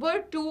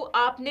 Number 2,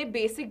 आपने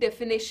basic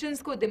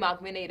definitions को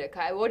दिमाग में नहीं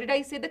रखा है. What did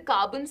I say? The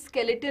carbon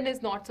skeleton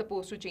is not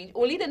supposed to change.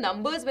 Only the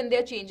numbers, when they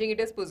are changing, it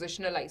is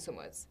positional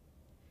isomers.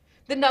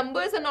 The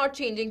numbers are not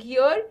changing.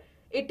 Here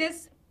it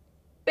is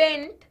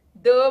pent,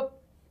 the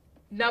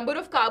number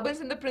of carbons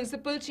in the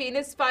principal chain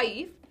is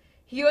 5.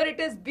 Here it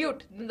is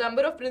but. The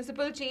number of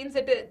principal chains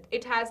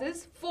it has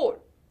is 4.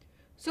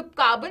 So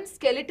carbon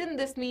skeleton,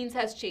 this means,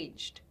 has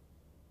changed.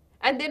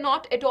 And they're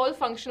not at all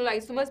functional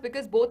isomers,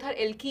 because both are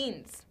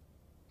alkenes.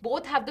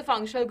 Both have the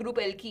functional group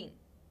alkene.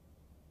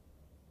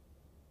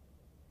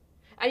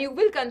 And you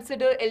will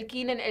consider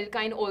alkene and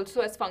alkyne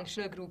also as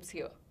functional groups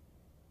here.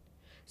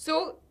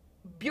 So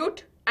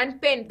but and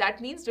pent,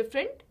 that means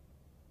different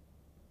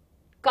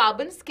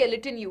carbon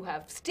skeleton you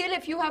have. Still,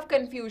 if you have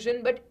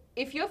confusion, but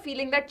if you're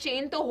feeling that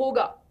chain तो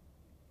होगा,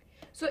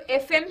 so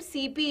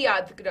FMCP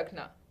याद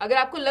रखना. अगर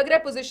आपको लग रहा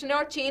है position है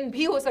और chain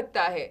भी हो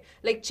सकता है,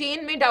 like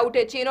chain में doubt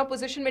है, chain और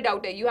position में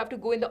doubt है, you have to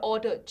go in the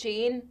order.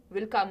 Chain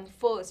will come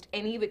first,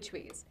 any which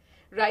ways,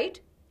 right?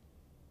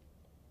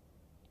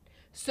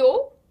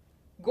 So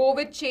go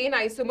with chain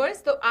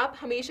isomers. तो आप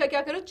हमेशा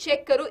क्या करो,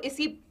 check करो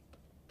इसी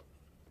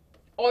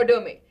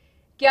order में,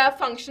 क्या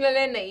functional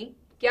है नहीं,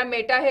 क्या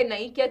मेटा है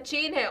नहीं, क्या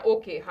chain है.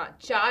 Okay, हाँ,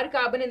 4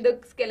 carbon in the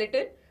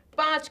skeleton,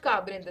 5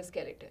 carbon in the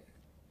skeleton.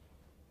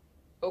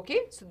 Okay,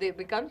 so they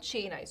become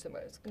chain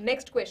isomers.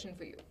 Next question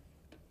for you.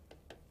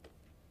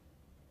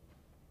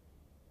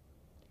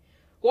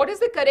 What is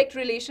the correct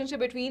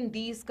relationship between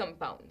these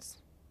compounds?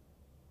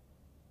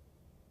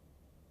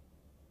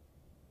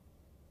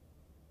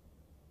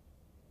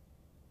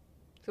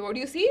 So what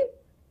do you see?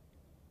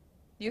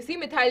 You see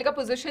methyl का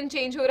position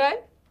change हो रहा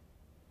है?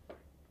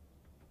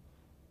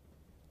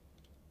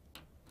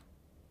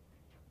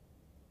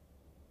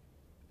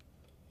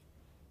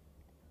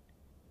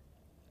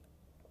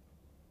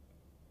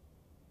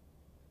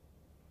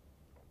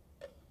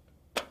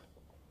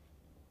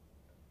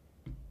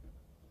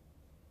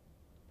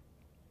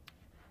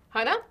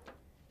 है ना?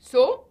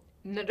 So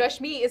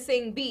Rashmi is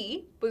saying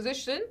B,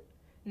 position,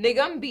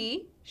 Nigam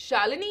B,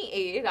 Shalini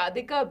A,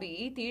 Radhika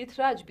B,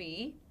 Tirthraj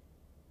B,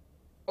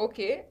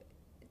 okay,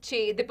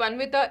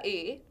 Dipanvita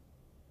A,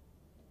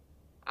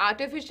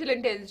 artificial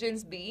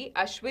intelligence B,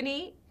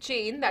 Ashwini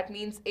chain, that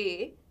means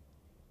A,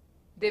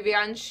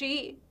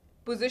 Devyanshi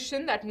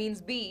position, that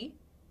means B,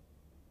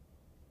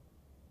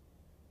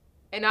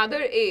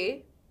 another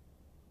A.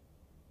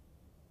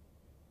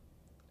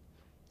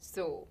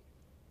 So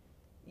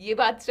ये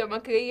बात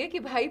चमक रही है कि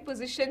भाई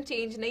position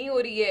change नहीं हो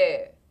रही है,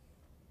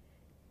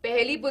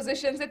 पहली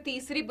पोजीशन से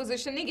तीसरी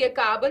पोजीशन नहीं, ये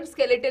कार्बन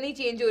स्केलेटन ही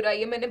चेंज हो रहा है.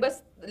 ये मैंने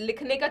बस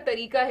लिखने का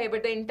तरीका है,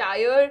 but the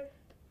entire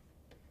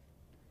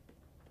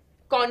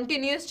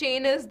continuous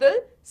chain is the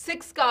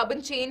 6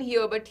 carbon chain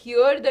here, but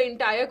here the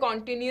entire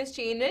continuous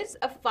chain is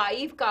a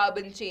 5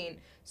 carbon chain.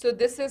 So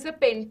this is a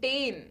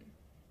pentane,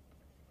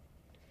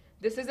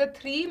 this is a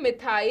 3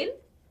 methyl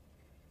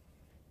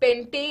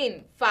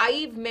pentane,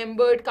 5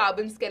 membered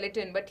carbon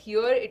skeleton, but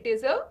here it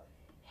is a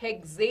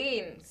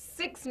hexane,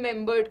 6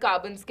 membered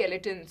carbon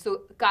skeleton.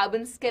 So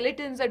carbon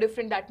skeletons are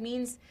different, that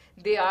means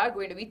they are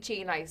going to be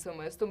chain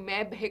isomers. तो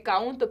मैं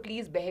बहकाऊं तो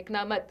please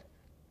बहकना मत,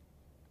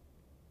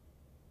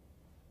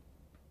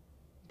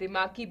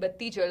 दिमाग की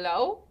बत्ती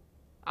जलाओ,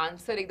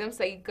 answer एकदम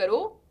सही करो.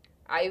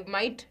 I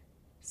might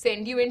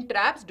send you in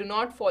traps, do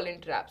not fall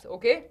in traps.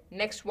 Okay,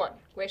 next one,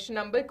 question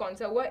number कौन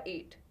सा हुआ,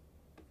 8.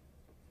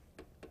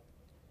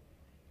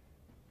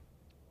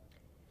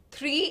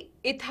 3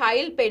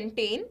 ethyl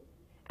pentane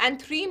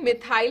and 3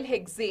 methyl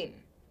hexane.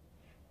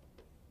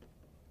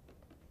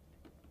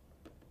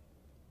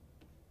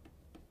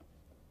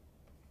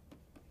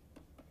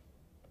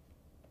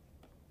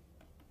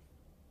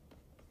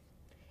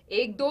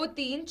 एक दो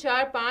तीन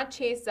चार पाँच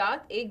छः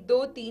सात, एक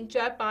दो तीन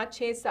चार पाँच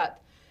छः सात.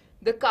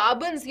 The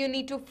carbons you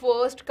need to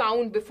first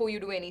count before you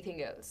do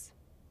anything else.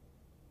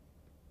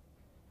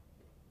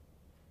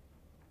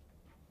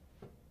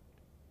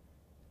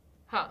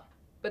 हाँ,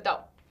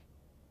 बताओ.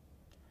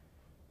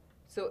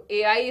 So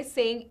AI is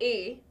saying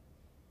A,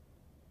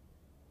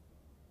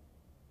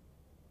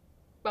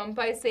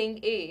 Pampa is saying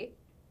A,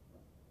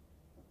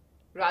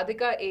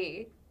 Radhika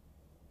A,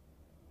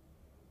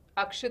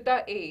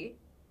 Akshita A,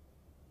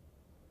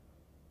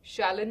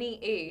 Shalini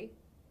A,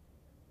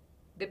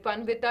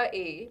 Dipanvita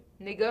A,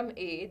 Nigam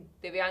A,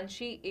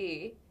 Devyanshi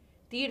A,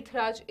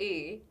 Tirthraj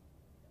A,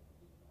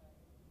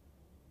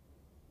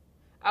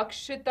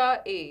 Akshita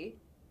A.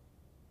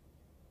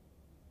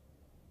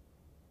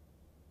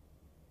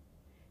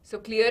 So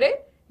clear है?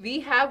 We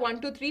have 1,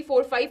 2, 3,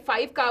 4,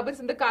 5 carbons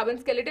in the carbon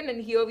skeleton,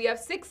 and here we have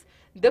 6.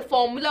 The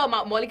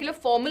formula, molecular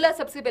formula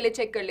सबसे पहले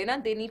check कर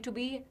लेना. They need to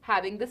be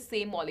having the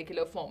same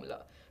molecular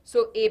formula.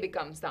 So A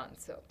becomes the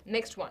answer.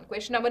 Next one,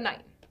 question number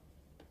 9.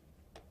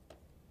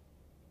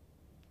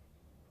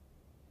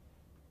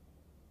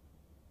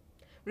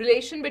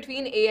 Relation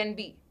between A and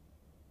B.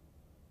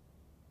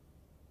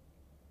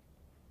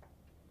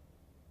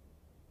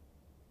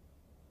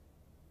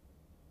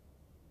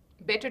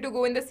 Better to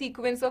go in the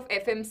sequence of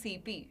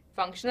FMCP.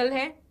 Functional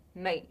है?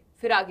 नहीं.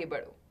 फिर आगे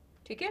बढ़ो.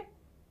 ठीक है?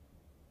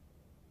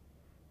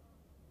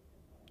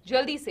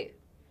 जल्दी से.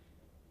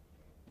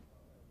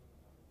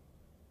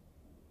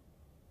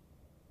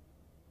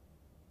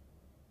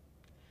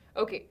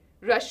 Okay.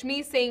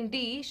 Rashmi saying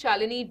D,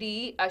 Shalini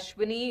D,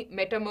 Ashwini,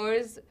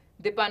 Metamers,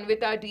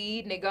 Dipanvita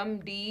D,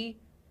 Nigam D,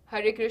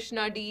 Hare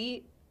Krishna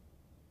D,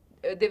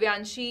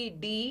 Devyanshi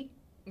D,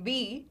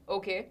 B,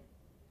 okay.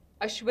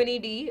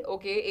 Ashwini D,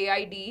 okay,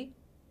 AI D.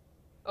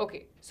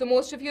 Okay, so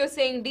most of you are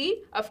saying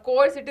D. Of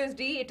course it is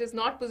D. It is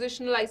not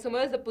positional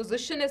isomers. The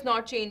position is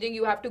not changing.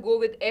 You have to go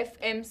with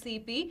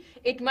FMCP.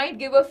 It might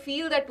give a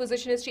feel that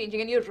position is changing,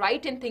 and you're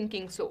right in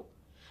thinking so.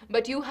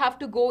 But you have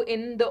to go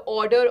in the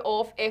order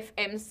of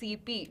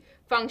FMCP.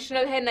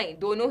 Functional है नहीं,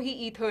 दोनों ही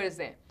ethers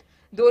हैं.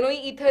 दोनों ही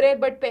ether है,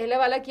 but पहला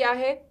वाला क्या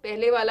है,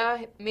 पहले वाला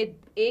में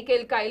एक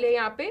एल्काइल है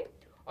यहाँ पे,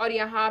 और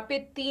यहाँ पे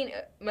तीन,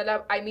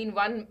 मतलब आई मीन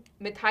वन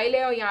मिथाइल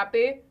है, और यहाँ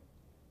पे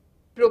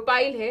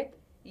प्रोपाइल है,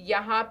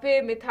 यहाँ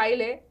पे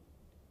मिथाइल है,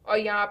 और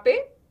यहाँ पे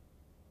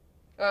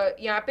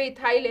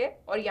इथाइल है,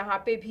 और यहाँ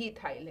पे भी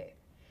इथाइल है,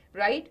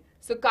 right?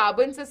 So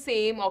carbons are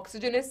same,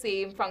 oxygen is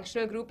same,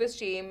 functional group is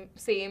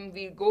same.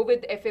 We'll go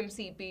with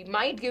FMCP.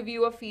 Might give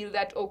you a feel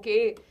that,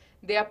 okay,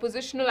 they are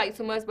positional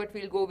isomers, but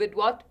we'll go with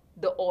what?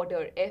 The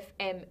order.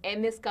 FM.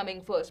 M is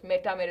coming first.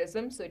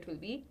 Metamerism, so it will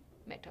be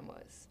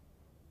metamers.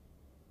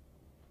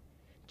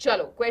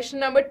 Chalo,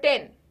 question number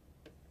 10.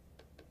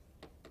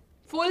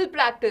 Full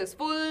practice.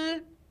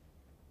 Full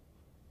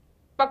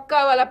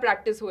पक्का वाला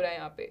practice हो रहा है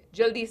यहाँ पे.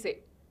 जल्दी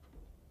से.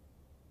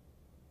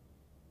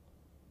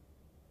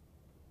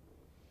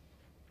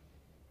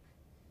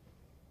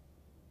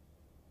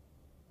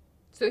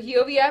 So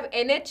here we have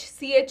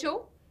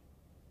NHCHO.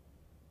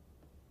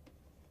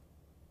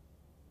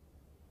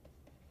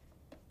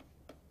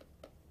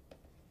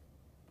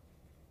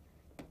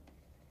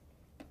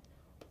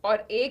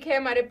 और एक है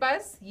हमारे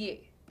पास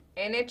ये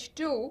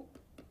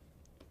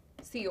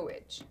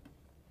NH2COH.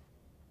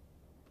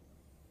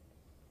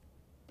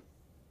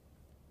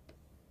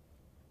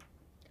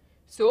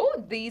 So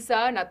these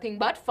are nothing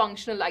but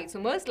functional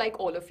isomers, like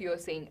all of you are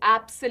saying.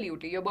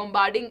 Absolutely. You're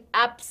bombarding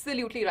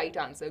absolutely right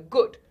answer.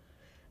 Good.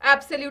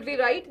 Absolutely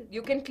right.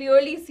 You can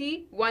clearly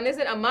see one is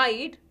an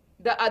amide,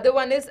 the other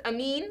one is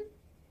amine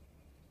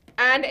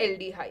and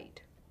aldehyde,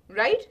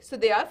 right? So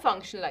they are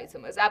functional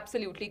isomers.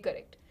 Absolutely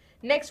correct.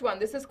 Next one.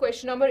 This is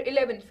question number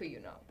 11 for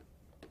you now.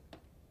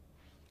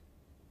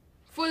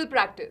 Full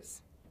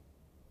practice.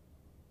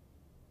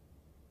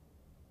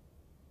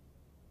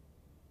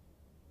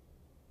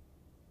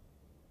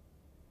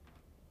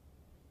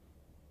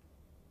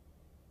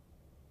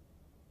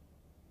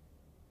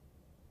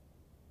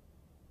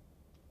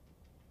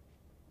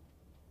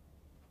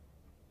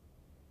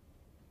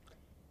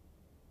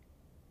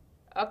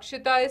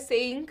 Akshita is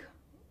saying,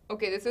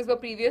 okay, this is the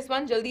previous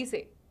one, jaldi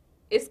se.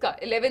 Iska,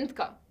 11th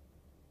ka.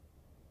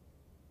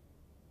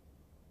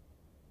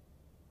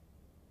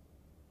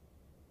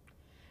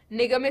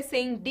 Nigam is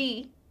saying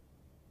D,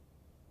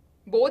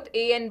 both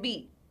A and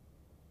B.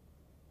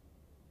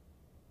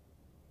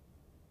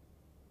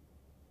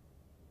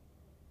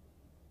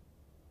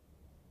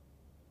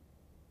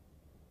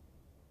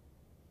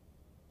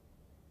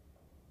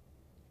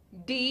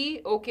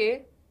 D,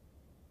 okay.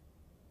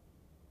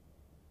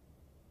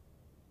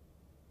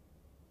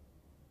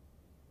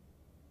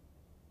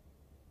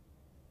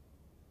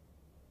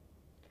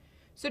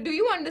 So do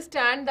you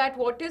understand that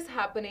what is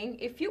happening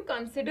if you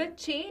consider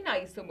chain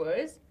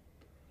isomers?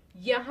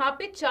 यहाँ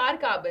पे 4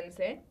 carbons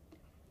हैं,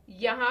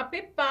 यहाँ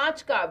पे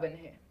 5 carbon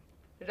है,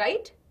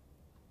 right?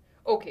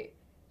 Okay,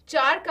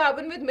 4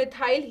 carbon with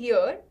methyl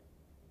here,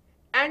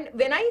 and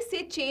when I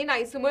say chain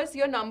isomers,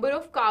 your number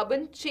of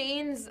carbon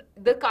chains,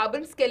 the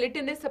carbon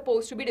skeleton is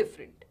supposed to be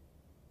different.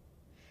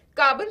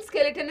 Carbon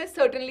skeleton is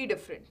certainly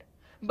different,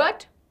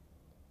 but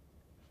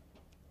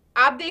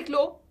आप देख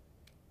लो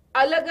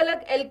अलग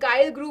अलग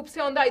alkyl groups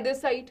है on the other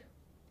side,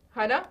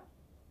 है ना?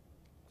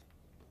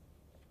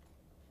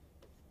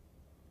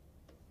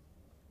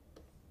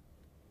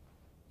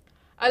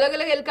 अलग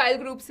अलग alkyl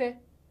groups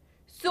हैं.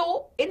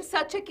 सो इन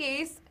सच a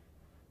case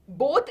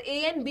both A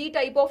and B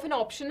type of an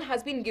option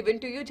has been given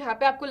to you, जहां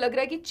पे आपको लग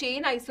रहा है कि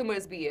चेन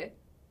आइसोमर्स भी है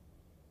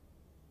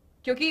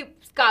क्योंकि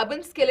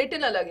कार्बन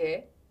स्केलेटन अलग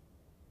है,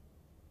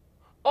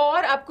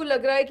 और आपको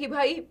लग रहा है कि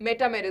भाई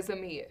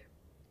मेटामेरिज्म ही है,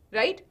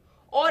 राइट?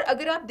 और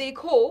अगर आप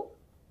देखो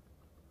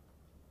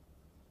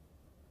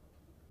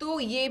तो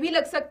ये भी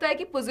लग सकता है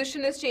कि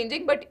position is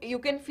changing, but you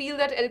can feel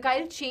that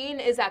alkyl chain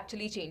is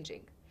actually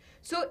changing.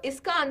 सो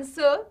इसका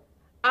आंसर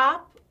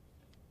आप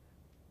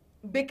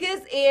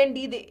बिकॉज ए एंड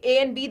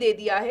बी दे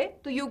दिया है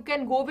तो you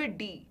can go with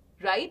D,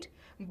 right?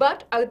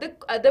 But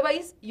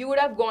otherwise you would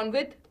have gone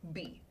with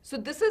B. So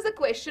this is a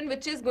question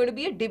which is going to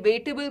be a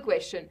debatable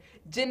question,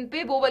 जिन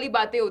पे वो वाली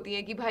बातें होती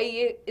हैं कि भाई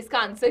ये इसका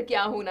आंसर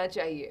क्या होना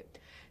चाहिए.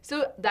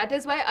 So that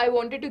is why I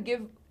wanted to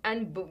give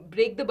and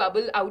break the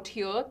bubble out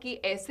here कि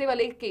ऐसे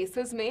वाले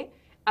केसेस में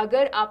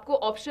अगर आपको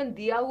ऑप्शन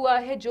दिया हुआ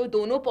है जो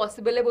दोनों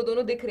पॉसिबल है, वो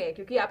दोनों दिख रहे हैं,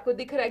 क्योंकि आपको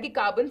दिख रहा है कि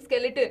कार्बन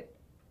स्केलेटन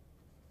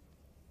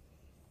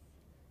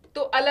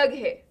तो अलग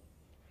है,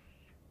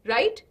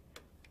 राइट?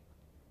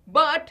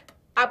 बट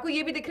आपको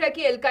ये भी दिख रहा है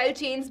कि एल्काइल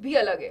चेन्स भी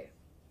अलग है.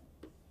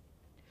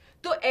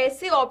 तो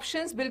ऐसे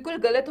ऑप्शंस बिल्कुल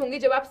गलत होंगे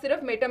जब आप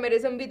सिर्फ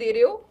मेटामेरिज्म भी दे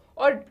रहे हो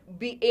और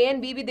ए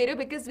एंड बी भी दे रहे हो,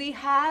 because we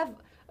have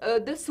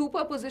the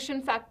superposition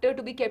factor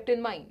to be kept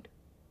in mind.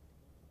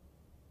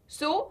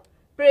 So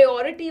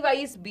priority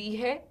wise B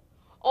है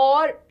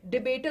और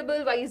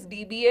डिबेटेबल वाइज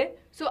डी बी है.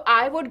 सो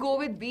I would go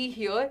with be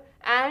here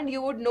and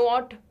you would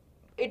not,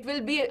 it will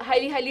be a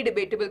highly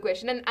debatable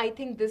question, and I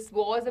think this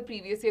was a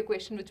previous year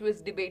question which was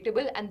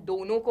debatable and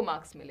दोनों को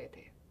marks मिले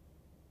थे.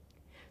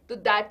 So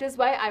that is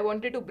why I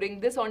wanted to bring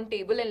this on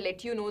table and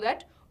let you know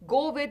that go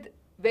with,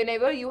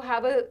 whenever you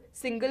have a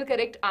single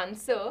correct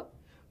answer,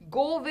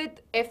 go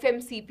with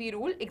FMCP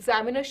rule.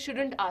 Examiner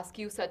shouldn't ask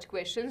you such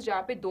questions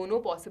जहाँ पे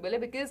दोनों possible है,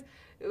 because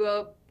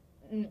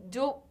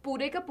जो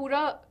पूरे का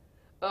पूरा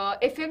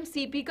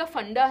FMCP का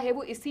फंडा है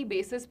वो इसी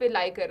बेसिस पे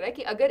लाई कर रहा है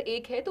कि अगर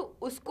एक है तो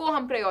उसको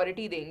हम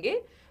प्रायोरिटी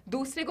देंगे,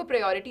 दूसरे को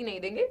प्रायोरिटी नहीं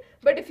देंगे.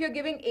 But if you are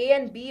giving A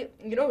and B,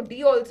 you know,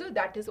 D also,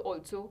 that is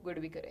also going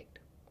to be correct.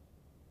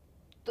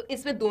 तो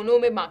इसमें दोनों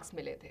में मार्क्स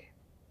मिले थे.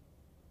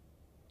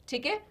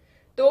 ठीक है,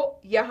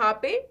 तो यहाँ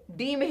पे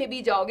D में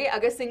भी जाओगे.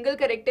 अगर सिंगल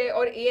करेक्ट है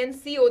और A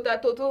and C होता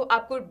तो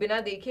आपको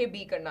बिना देखे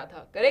B करना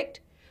था.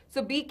 Correct?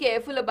 So be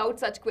careful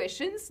about such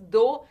questions,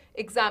 though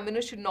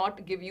examiner should not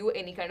give you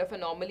any kind of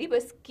anomaly,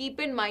 but keep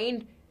in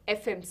mind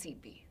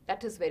FMCP.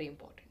 That is very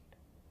important.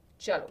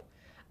 चलो,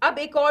 अब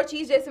एक और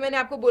चीज, जैसे मैंने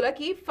आपको बोला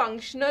कि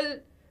फंक्शनल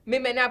में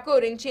मैंने आपको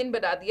रिंग चेन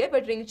बता दिया है,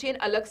 बट रिंग चेन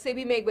अलग से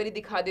भी मैं एक बार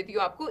दिखा देती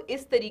हूँ आपको.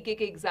 इस तरीके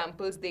के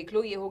एग्जाम्पल्स देख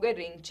लो. ये हो गए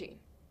रिंग चेन.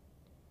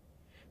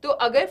 तो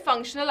अगर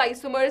फंक्शनल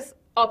आइसोमर्स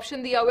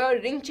ऑप्शन दिया हुआ है और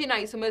रिंग चेन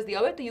आइसोमर्स दिया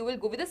हुआ है, तो you will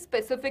go with a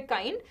specific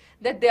kind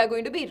that they are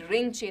going to be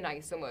ring chain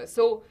isomers.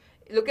 So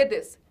look at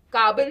this.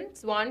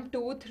 Carbons 1, 2,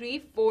 3,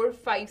 4,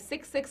 5,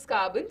 6, 6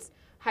 carbons.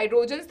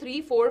 Hydrogens 3,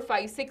 4,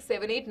 5, 6,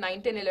 7, 8, 9,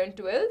 10, 11,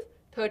 12,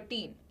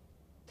 13.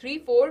 3,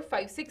 4,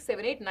 5, 6,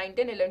 7, 8, 9,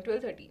 10, 11,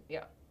 12, 13.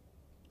 Yeah.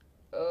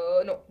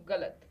 No,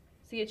 galat.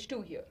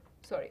 CH2 here.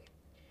 Sorry.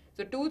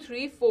 So 2,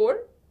 3, 4,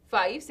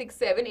 5,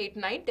 6, 7,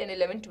 8, 9, 10,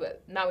 11,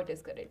 12. Now it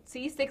is correct.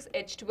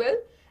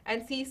 C6H12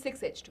 and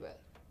C6H12.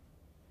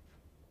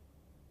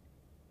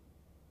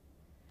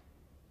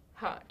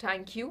 हाँ,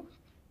 thank you.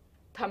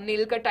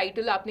 Thumbnail का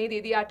title आपने दे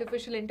दिया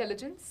artificial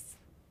intelligence.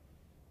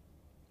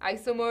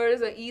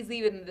 Isomers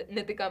easy with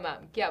Nitika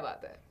ma'am. क्या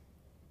बात है.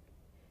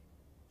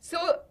 So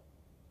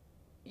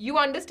you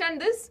understand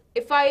this.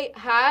 If I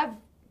have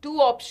two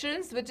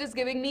options which is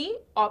giving me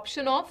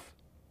option of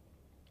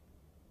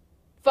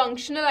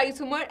functional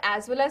isomer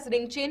as well as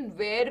ring chain,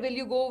 where will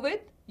you go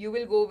with? You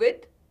will go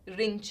with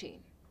ring chain.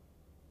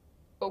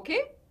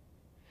 Okay?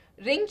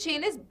 Ring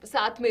chain is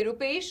साथ में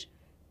Rupesh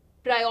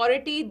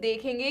priority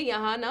देखेंगे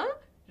यहाँ ना.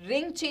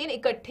 Ring chain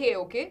इकट्ठे है.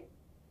 Okay,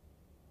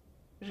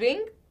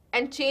 ring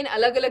and chain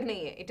अलग अलग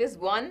नहीं है. It is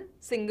one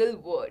single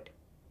word.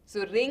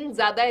 So ring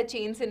ज्यादा है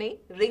चेन से नहीं.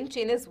 Ring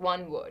chain is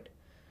one word.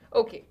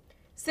 Okay,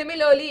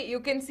 similarly you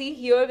can see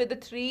here with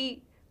the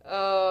 3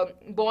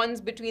 bonds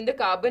between the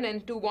carbon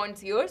and 2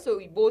 bonds here. So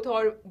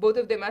both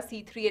of them are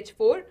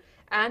C3H4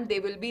 and they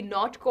will be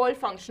not called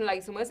functional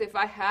isomers. If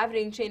I have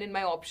ring chain in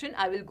my option,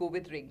 I will go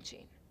with ring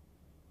chain.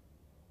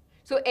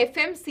 So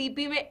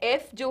FMCP में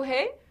F जो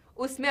है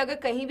उसमें अगर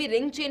कहीं भी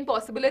ring chain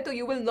possible है तो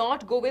you will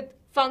not go with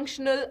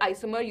functional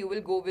isomer, you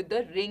will go with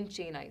the ring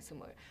chain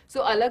isomer. सो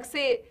अलग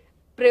से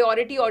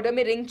प्रायोरिटी ऑर्डर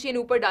में रिंग चेन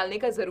ऊपर डालने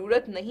का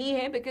जरूरत नहीं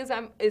है, because I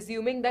am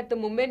assuming that the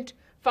moment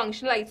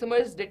functional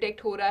isomers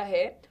detect हो रहा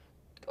है,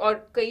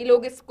 और कई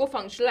लोग इसको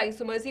फंक्शनल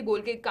आइसोमर्स ही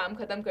बोल के काम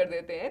खत्म कर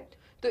देते हैं,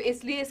 तो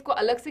इसलिए इसको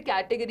अलग से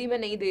कैटेगरी में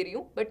नहीं दे रही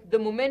हूँ. But the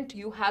moment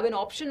you have an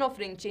option of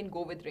ring chain,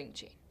 go with ring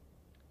chain.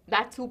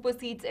 That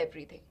सुपरसीड्स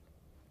everything.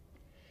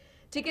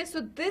 ठीक है, so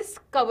this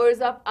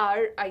covers up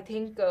our, I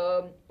think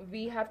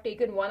we have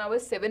taken 1 hour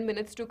 7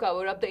 minutes to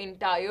cover up the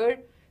entire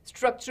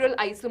structural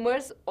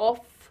isomers of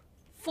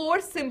 4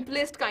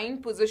 simplest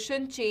kind: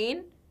 position,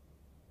 chain.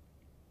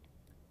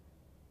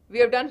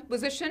 We have done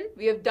position,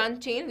 we have done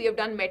chain, we have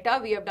done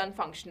meta, we have done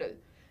functional.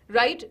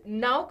 Right,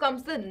 now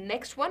comes the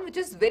next one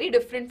which is very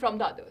different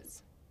from the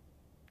others.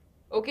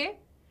 Okay,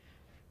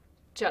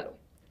 चलो.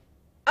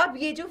 अब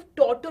ये जो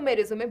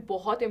tautomerism है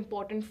बहुत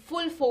important.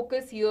 Full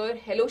focus here.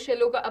 Hello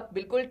shallow का अब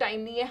बिल्कुल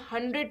time नहीं है.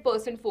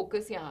 100%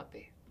 फोकस यहाँ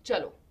पे.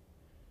 चलो,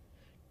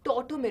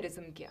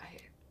 टॉटोमेरिज्म क्या है?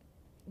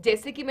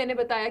 जैसे कि मैंने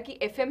बताया कि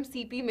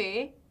FMCP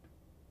में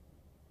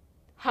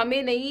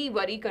हमें नहीं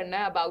वरी करना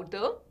है about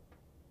the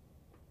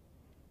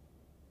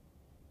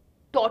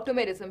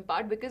tautomerism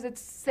part, because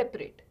it's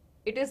separate,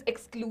 it is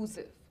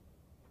exclusive.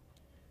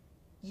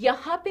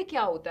 यहां पे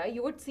क्या होता है?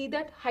 You would see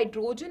that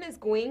hydrogen is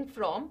going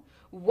from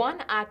one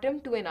atom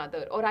to another,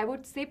 or I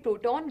would say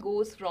proton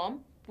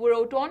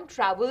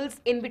travels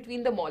in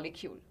between the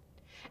molecule,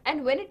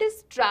 and when it is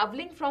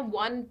traveling from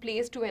one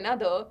place to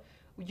another,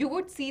 you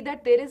would see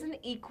that there is an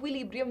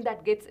equilibrium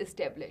that gets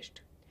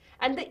established,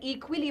 and the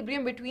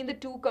equilibrium between the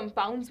two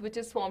compounds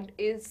which is formed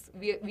is,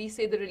 we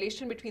say the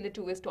relation between the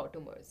two is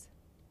tautomers,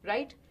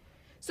 right?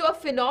 So a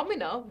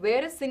phenomena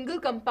where a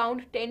single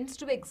compound tends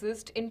to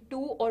exist in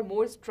 2 or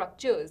more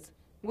structures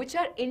which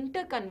are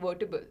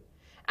interconvertible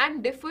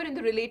and differ in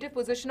the relative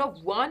position of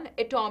one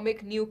atomic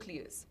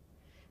nucleus.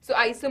 So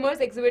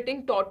isomers exhibiting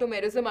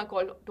tautomerism are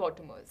called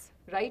tautomers,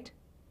 right?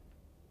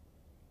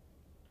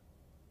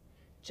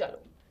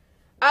 चलो,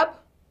 अब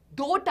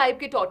 2 type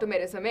के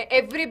tautomerism है.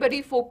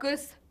 Everybody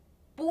focus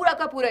पूरा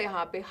का पूरा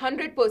यहाँ पे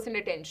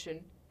 100% attention.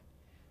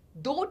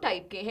 2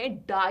 type के हैं,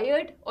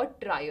 डायड और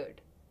ट्रायड.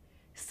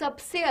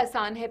 सबसे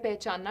आसान है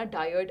पहचानना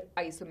डायड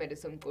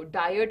आइसोमेरिज्म को,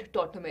 डायड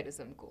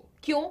टॉटोमेरिज्म को.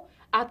 क्यों?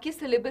 आपके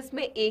सिलेबस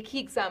में एक ही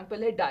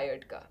एग्जाम्पल है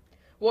डायड का.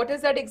 What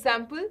is that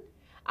example?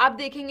 आप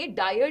देखेंगे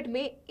डायड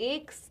में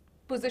एक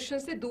पोजीशन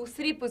से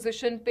दूसरी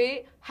पोजीशन पे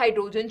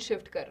हाइड्रोजन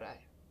शिफ्ट कर रहा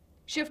है.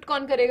 शिफ्ट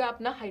कौन करेगा?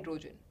 अपना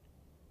हाइड्रोजन।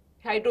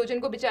 हाइड्रोजन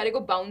को बेचारे को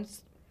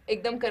बाउंस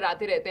एकदम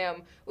कराते रहते हैं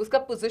हम, उसका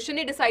पोजीशन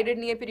ही डिसाइडेड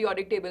नहीं है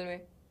पीरियोडिक टेबल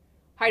में।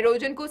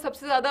 हाइड्रोजन को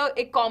सबसे ज्यादा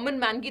एक कॉमन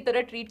मैन की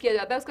तरह ट्रीट किया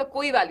जाता है, उसका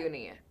कोई वैल्यू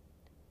नहीं है,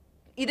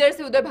 इधर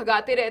से उधर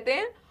भगाते रहते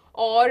हैं,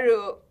 और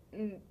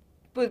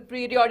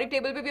periodic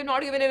table पे we are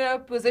not given in a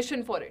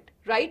position for it,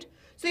 right?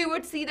 So you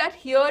would see that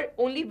here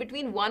only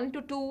between 1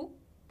 to 2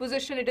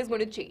 position it is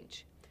going to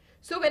change.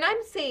 So when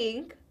I'm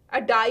saying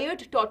a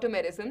diode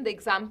tautomerism, the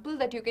example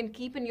that you can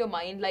keep in your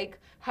mind, like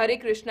Hare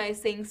Krishna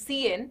is saying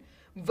CN,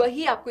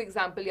 वही आपको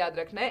example याद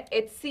रखना है,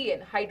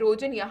 HCN,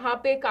 hydrogen यहाँ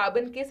पे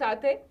carbon के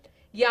साथ है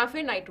या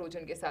फिर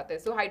नाइट्रोजन के साथ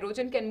है. So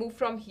hydrogen can move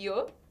from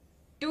here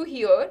to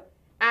here,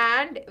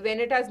 and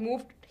when it has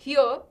moved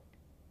here,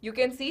 you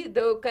can see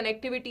the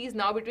connectivity is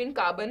now between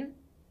carbon,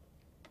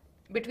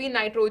 between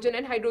nitrogen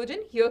and hydrogen.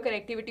 Here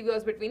connectivity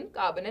was between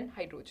carbon and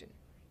hydrogen.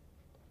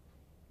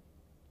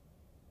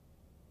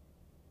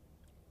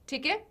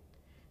 ठीक है,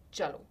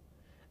 चलो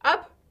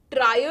अब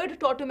triad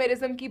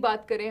tautomerism की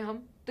बात करें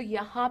हम, तो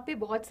यहाँ पे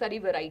बहुत सारी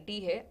वैरायटी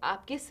है.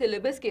 आपके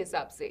सिलेबस के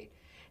हिसाब से,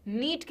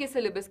 नीट के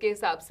सिलेबस के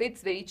हिसाब से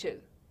it's very chill.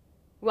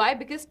 Why?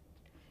 Because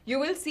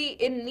you will see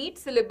in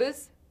NEET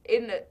syllabus,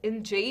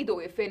 in JEE though,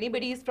 if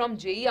anybody is from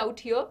JEE out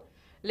here,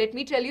 let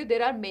me tell you,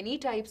 there are many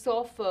types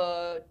of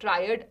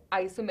triad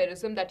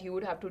isomerism that you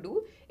would have to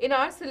do. In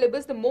our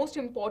syllabus, the most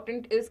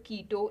important is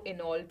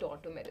keto-enol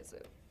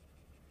tautomerism.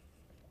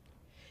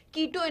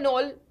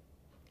 Keto-enol,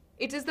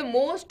 it is the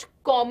most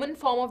common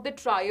form of the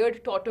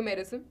triad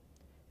tautomerism,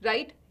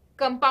 right?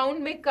 Compound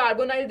में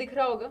carbonyl दिख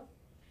रहा होगा,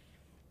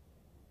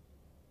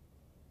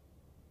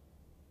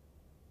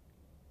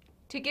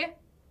 ठीक है.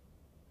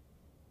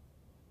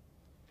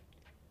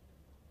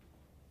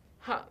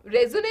 हाँ,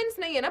 resonance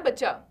नहीं है ना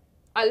बच्चा.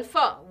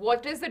 Alpha,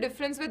 what is the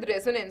difference with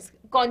resonance?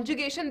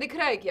 Conjugation दिख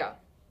रहा है क्या?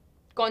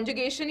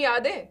 कॉन्जुगेशन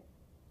याद है?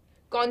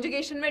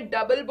 कॉन्जुगेशन में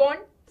double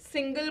bond,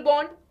 single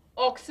bond,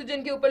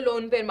 oxygen के ऊपर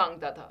लोन पेयर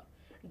मांगता था.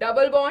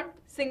 Double bond,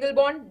 single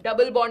bond,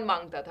 double bond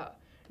मांगता था.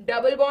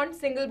 Double bond,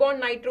 single bond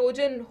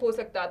nitrogen हो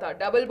सकता था.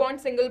 Double bond,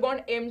 single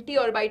bond empty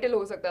orbital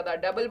हो सकता था.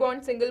 डबल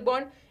बॉन्ड, सिंगल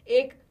बॉन्ड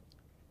एक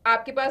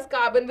आपके पास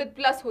कार्बन विद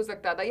प्लस हो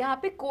सकता था. यहाँ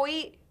पे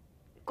कोई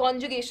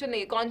कॉन्जुगेशन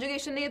नहीं है.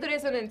 कॉन्जुगेशन नहीं है तो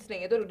रेजोनेंस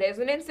नहीं है, तो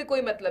रेजोनेंस से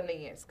कोई मतलब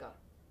नहीं है इसका.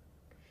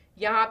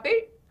 यहाँ पे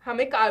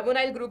हमें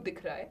कार्बोनाइल ग्रुप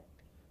दिख रहा है,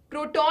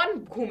 प्रोटॉन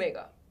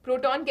घूमेगा.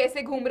 प्रोटॉन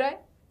कैसे घूम रहा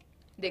है?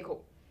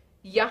 देखो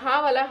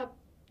यहाँ वाला,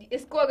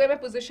 इसको अगर मैं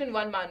पोजीशन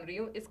 1 मान रही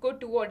हूँ, इसको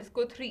 2 और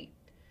इसको 3,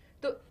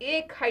 तो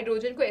एक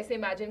हाइड्रोजन को ऐसे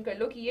इमेजिन कर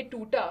लो कि ये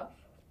टूटा,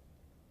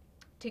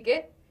 ठीक है.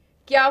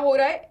 क्या हो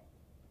रहा है?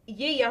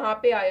 ये यहाँ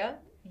पे आया,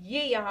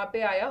 ये यहाँ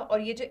पे आया,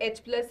 और ये जो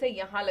H+ है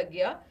यहाँ लग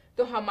गया,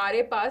 तो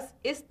हमारे पास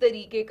इस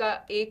तरीके का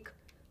एक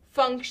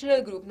functional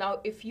group.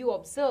 Now if you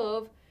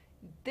observe,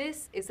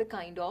 this is a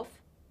kind of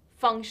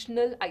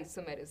functional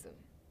isomerism.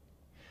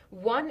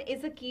 One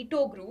is a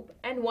keto group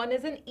and one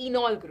is an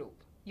इनॉल group.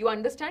 You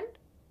understand?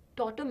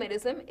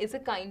 Tautomerism is a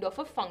kind of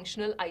a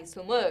functional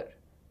isomer,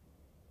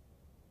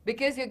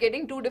 because you're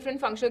getting two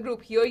different functional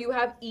groups. Here you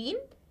have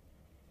ene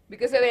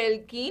because of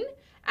alkene,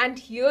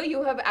 and here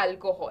you have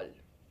alcohol,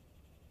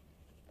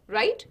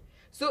 right?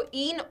 So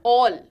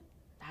enol,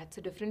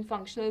 that's a different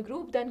functional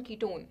group than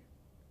ketone.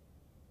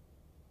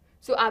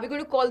 So are we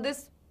going to call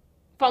this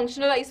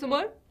functional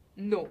isomer?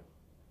 No.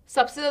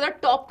 सबसे ज्यादा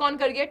top कौन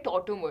कर गया?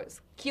 Tautomers.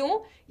 क्यों?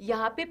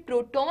 यहाँ पे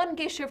proton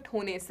के shift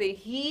होने से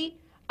ही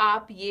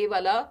आप ये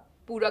वाला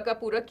पूरा का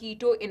पूरा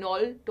कीटो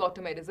इनॉल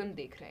टॉटोमेरिज्म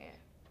देख रहे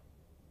हैं,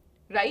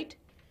 right?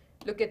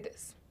 Look at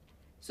this.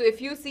 So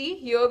if you see,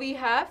 here we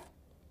have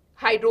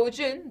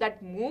hydrogen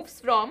that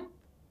moves from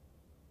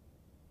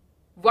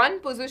one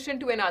position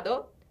to another,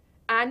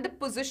 and the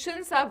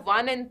positions are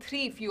 1 and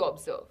 3 if you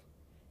observe.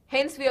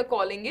 Hence we are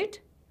calling it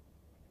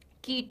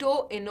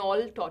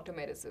keto-enol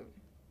tautomerism,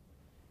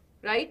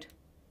 right?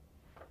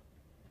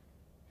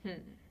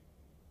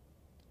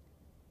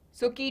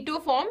 So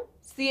keto form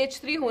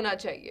CH3 होना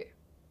चाहिए.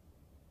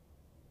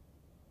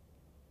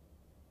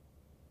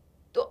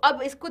 तो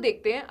अब इसको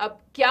देखते हैं,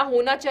 अब क्या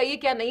होना चाहिए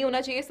क्या नहीं होना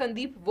चाहिए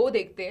संदीप, वो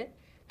देखते हैं.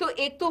 तो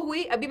एक तो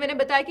हुई, अभी मैंने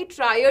बताया कि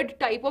ट्रायड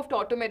टाइप ऑफ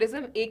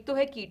टॉटोमेरिज्म, एक तो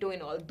है कीटो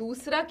इनॉल,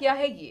 दूसरा क्या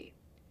है? ये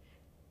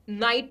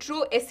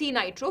nitro, AC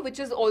nitro, which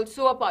is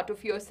also a part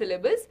of your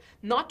syllabus.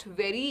 Not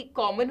very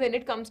common when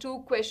it comes two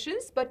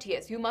questions, but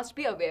yes, you must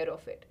be aware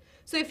of it.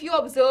 So if you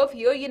observe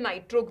here, ये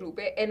nitro group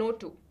है,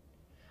 NO2.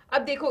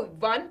 अब देखो,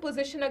 1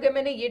 position अगर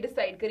मैंने ये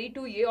decide करी,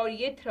 2 ये और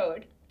ये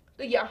 3rd,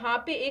 तो यहाँ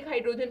पे एक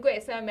हाइड्रोजन को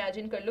ऐसा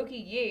इमेजिन कर लो कि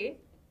ये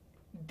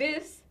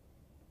this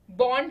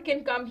bond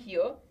can come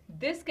here,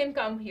 this can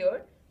come here,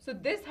 so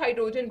this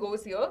hydrogen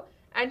goes here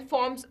and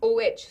forms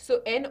OH. So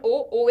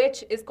NOOH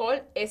is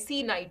called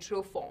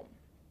Ac-nitro form.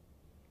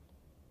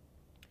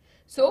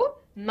 So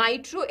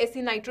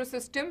nitro-Ac-nitro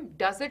system,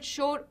 does it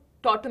show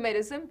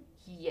tautomerism?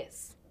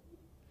 Yes.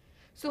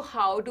 So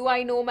how do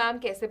I know, ma'am?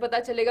 कैसे पता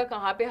चलेगा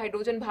कहाँ पे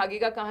hydrogen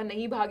भागेगा कहाँ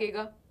नहीं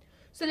भागेगा?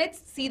 So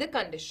let's see the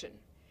condition.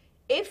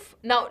 If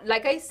now,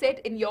 like I said,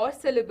 in your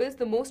syllabus,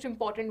 the most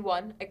important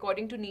one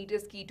according to NEET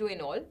is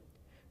keto-enol.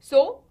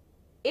 So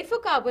If a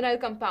carbonyl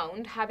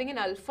compound having an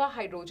alpha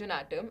hydrogen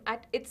atom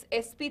at its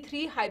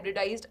sp3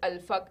 hybridized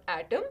alpha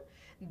atom,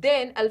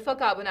 then alpha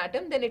carbon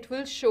atom, then it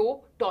will show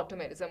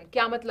tautomerism.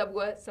 क्या मतलब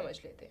हुआ समझ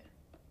लेते हैं.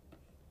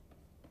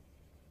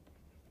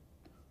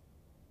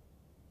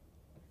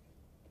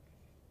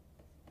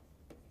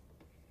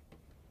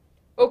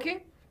 Okay,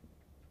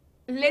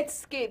 let's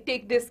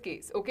take this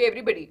case. Okay,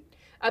 everybody.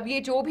 अब ये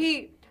जो भी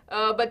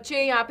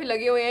बच्चे यहाँ पे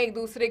लगे हुए हैं एक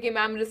दूसरे के,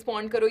 मैम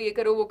रिस्पॉन्ड करो, ये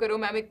करो, वो करो,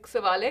 मैम एक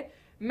सवाल है,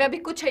 मैं अभी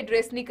कुछ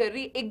एड्रेस नहीं कर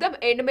रही, एकदम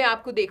एंड में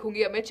आपको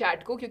देखूंगी अब मैं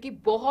चैट को, क्योंकि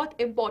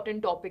बहुत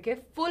इंपॉर्टेंट टॉपिक है.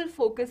 Full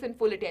focus and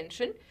full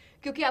attention,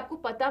 क्योंकि आपको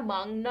पता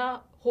मांगना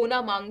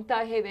होना मांगता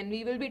है. When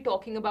we will be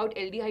talking about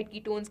aldehyde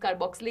ketones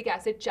carboxylic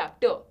acid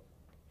chapter,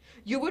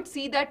 you would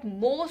see that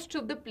most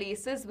of the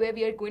places where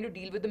we are going to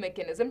deal with the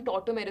mechanism,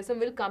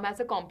 tautomerism will come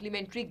as a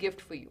complementary gift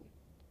for you.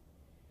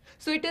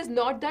 So it is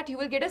not that you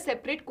will get a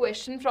separate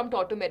question from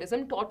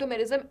tautomerism.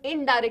 Tautomerism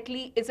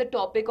indirectly is a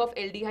topic of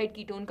aldehyde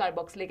ketone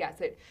carboxylic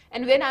acid.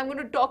 And when I'm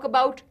going to talk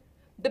about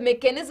the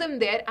mechanism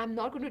there, I'm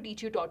not going to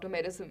teach you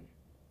tautomerism.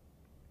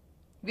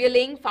 We are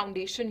laying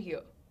foundation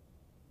here.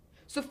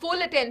 So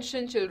full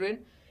attention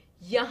children.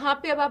 यहाँ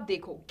पे अब आप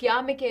देखो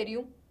क्या मैं कह रही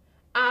हूँ,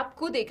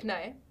 आपको देखना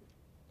है.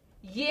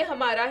 ये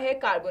हमारा है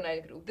carbonyl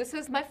group. This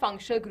is my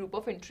functional group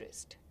of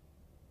interest.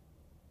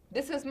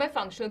 This is my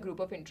functional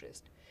group of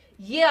interest.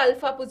 ये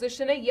अल्फा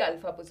पोजिशन है, ये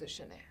अल्फा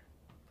पोजिशन है.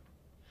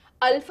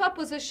 अल्फा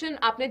पोजिशन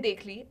आपने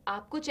देख ली.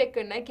 आपको चेक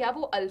करना है क्या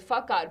वो अल्फा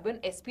कार्बन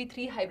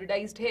sp3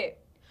 हाइब्रिडाइज्ड है.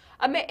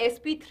 अब मैं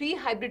sp3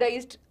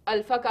 हाइब्रिडाइज्ड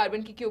अल्फा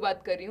कार्बन की क्यों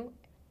बात कर रही हूं.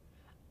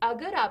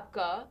 अगर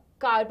आपका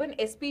कार्बन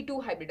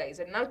sp2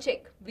 हाइब्रिडाइज्ड है, now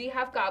check, we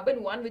have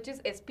carbon 1 which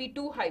is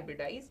sp2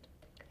 hybridised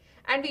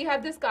and we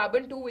have this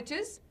carbon 2 which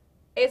is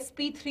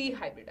sp3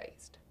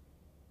 hybridized.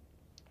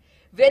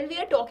 When we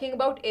are talking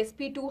about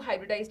sp2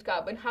 hybridized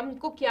carbon,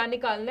 हमको क्या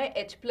निकालना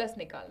है, H plus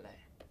निकालना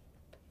है.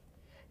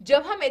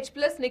 जब हम H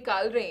plus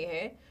निकाल रहे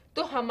हैं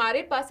तो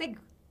हमारे पास एक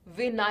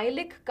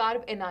vinylic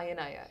carb anion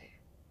आया है.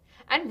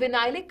 And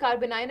vinylic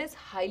carb anion is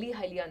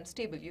highly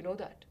unstable, you know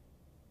that,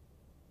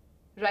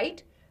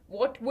 right?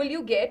 What will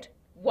you get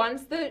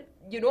once the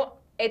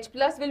H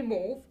plus will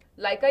move?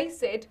 Like I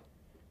said,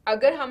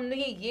 अगर हमने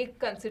ये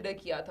कंसिडर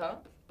किया था,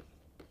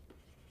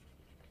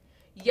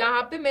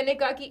 यहां पे मैंने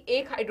कहा कि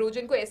एक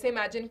हाइड्रोजन को ऐसे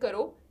इमेजिन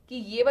करो कि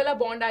ये वाला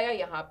बॉन्ड आया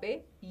यहां पे,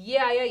 ये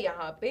आया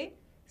यहां पे,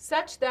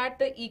 such that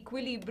the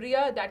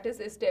equilibria that is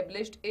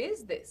established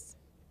is this: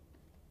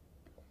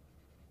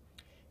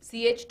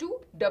 CH2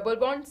 double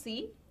bond C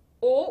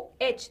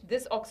OH,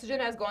 this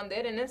oxygen has gone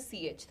there, and a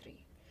CH3,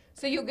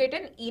 so you get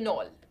an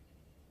enol,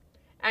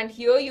 and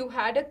here you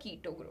had a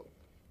keto group.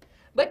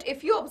 But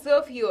if you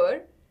observe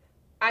here,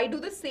 I do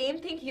the same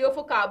thing here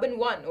for carbon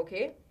 1,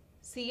 okay?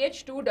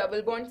 CH2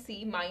 double bond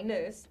C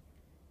minus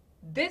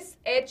this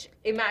H,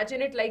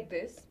 imagine it like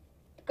this,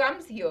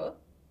 comes here.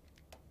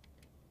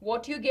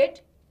 What you get?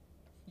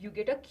 You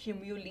get a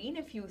cumulene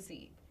if you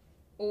see.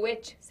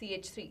 OH,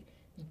 CH3.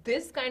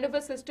 This kind of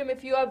a system,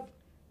 if you have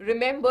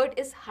remembered,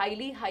 is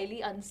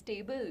highly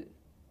unstable.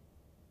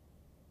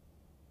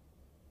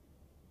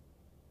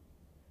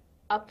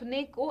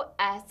 अपने को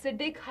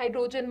acidic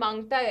hydrogen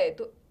मांगता है,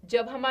 तो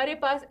जब हमारे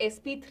पास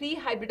sp3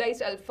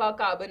 hybridised alpha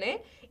carbon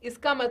है,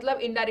 इसका मतलब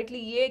इनडायरेक्टली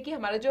ये है कि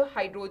हमारा जो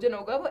हाइड्रोजन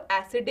होगा वो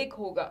एसिडिक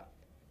होगा,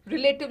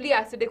 रिलेटिवली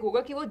एसिडिक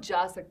होगा, कि वो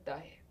जा सकता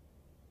है.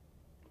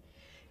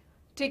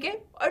 ठीक है.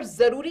 और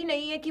जरूरी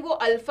नहीं है कि वो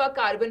अल्फा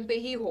कार्बन पे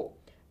ही हो.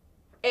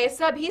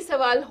 ऐसा भी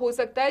सवाल हो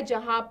सकता है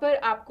जहां पर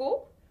आपको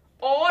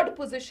ऑड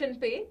पोजीशन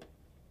पे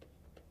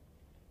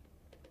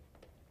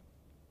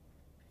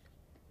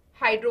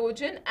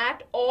hydrogen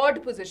eight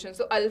odd position,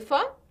 so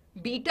alpha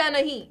beta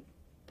नहीं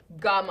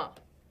गामा,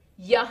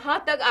 यहां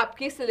तक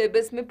आपके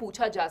सिलेबस में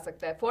पूछा जा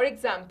सकता है. फॉर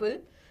एग्जाम्पल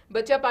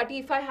बच्चा party,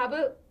 if I have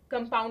a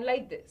compound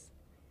like this,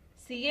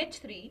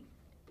 CH3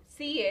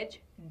 CH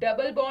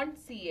double bond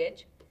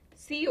CH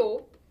CO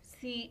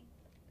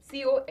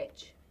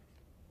COH,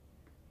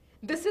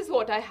 this is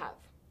what I have.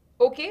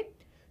 Okay,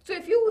 so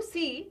if you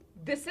see,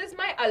 this is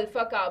my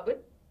alpha carbon.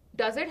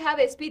 Does it have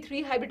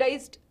sp3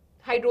 hybridized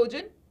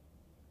hydrogen?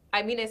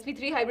 I mean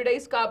sp3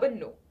 hybridized carbon?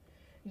 No.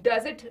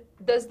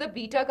 Does the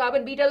beta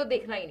carbon? Beta तो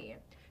देखना ही नहीं है.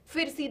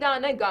 फिर सीधा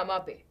आना है gamma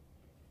पे.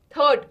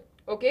 Third,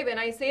 okay, when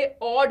I say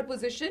odd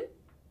position,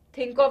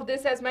 think of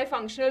this as my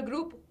functional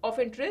group of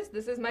interest.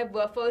 This is my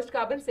first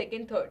carbon,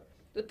 second, third.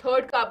 तो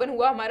थर्ड कार्बन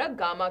हुआ हमारा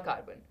गामा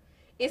कार्बन.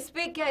 इस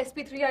पे क्या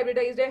sp3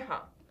 हाइब्रिडाइज्ड है?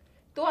 हाँ.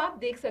 तो आप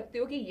देख सकते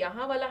हो कि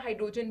यहाँ वाला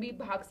हाइड्रोजन भी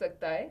भाग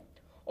सकता है,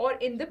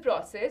 और इन द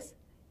प्रोसेस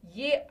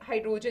ये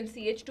हाइड्रोजन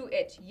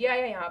CH2H ये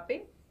आया यहाँ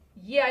पे,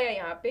 ये आया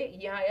यहाँ पे,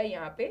 ये आया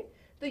यहाँ पे,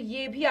 तो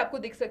ये भी आपको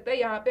दिख सकता है.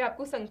 यहाँ पे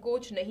आपको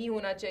संकोच नहीं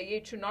होना चाहिए.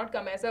 It should not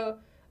come as a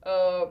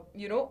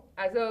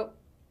as a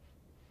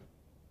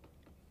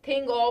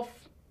thing of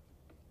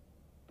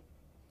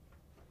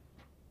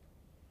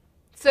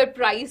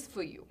surprise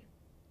for you.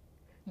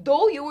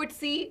 Though you would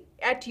see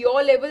at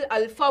your level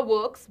alpha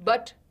works,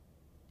 but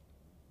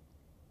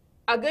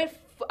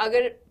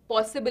अगर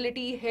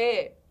possibility है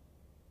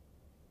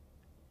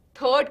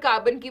थर्ड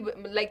कार्बन की,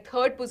 like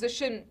थर्ड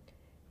पोजिशन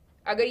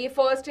अगर ये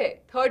फर्स्ट है,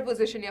 थर्ड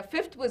पोजिशन या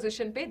fifth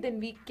position पे, then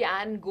we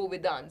can go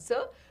with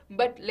answer,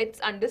 but let's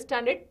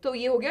understand it. तो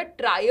ये हो गया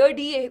ट्रायड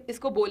ही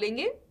इसको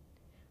बोलेंगे,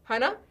 है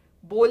ना,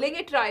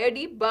 बोलेंगे ट्रायड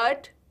ही,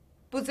 बट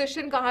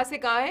पोजिशन कहां से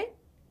कहां है,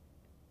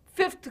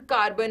 फिफ्थ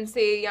कार्बन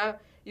से, या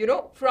you know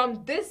from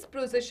this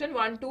position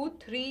 1 2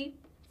 3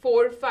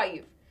 4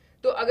 5.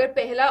 तो अगर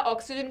पहला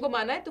ऑक्सीजन को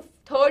माना है तो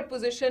थर्ड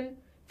पोजिशन,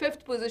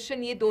 फिफ्थ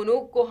पोजिशन, ये दोनों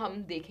को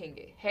हम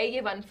देखेंगे. है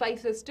ये 1-5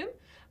 system,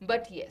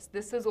 but yes,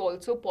 this is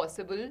also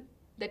possible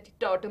that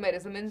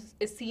tautomerism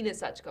is seen as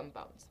such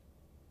compounds.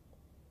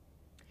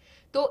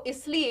 तो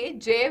इसलिए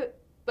जय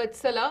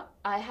पत्सला,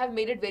 I have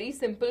made it very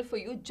simple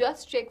for you.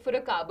 Just check for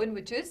a carbon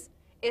which is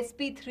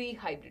sp3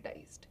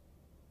 hybridized.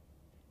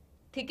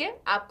 ठीक है,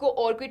 आपको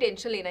और कोई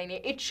tension लेना ही नहीं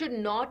है. It should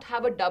not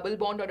have a double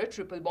bond और a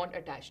triple bond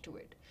attach to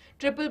it.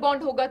 Triple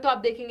bond होगा तो आप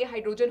देखेंगे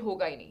हाइड्रोजन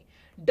होगा ही नहीं.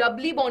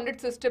 डबली बॉन्डेड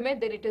सिस्टम है,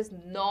 then it is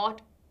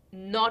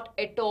not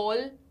at all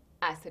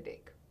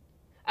acidic.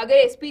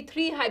 अगर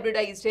sp3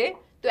 हाइब्रिडाइज्ड है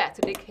तो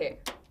एसिडिक है.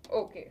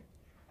 Okay,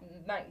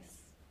 nice,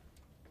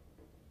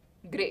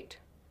 great.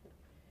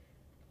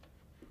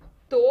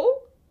 तो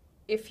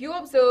if you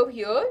observe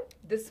here,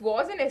 this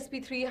was an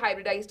sp3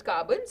 hybridized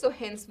carbon, so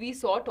hence we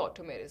saw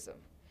tautomerism.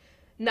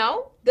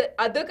 Now, the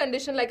other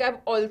condition, like I've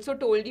also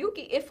told you,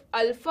 कि if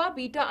alpha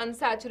beta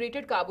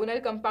unsaturated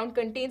carbonyl compound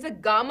contains a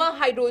gamma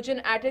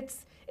hydrogen at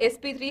its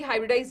sp3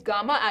 hybridized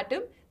gamma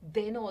atom,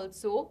 then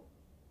also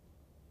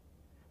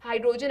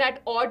hydrogen at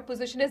odd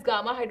position is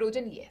gamma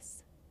hydrogen. Yes.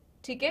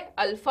 ठीक है,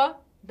 alpha,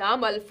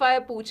 नाम alpha है,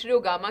 पूछ रहे हो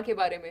gamma के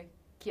बारे में,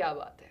 क्या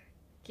बात है,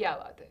 क्या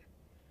बात है.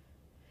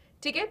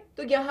 ठीक है,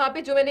 तो यहाँ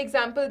पे जो मैंने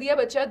एग्जाम्पल दिया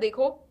बच्चा,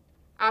 देखो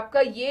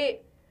आपका ये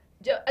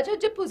अच्छा,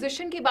 जब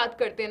पोजीशन की बात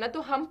करते हैं ना,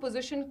 तो हम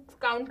पोजीशन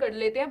काउंट कर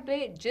लेते हैं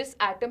अपने जिस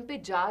एटम पे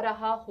जा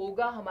रहा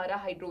होगा हमारा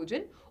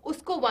हाइड्रोजन,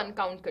 उसको 1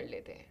 काउंट कर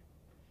लेते हैं,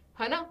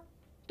 है ना.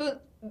 तो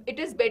it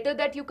is better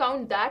that you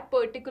count that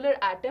particular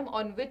atom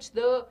on which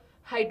the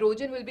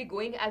hydrogen will be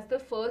going as the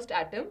first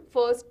atom.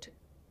 First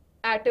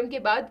atom के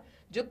बाद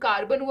जो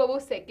कार्बन हुआ वो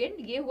सेकेंड,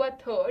 ये हुआ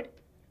थर्ड,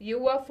 ये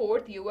हुआ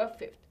फोर्थ, ये हुआ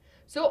फिफ्थ.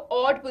 सो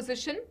ऑड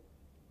पोजिशन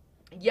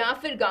या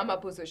फिर गामा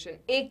पोजीशन.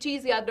 एक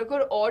चीज याद रखो,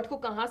 और ऑड को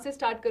कहां से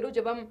स्टार्ट करो,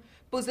 जब हम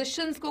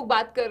पोजीशंस को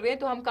बात कर रहे हैं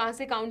तो हम कहां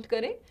से काउंट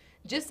करें,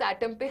 जिस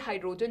एटम पे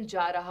हाइड्रोजन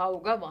जा रहा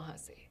होगा वहां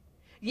से.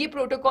 ये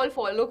प्रोटोकॉल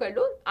फॉलो कर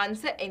लो,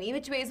 answer any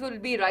which ways will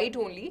be right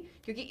only,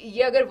 क्योंकि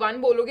ये अगर 1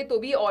 बोलोगे तो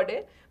भी ऑड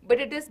है,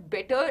 but it is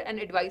better and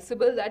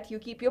advisable that you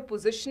keep your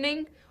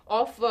positioning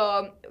of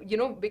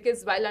because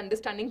while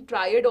understanding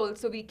triad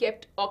also we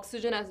kept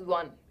oxygen as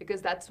 1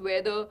 because that's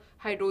where the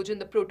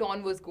hydrogen, the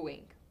proton was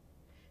going.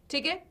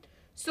 ठीक है,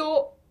 so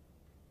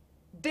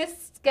this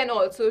can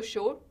also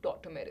show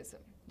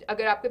tautomerism.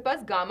 अगर आपके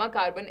पास gamma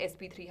carbon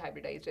sp3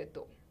 hybridised है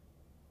तो,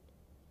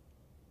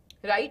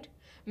 right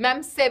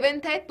ma'am,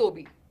 7th है तो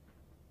भी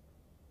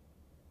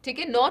ठीक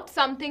है. Not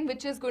something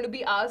which is going to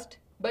be asked,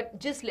 but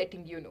just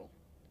letting you know,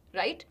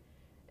 right.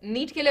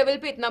 NEET के लेवल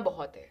पे इतना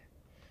बहुत है.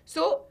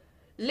 So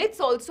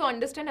let's also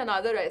understand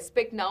another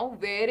aspect now,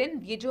 where इन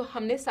ये जो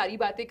हमने सारी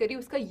बातें करी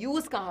उसका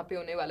यूज कहां पे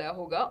होने वाला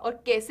होगा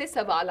और कैसे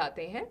सवाल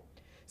आते हैं.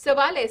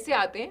 सवाल ऐसे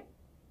आते हैं,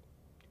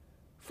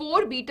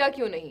 4 बीटा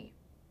क्यों नहीं.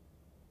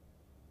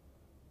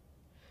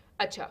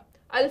 अच्छा,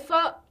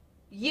 अल्फा,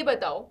 ये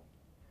बताओ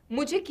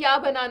मुझे क्या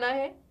बनाना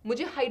है,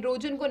 मुझे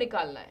हाइड्रोजन को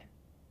निकालना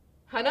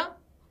है ना.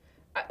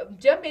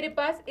 जब मेरे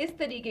पास इस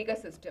तरीके का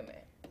सिस्टम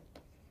है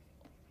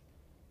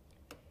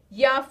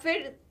या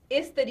फिर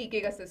इस तरीके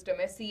का सिस्टम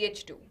है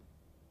CH2,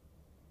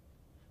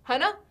 है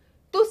ना,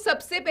 तो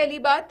सबसे पहली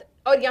बात,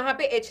 और यहां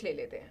पे H ले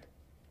लेते हैं,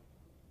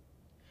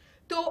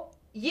 तो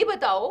ये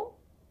बताओ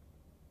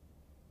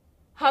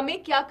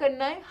हमें क्या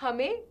करना है,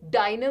 हमें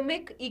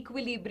डायनामिक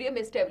इक्विलिब्रियम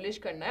एस्टेब्लिश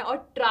करना है, और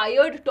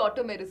ट्रायड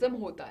टॉटोमेरिज्म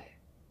होता है.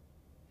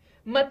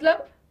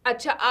 मतलब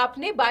अच्छा,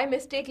 आपने बाय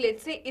मिस्टेक लेट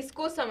से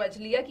इसको समझ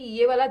लिया कि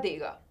ये वाला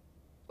देगा.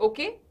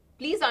 Okay,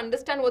 please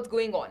understand what's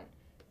going on.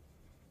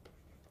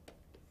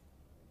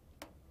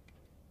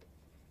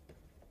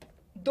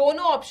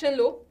 दोनों ऑप्शन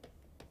लो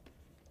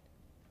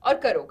और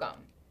करो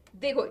काम.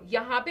 देखो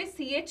यहां पे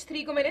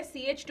CH3 को मैंने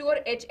CH2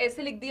 और H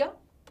ऐसे लिख दिया.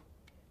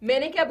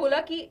 मैंने क्या बोला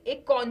कि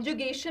एक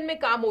कॉन्जुगेशन में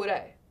काम हो रहा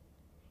है.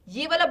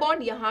 ये वाला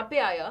बॉन्ड यहां पे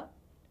आया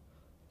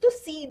तो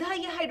सीधा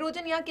ये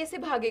हाइड्रोजन यहां कैसे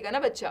भागेगा ना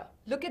बच्चा.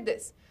 लुक एट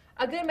दिस,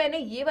 अगर मैंने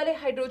ये वाले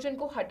हाइड्रोजन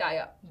को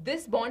हटाया,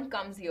 this bond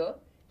comes here,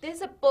 there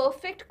is a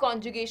perfect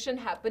conjugation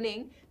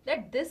happening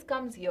that this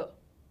comes here.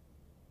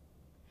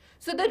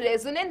 So the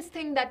resonance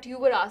thing that you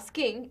were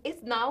asking is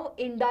now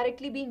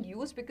indirectly being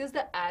used because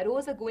the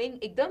arrows are going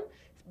ekdam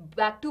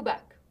back to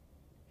back.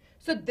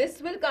 So this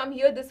will come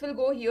here, this will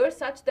go here,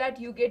 such that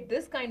you get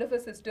this kind of a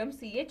system,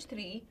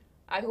 CH3.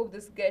 I hope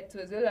this gets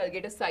visible. I'll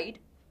get a side.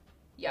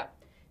 Yeah,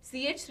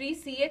 CH3,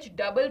 CH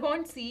double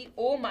bond C,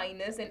 O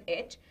minus and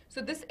H.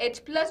 So this H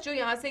plus जो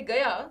यहाँ से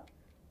गया,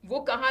 वो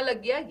कहाँ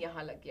लग गया?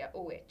 यहाँ लग गया,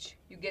 OH.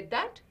 You get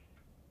that?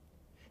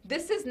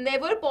 This is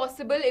never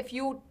possible if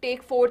you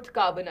take 4th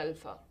carbon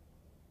alpha.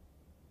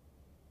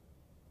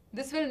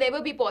 This will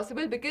never be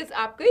possible because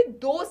आपके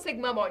दो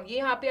sigma bond ये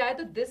यहाँ पे आया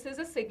तो this is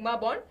a sigma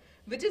bond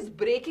which is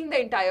breaking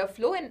the entire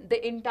flow and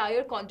the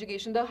entire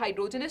conjugation. The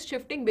hydrogen is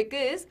shifting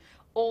because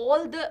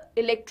all the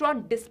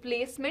electron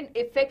displacement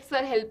effects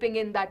are helping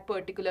in that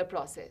particular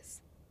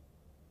process.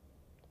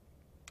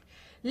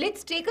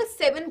 Let's take a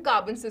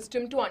 7-carbon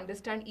system to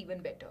understand even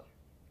better.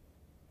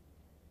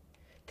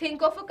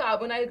 Think of a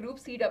carbonyl group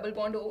C double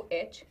bond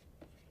OH.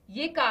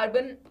 ये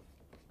carbon,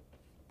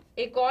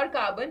 एक और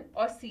carbon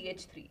और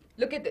CH3.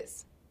 Look at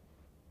this.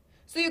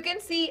 So you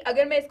can see,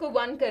 अगर मैं इसको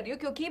 1 कर रही हूँ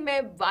क्योंकि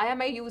मैं why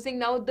am I using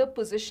now the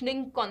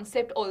positioning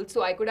concept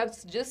also? I could have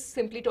just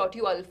simply taught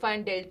you alpha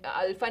and delta,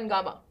 alpha and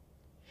gamma.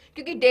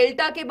 क्योंकि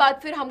डेल्टा के बाद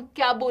फिर हम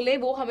क्या बोलें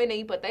वो हमें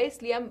नहीं पता है,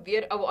 इसलिए हम we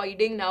are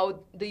avoiding now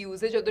the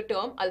usage of the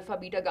term alpha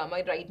beta gamma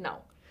right now.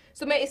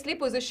 सो मैं इसलिए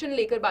पोजीशन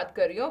लेकर बात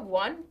कर रही हूँ.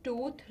 1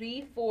 2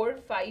 3 4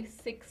 5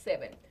 6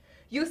 7.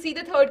 You see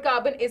the third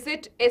carbon, is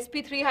it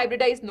sp3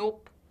 hybridized?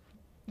 Nope.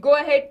 Go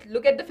ahead,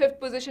 look at the 5th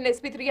position,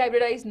 sp3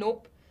 hybridized?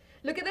 Nope.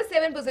 Look at the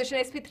 7th position,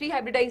 sp3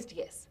 hybridized?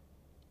 Yes.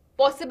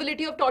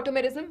 Possibility of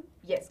tautomerism?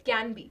 Yes,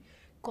 can be.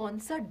 कौन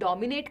सा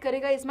dominate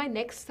करेगा is my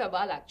next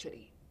सवाल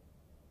actually.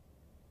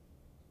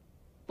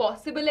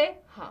 Possible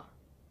है, हाँ.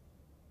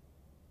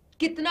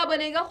 कितना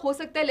बनेगा? हो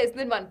सकता है लेस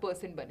देन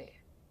 1% बने.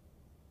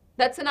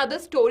 That's another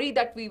story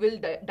that we will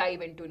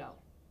dive into now.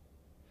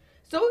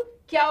 सो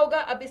क्या होगा?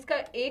 अब इसका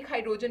एक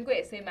हाइड्रोजन को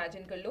ऐसे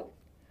इमेजिन कर लो.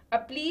 अब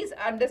please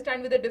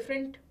understand with a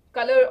different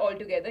colour all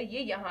together. ये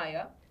यहां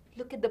आया.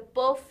 Look at the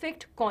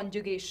perfect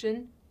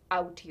conjugation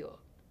out here.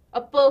 A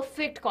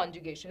perfect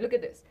conjugation. Look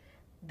at this.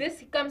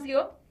 This comes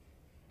here,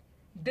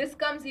 this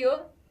comes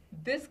here,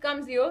 this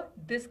comes here,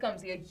 this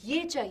comes here.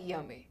 ये चाहिए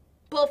हमें.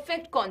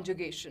 Perfect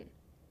conjugation,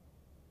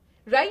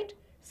 right?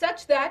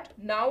 Such that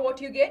now what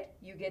you get?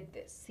 You get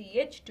this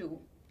CH2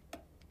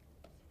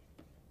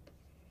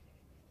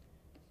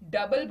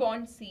 double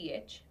bond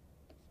CH,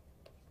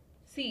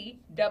 C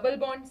double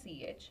bond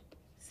CH,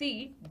 C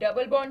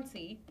double bond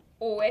C,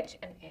 OH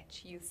and H.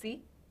 You see?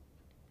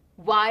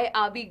 Why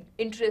are we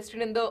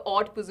interested in the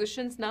odd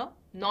positions now?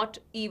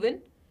 Not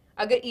even.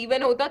 अगर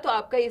even होता तो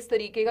आपका इस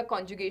तरीके का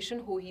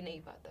conjugation हो ही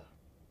नहीं पाता.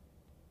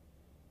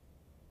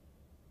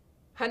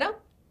 है ना?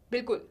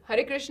 बिल्कुल.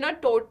 हरे Krishna.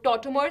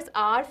 Tautomers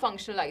are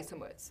functional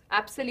isomers.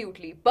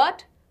 Absolutely.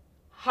 But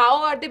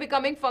how are they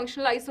becoming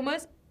functional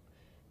isomers?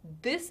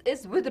 This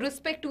is with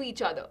respect to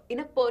each other. In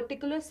a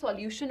particular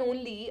solution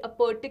only, a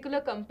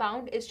particular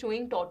compound is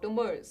showing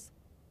tautomers.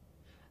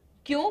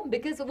 क्यों?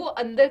 Because वो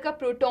अंदर का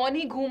proton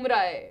ही घूम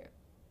रहा है.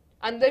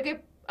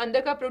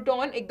 अंदर का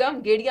proton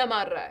एकदम गेड़िया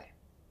मार रहा है.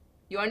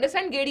 You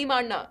understand गेड़ी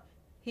मारना?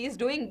 He is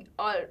doing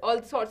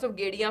all sorts of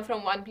गेड़ियां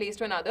from one place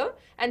to another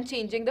and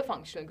changing the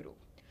functional group.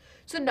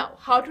 So now,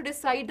 how to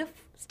decide the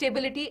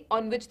stability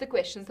on which the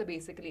questions are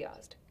basically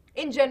asked?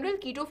 In general,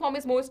 keto form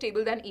is more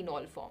stable than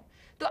enol form.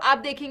 तो आप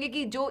देखेंगे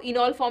कि जो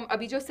enol form,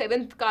 अभी जो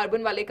 7th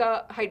carbon वाले का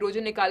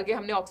hydrogen निकाल के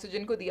हमने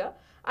ऑक्सीजन को दिया,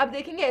 आप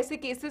देखेंगे ऐसे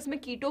केसेस में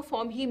कीटो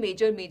फॉर्म ही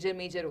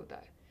मेजर होता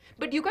है.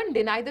 But you can't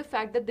deny the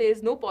fact that there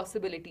is no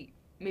possibility,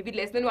 maybe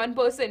less than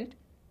 1%,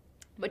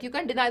 but you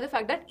can't deny the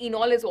fact that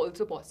enol is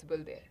also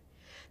possible there.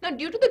 Now,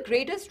 due to the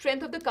greater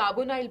strength of the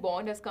carbonyl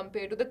bond as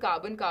compared to the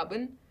carbon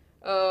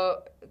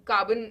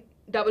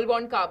double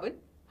bond carbon,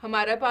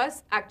 हमारे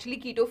पास actually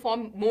keto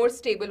form more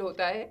stable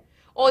होता है.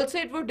 Also,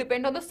 it would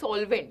depend on the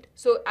solvent.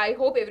 So, I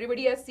hope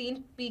everybody has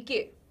seen pK.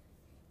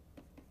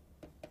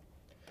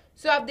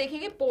 So, आप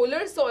देखेंगे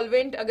polar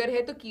solvent अगर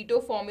है तो keto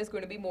form is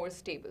going to be more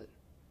stable.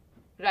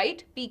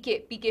 Right?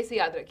 pK से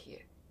याद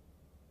रखिए.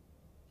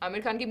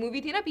 आमिर खान की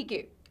मूवी थी ना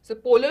pK. So,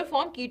 polar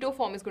form, keto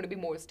form is going to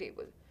be more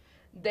stable.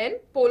 Then,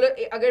 polar,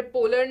 अगर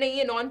polar नहीं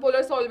है,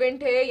 non-polar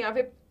solvent है, या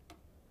फिर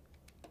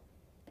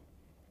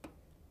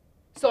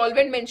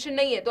सॉल्वेंट मेंशन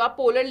नहीं है तो आप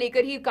पोलर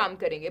लेकर ही काम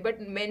करेंगे. बट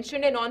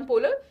मेंशन है नॉन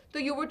पोलर तो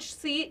you would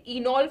see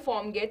इनॉल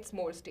form gets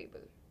more stable.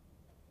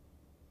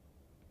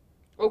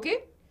 Okay,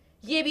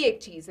 ये भी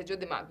एक चीज है जो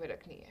दिमाग में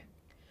रखनी है.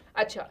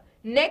 अच्छा,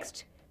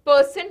 next,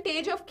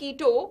 percentage of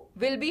keto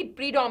will be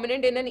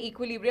predominant in an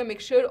equilibrium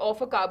mixture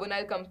of a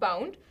carbonyl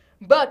compound,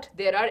 but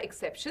there are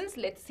exceptions.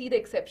 Let's see the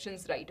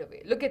exceptions right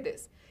away. Look at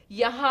this.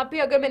 यहाँ पे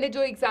अगर मैंने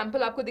जो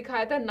एग्जाम्पल आपको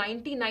दिखाया था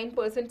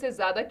 99% से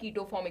ज्यादा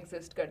कीटो फॉर्म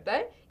एग्जिस्ट करता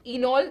है,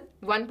 इनॉल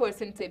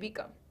 1% से भी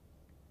कम.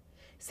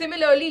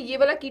 सिमिलरली ये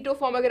वाला कीटो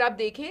फॉर्म अगर आप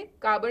देखें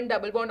कार्बन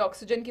डबल बॉन्ड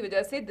ऑक्सीजन की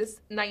वजह से दिस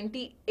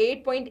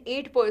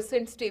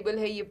 98.8% स्टेबल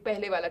है ये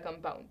पहले वाला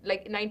कंपाउंड,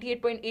 लाइक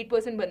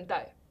 98.8% बनता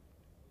है.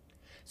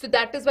 So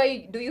that is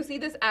why, do you see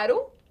this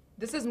arrow?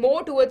 This is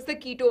more towards the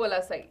keto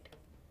wala side.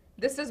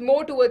 This is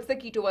more towards the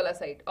keto wala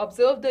side.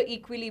 Observe the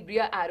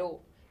equilibria arrow.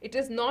 It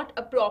is not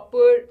a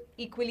proper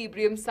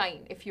equilibrium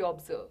sign if you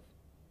observe.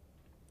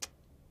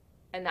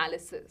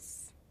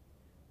 Analysis.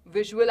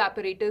 Visual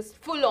apparatus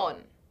full on.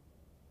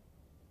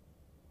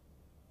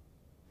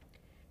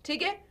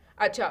 ठीक है?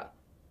 अच्छा.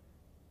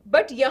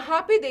 But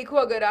यहाँ पे देखो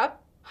अगर आप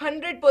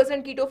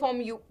 100% keto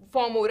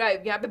form हो रहा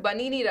है, यहाँ पे बन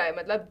ही नहीं रहा है,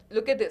 मतलब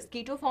look at this,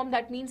 keto form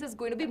that means is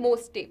going to be more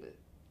stable.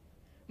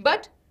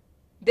 But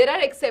there are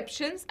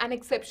exceptions and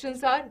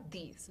exceptions are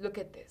these. Look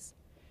at this.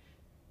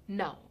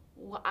 Now,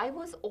 I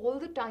was all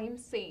the time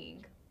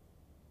saying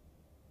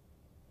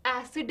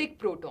acidic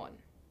proton.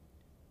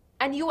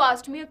 And you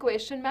asked me a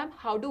question, ma'am,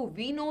 how do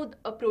we know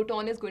a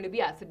proton is going to be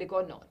acidic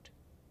or not?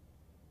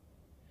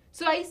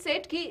 So I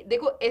said कि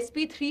देखो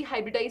sp3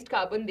 hybridized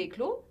carbon देख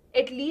लो,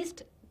 at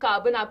least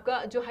carbon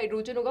आपका जो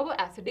hydrogen होगा वो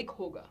acidic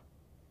होगा,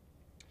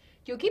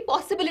 क्योंकि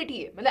possibility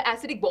है, मतलब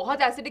acidic बहुत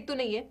acidic तो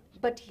नहीं है,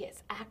 but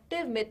yes,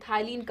 active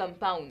methylene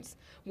compounds.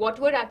 What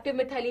were active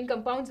methylene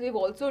compounds? We've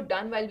also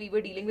done while we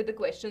were dealing with the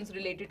questions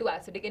related to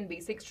acidic and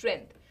basic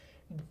strength.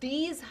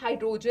 These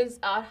hydrogens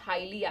are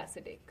highly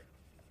acidic.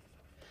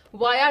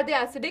 Why are they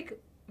acidic?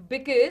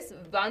 Because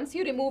once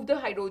you remove the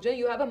hydrogen,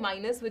 you have a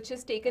minus which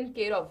is taken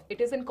care of.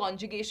 It is in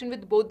conjugation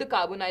with both the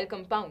carbonyl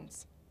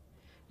compounds.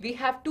 We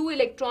have two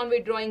electron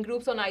withdrawing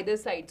groups on either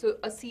side. So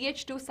a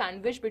CH2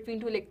 sandwich between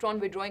two electron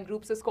withdrawing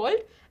groups is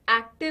called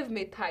active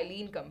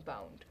methylene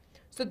compound.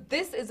 So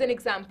this is an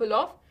example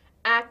of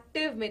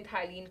active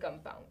methylene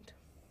compound.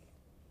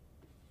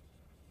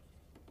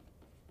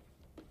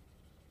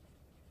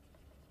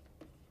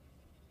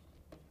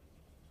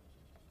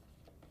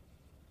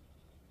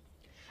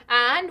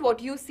 And what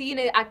you see in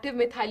an active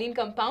methylene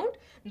compound,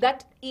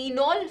 that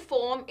enol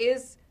form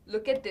is,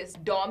 look at this,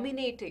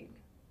 dominating.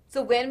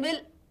 So when will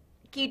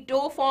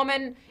keto form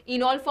and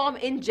enol form?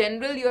 In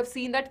general, you have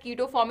seen that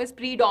keto form is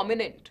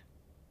predominant.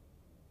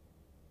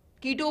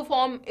 Keto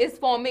form is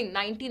forming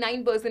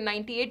 99%,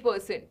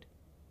 98%.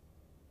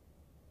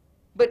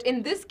 But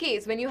in this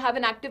case, when you have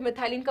an active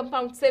methylene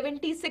compound,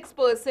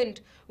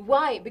 76%.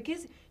 Why?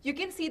 Because you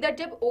can see that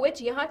जब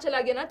OH यहाँ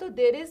चला गया ना, तो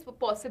there is a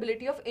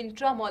possibility of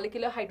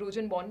intramolecular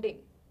hydrogen bonding.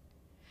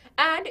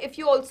 And if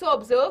you also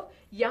observe,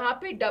 यहाँ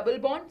पे double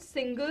bond,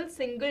 single,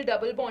 single,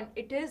 double bond.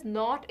 It is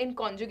not in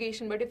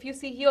conjugation, but if you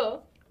see here,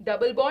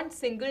 double bond,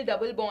 single,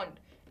 double bond.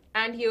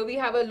 And here we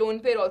have a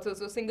lone pair also.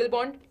 So single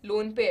bond,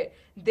 lone pair.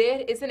 There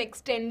is an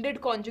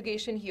extended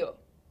conjugation here.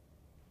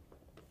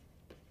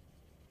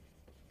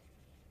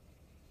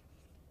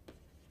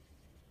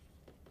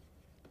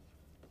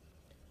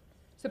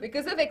 So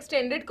because of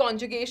extended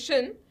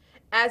conjugation,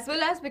 as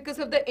well as because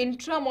of the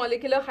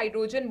intramolecular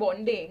hydrogen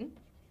bonding,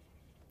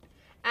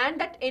 and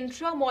that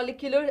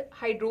intramolecular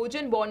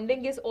hydrogen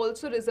bonding is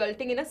also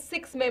resulting in a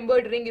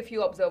 6-membered ring if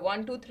you observe.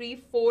 1, 2, 3,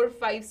 4,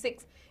 5,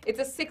 6. It's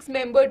a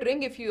 6-membered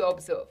ring if you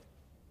observe.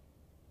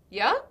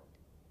 Yeah?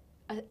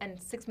 And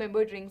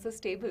 6-membered rings are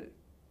stable.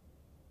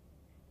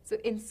 So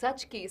in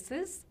such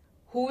cases,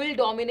 who will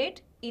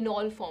dominate?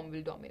 Enol form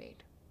will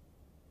dominate.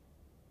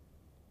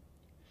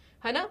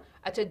 है ना?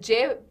 अच्छा,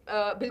 जय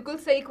बिल्कुल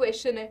सही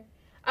question है.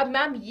 अब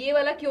ma'am ये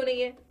वाला क्यों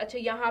नहीं है? अच्छा,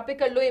 यहाँ पे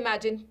कर लो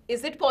imagine.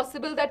 Is it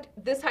possible that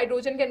this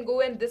hydrogen can go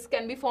and this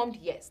can be formed?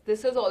 Yes,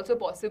 this is also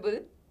possible.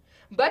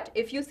 But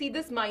if you see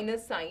this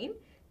minus sign,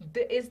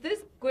 is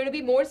this going to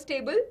be more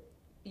stable?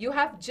 You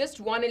have just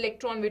one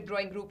electron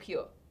withdrawing group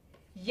here.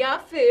 या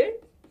फिर,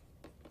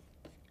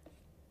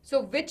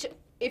 so which,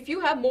 if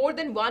you have more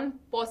than one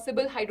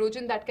possible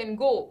hydrogen that can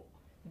go,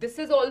 this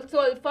is also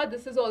alpha,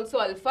 this is also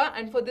alpha,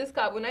 and for this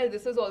carbonyl,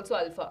 this is also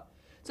alpha.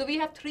 So we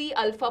have 3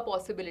 alpha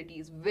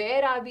possibilities.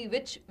 Where are we?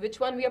 Which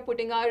one we are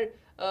putting our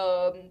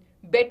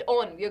bet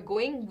on? We are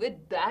going with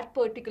that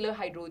particular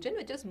hydrogen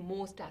which is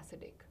most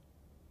acidic.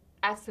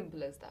 As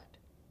simple as that.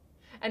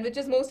 And which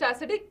is most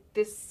acidic?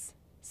 This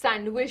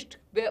sandwiched.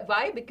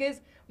 Why?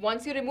 Because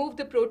once you remove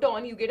the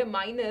proton, you get a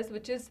minus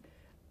which is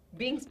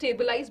being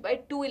stabilized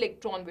by 2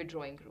 electron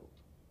withdrawing group.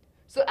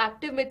 So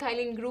active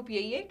methylene group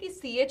यही है कि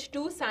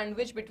CH2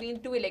 sandwich between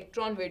 2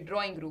 electron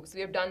withdrawing groups. We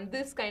have done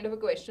this kind of a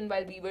question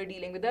while we were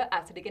dealing with the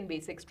acidic and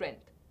basic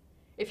strength.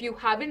 If you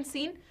haven't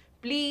seen,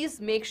 please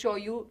make sure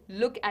you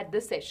look at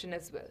the session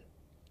as well.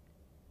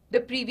 The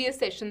previous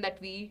session that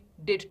we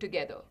did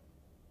together.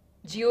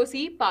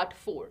 GOC part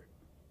 4.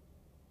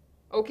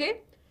 Okay?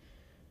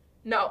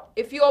 Now,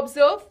 if you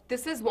observe,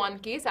 this is one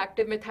case,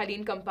 active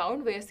methylene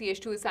compound, where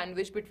CH2 is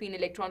sandwiched between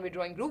electron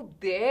withdrawing group.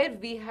 There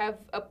we have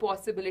a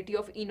possibility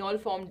of enol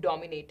form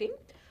dominating.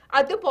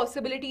 Other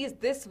possibility is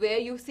this, where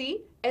you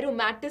see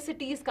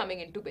aromaticity is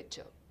coming into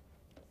picture.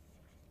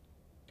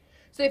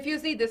 So if you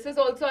see, this is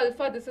also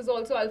alpha, this is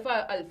also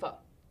alpha, alpha.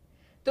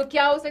 तो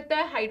क्या हो सकता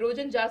है?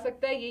 Hydrogen जा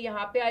सकता है, ये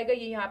यहाँ पे आएगा,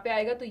 ये यहाँ पे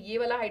आएगा, तो ये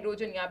वाला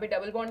हाइड्रोजन यहाँ पे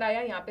डबल बॉन्ड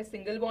आया, यहाँ पे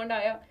सिंगल बॉन्ड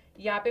आया,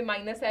 यहाँ पे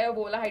माइनस आया,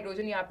 वो वाला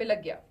हाइड्रोजन यहाँ पे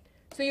लग गया.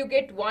 So you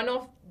get one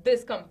of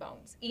this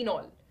compounds,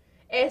 enol.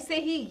 ऐसे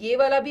ही ये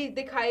वाला भी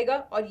दिखाएगा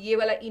और ये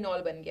वाला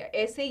enol बन गया.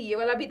 ऐसे ही ये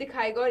वाला भी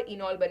दिखाएगा और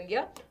enol बन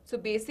गया. So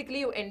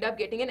basically you end up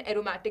getting an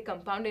aromatic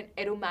compound, and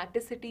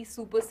aromaticity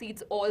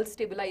supersedes all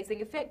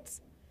stabilizing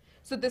effects.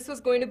 So this is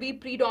going to be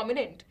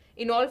predominant.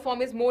 Enol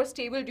form is more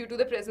stable due to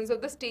the presence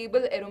of the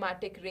stable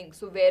aromatic ring.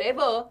 So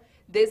wherever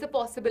there's a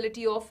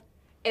possibility of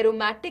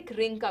aromatic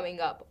ring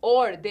coming up,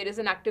 or there is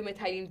an active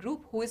methylene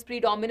group, who is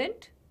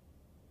predominant?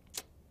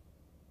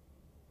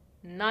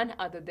 None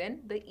other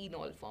than the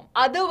enol form.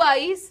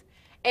 Otherwise,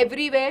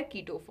 everywhere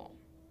keto form.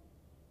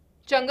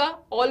 Changa,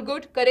 all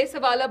good? Kare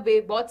sawala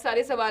be, bahut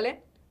sare sawal hai.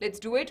 Let's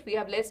do it. We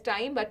have less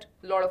time, but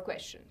a lot of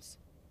questions.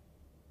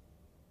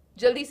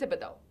 Jaldi se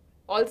batao.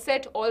 All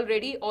set, all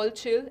ready, all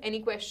chill. Any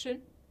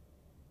question?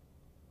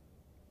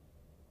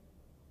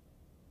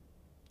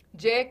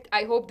 जय,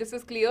 I hope this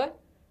is clear.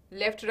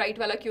 Left right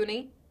वाला क्यों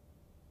नहीं?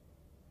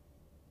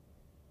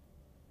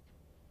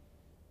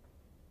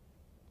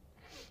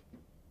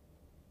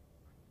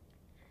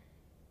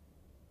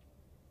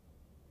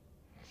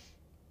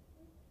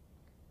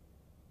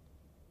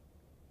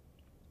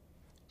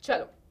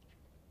 चलो,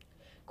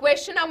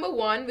 question number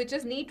 1, which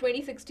is NEET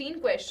 2016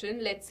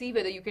 question. Let's see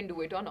whether you can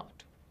do it or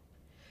not.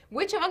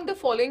 Which among the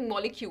following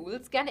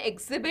molecules can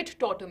exhibit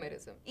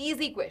tautomerism?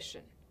 Easy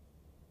question.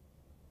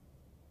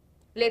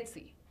 Let's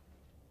see.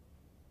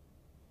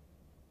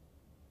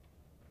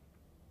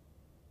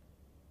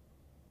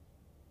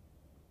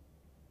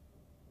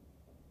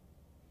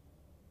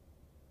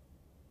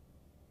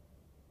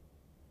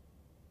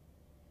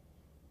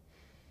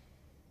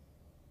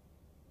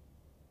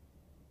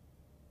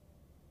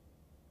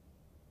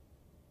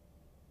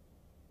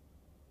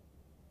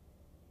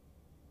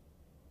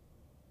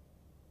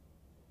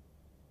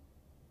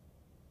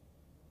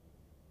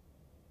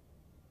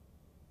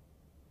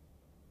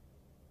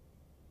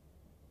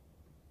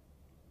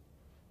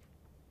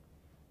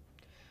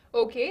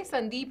 Okay,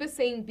 Sandeep is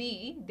saying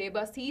B,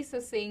 Debasis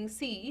is saying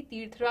C,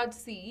 Tirthraj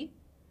C,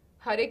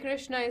 Hare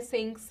Krishna is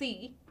saying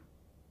C,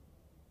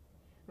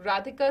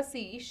 Radhika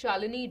C,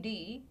 Shalini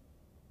D,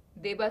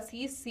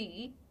 Debasis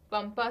C,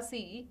 Pampa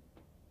C,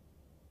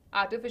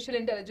 Artificial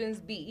Intelligence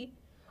B.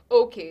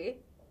 Okay,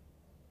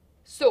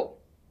 so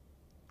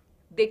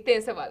देखते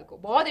हैं सवाल को.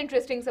 बहुत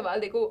interesting सवाल.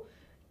 देखो,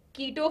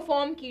 कीटो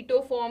form,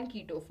 keto form,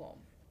 keto form.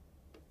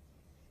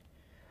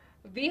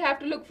 We have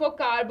to look for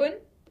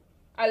carbon,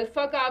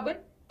 alpha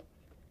carbon,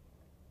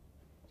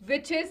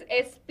 which is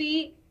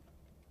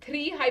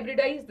sp3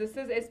 hybridized. This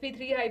is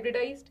sp3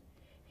 hybridized.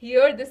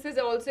 Here this is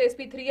also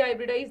sp3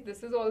 hybridized.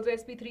 This is also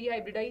sp3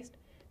 hybridized.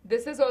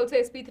 This is also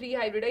sp3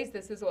 hybridized.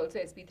 This is also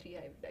sp3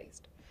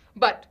 hybridized.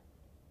 But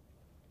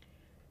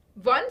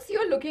once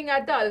you're looking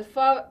at the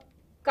alpha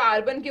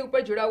carbon के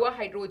ऊपर जुड़ा हुआ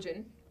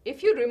hydrogen,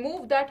 if you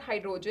remove that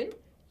hydrogen,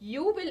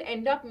 you will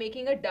end up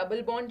making a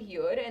double bond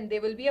here and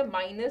there will be a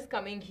minus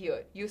coming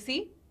here. You see?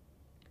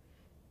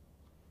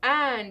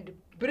 And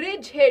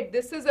bridgehead,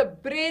 this is a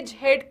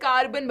bridgehead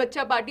carbon.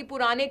 बच्चा party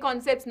पुराने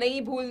concepts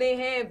नहीं भूलने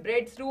हैं.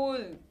 Brett's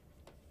rule.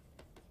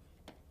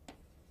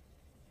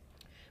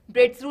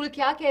 Brett's rule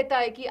क्या कहता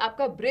है कि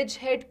आपका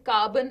bridgehead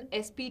carbon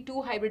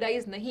sp2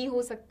 hybridized नहीं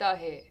हो सकता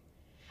है.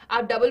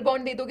 आप डबल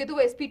बॉन्ड दे दोगे तो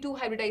वो sp2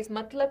 हाइब्रिडाइज,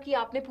 मतलब कि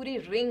आपने पूरी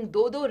रिंग,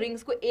 दो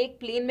रिंग्स को एक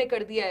प्लेन में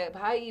कर दिया है.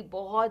 भाई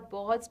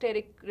बहुत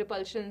स्टेरिक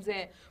रिपल्शंस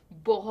हैं,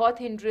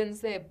 बहुत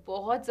हिंड्रेंस है,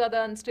 बहुत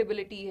ज्यादा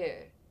अनस्टेबिलिटी है.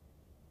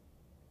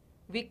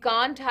 We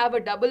can't have a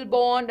double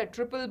bond, a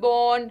triple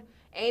bond,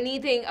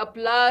 anything, a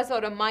plus or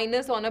a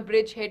minus on a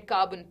bridgehead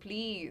carbon,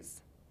 please.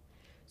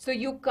 So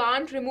you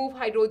can't remove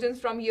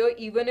hydrogens from here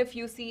even if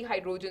you see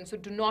hydrogen. So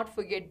do not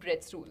forget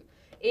Brett's rule.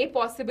 A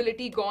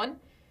possibility gone.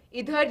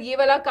 इधर ये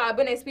वाला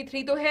carbon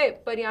sp3 तो है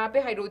पर यहाँ पे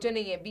hydrogen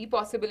नहीं है. B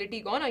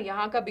possibility gone. और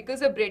यहाँ का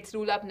because of Brett's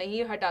rule आप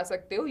नहीं हटा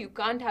सकते हो. You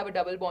can't have a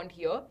double bond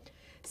here.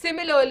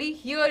 Similarly,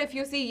 here if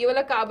you see ये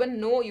वाला carbon,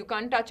 no, you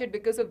can't touch it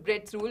because of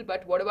Brett's rule.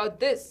 But what about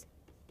this?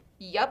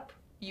 Yup.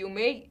 You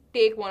may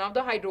take one of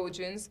the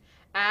hydrogens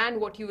and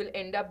what you will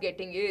end up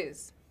getting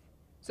is,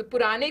 so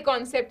पुराने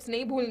concepts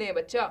नहीं भूलने हैं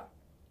बच्चा.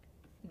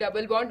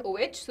 Double bond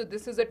OH, so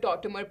this is a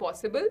tautomer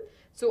possible.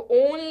 So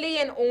only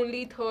and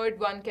only third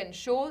one can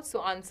show.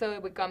 So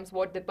answer becomes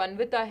what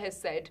Dipanvita has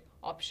said,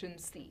 option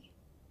C.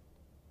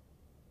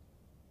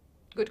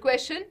 Good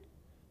question.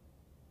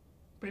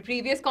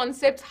 Previous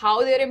concepts,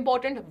 how they are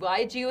important,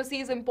 why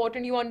GOC is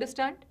important, you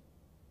understand?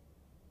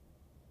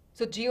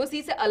 So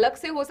GOC से अलग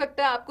से हो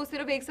सकता है आपको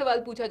सिर्फ एक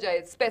सवाल पूछा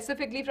जाए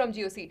specifically from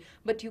GOC,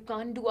 but you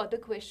can't do other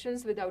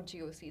questions without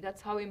GOC.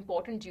 That's how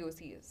important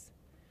GOC is.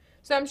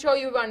 So I'm sure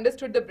you've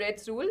understood the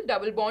Brett's rule.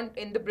 Double bond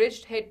in the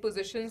bridged head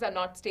positions are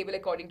not stable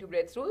according to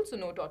Brett's rule, so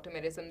no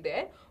tautomerism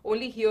there.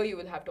 Only here you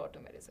will have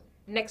tautomerism.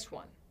 Next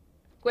one.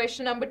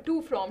 Question number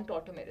 2 from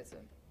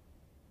tautomerism.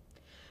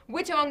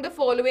 Which among the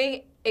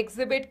following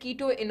exhibit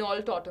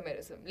keto-enol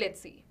tautomerism?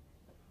 Let's see.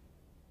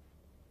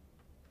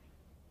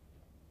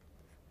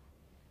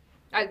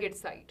 I'll get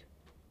side.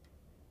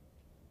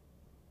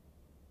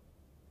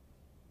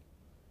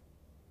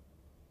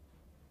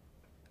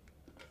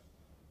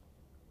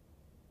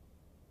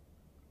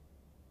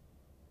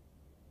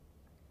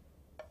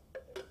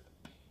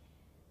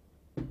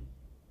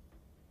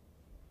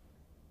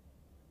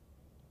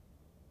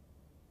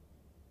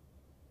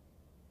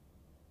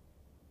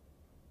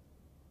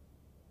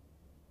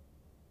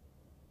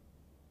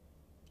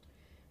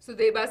 So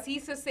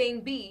Debasis is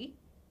saying B,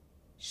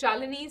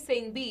 Shalini is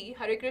saying B,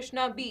 Hare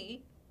Krishna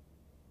B.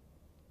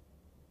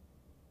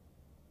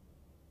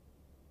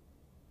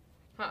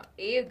 हाँ,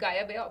 A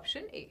गायब है,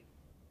 option A.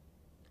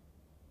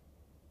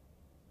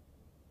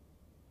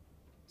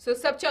 So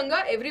सब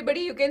चंगा,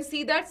 everybody you can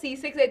see that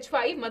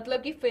C6H5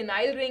 मतलब कि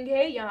phenyl ring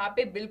है. यहाँ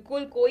पे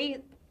बिल्कुल कोई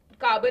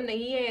कार्बन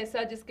नहीं है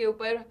ऐसा जिसके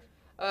ऊपर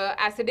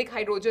एसिडिक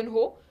हाइड्रोजन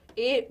हो.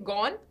 A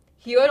gone.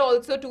 Here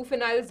also 2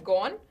 phenyls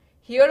gone.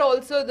 Here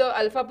also the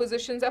alpha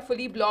positions are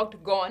fully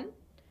blocked, gone.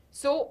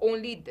 So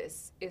only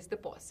this is the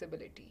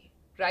possibility,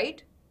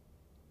 right?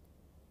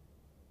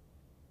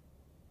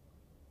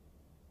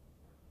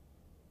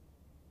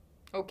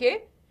 Okay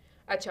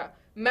अच्छा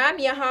मैम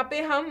यहाँ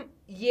पे हम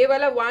ये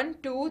वाला 1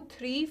 2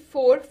 3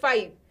 4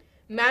 5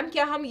 मैम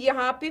क्या हम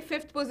यहाँ पे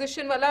 5th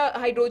पोजीशन वाला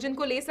हाइड्रोजन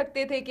को ले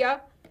सकते थे क्या?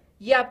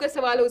 ये आपका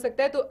सवाल हो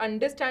सकता है. तो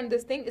अंडरस्टैंड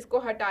दिस थिंग. इसको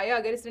हटाया,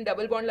 अगर इसने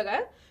डबल बॉन्ड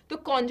लगाया तो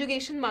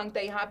कॉन्जुगेशन मांगता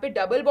है. यहाँ पे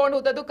डबल बॉन्ड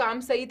होता तो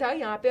काम सही था.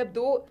 यहाँ पे अब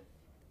 2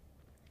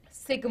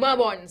 सिग्मा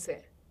बॉन्ड्स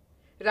है,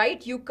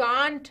 right? You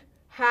can't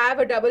have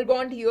a double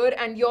bond here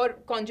and your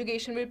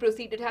conjugation will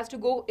proceed. It has to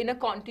go in a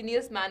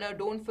continuous manner.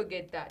 Don't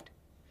forget that.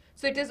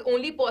 So it is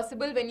only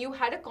possible when you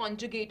had a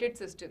conjugated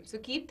system. So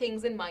keep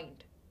things in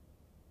mind,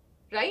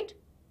 right?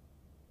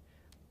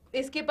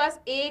 इसके पास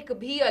एक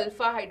भी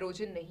alpha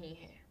hydrogen नहीं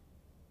है,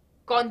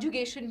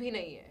 conjugation भी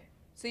नहीं है.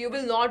 So you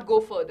will not go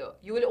further.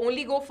 You will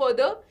only go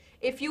further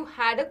if you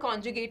had a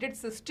conjugated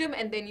system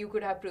and then you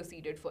could have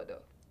proceeded further,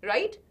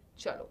 right?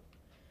 चलो.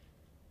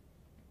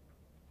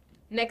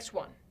 Next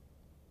one.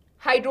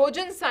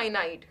 Hydrogen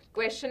cyanide.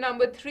 Question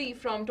number 3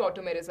 from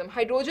tautomerism.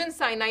 Hydrogen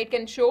cyanide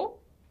can show.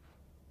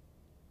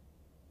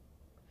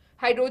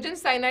 Hydrogen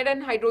cyanide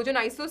and hydrogen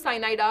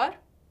isocyanide are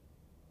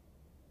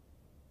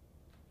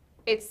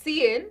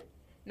HCN.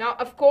 Now,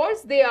 of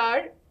course, they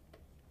are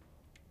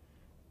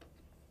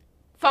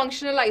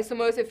functional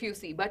isomers if you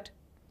see. But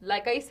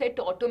like I said,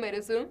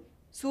 tautomerism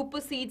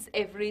supersedes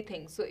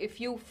everything. So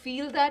if you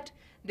feel that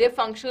they're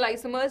functional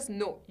isomers,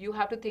 no, you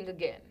have to think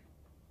again.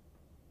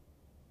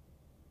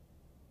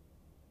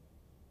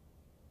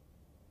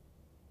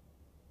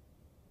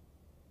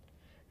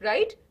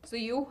 Right? So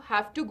you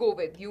have to go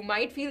with, you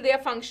might feel they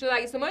are functional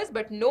isomers,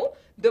 but no,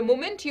 the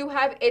moment you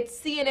have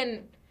HCN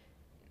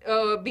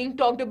and being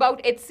talked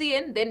about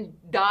HCN, then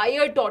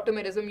dire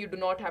tautomerism, you do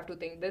not have to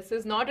think. This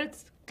is not a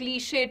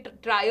cliche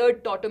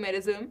triad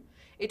tautomerism.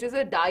 It is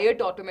a dire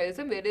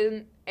tautomerism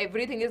wherein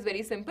everything is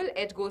very simple.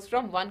 H goes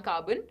from one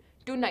carbon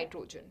to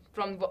nitrogen,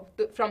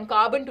 from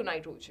carbon to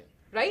nitrogen,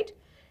 right?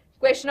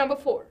 Question number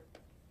 4.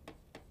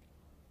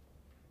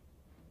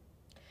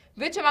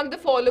 Which among the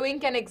following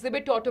can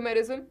exhibit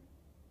tautomerism?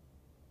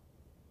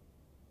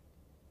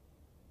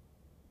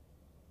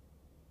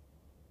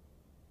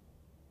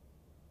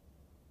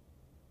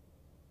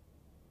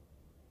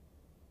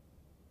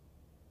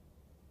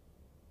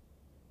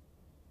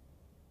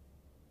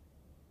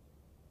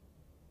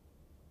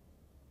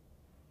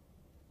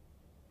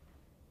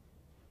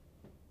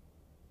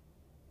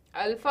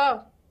 Alpha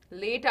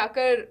late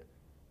आकर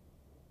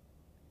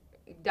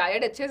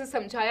diet अच्छे से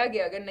समझाया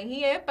गया, अगर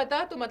नहीं है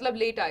पता तो मतलब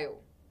लेट आए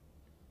हो.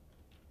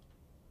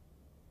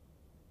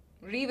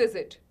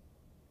 Revisit.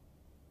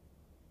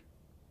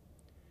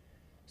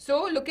 So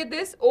look at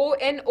this,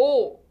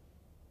 ONO,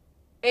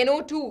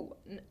 NO2,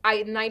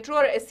 nitro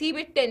और एसी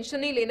में टेंशन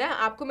नहीं लेना है.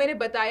 आपको मैंने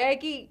बताया है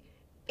कि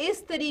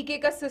इस तरीके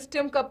का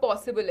सिस्टम कब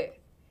पॉसिबल है.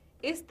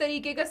 इस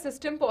तरीके का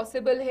सिस्टम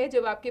पॉसिबल है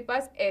जब आपके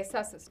पास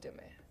ऐसा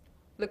सिस्टम है.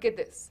 Look at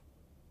this.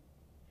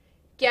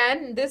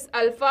 Can this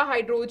alpha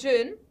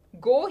hydrogen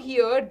go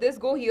here, this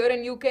go here,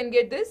 and you can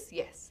get this?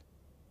 Yes.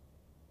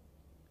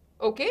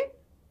 Okay?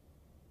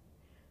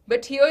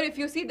 But here if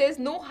you see, there is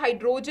no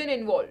hydrogen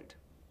involved.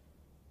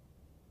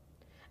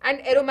 And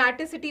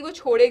aromaticity वो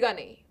छोड़ेगा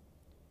नहीं.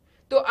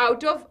 तो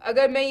out of,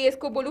 अगर मैं ये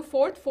इसको बोलूँ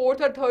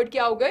fourth और third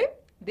क्या हो गए?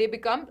 They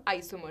become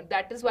isomer.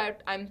 That is why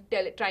I'm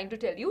trying to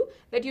tell you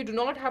that you do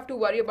not have to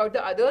worry about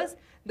the others.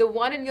 The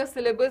one in your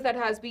syllabus that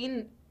has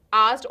been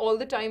asked all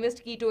the time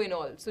is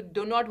ketoenol. So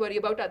do not worry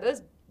about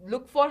others.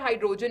 Look for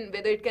hydrogen,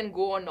 whether it can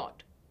go or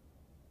not.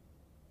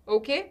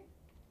 Okay?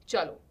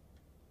 Chalo.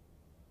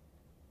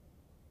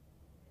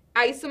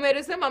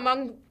 Isomerism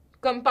among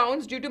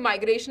compounds due to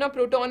migration of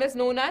proton is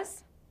known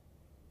as?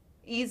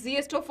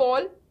 Easiest of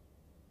all.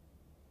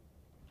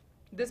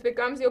 This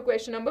becomes your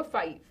question number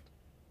 5.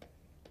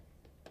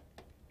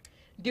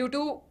 Due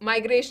to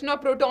migration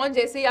of proton,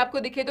 जैसे ही आपको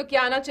दिखे तो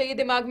क्या आना चाहिए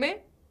दिमाग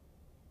में?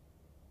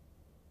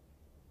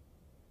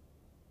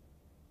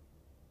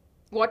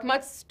 What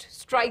must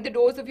strike the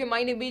doors of your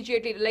mind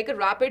immediately, like a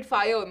rapid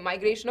fire,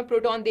 migration of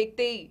proton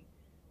देखते ही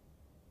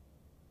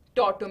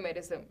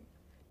tautomerism.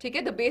 ठीक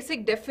है, the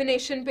basic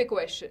definition पे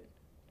question,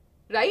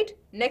 right?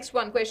 Next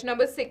one, question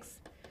number 6.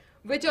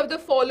 Which of the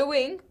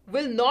following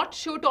will not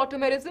show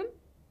tautomerism?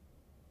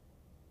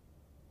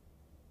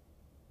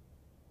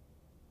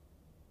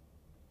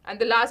 And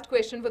the last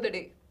question for the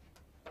day.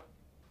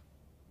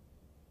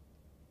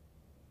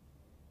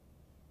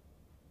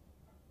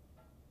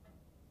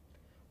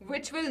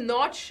 Which will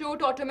not show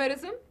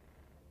tautomerism?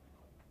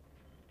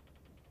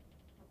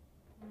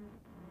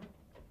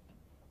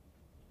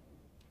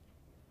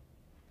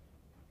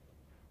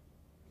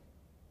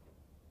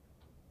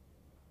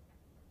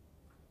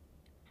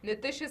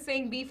 Nitish is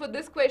saying B for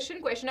this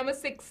question. Question number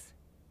 6.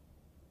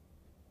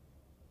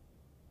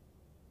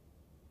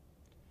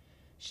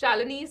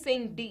 Shalini is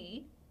saying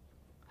D.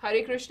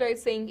 Hare Krishna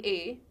is saying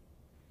A.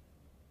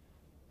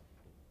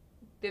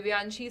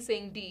 Divyanshi is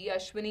saying D.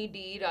 Ashwini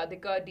D.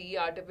 Radhika D.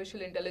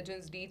 Artificial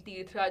Intelligence D.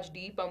 Tirthraj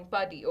D.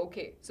 Pampa D.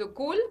 Okay. So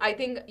cool. I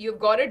think you've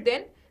got it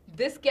then.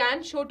 This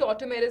can show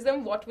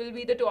tautomerism. What will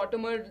be the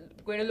tautomer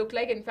going to look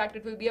like? In fact,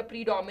 it will be a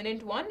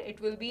predominant one.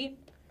 It will be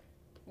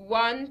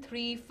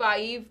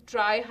 1,3,5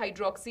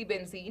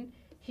 trihydroxybenzene.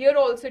 Here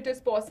also it is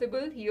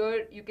possible.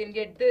 Here you can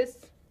get this.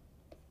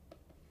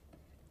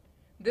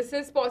 This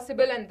is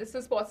possible and this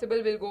is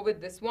possible. We'll go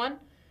with this one,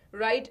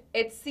 right?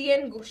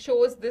 HCN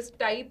shows this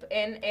type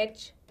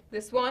NH,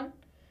 this one.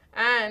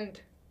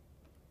 And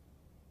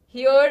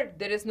here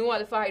there is no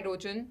alpha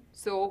hydrogen,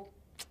 so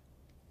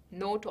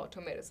no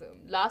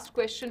tautomerism. Last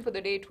question for the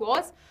day it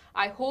was.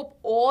 I hope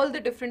all the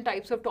different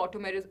types of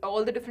tautomerism,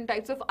 all the different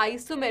types of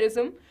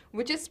isomerism,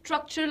 which is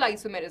structural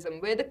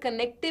isomerism, where the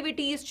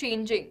connectivity is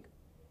changing.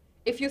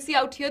 If you see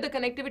out here, the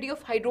connectivity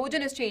of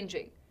hydrogen is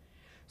changing.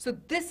 So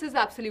this is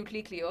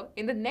absolutely clear.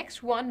 In the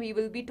next one, we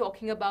will be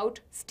talking about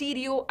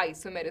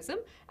stereoisomerism,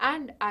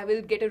 and I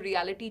will get a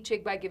reality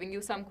check by giving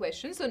you some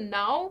questions. So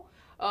now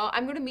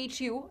I'm going to meet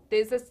you.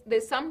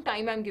 There's some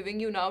time I'm giving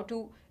you now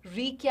to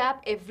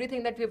recap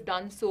everything that we've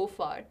done so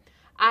far.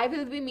 I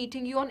will be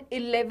meeting you on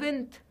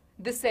 11th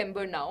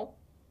December now,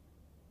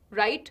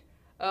 right?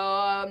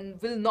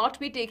 Will not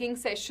be taking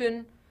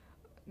session,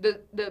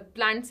 the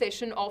planned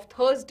session of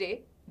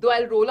Thursday, though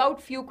I'll roll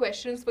out few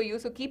questions for you,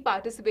 so keep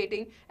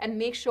participating and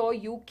make sure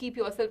you keep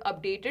yourself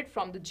updated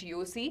from the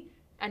GOC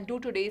and do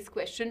today's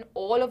question,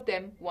 all of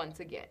them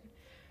once again.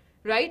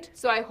 Right?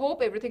 So I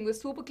hope everything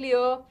was super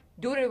clear.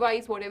 Do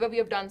revise whatever we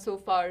have done so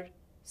far.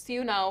 See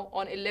you now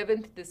on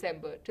 11th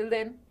December. Till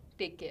then,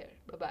 take care.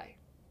 Bye-bye.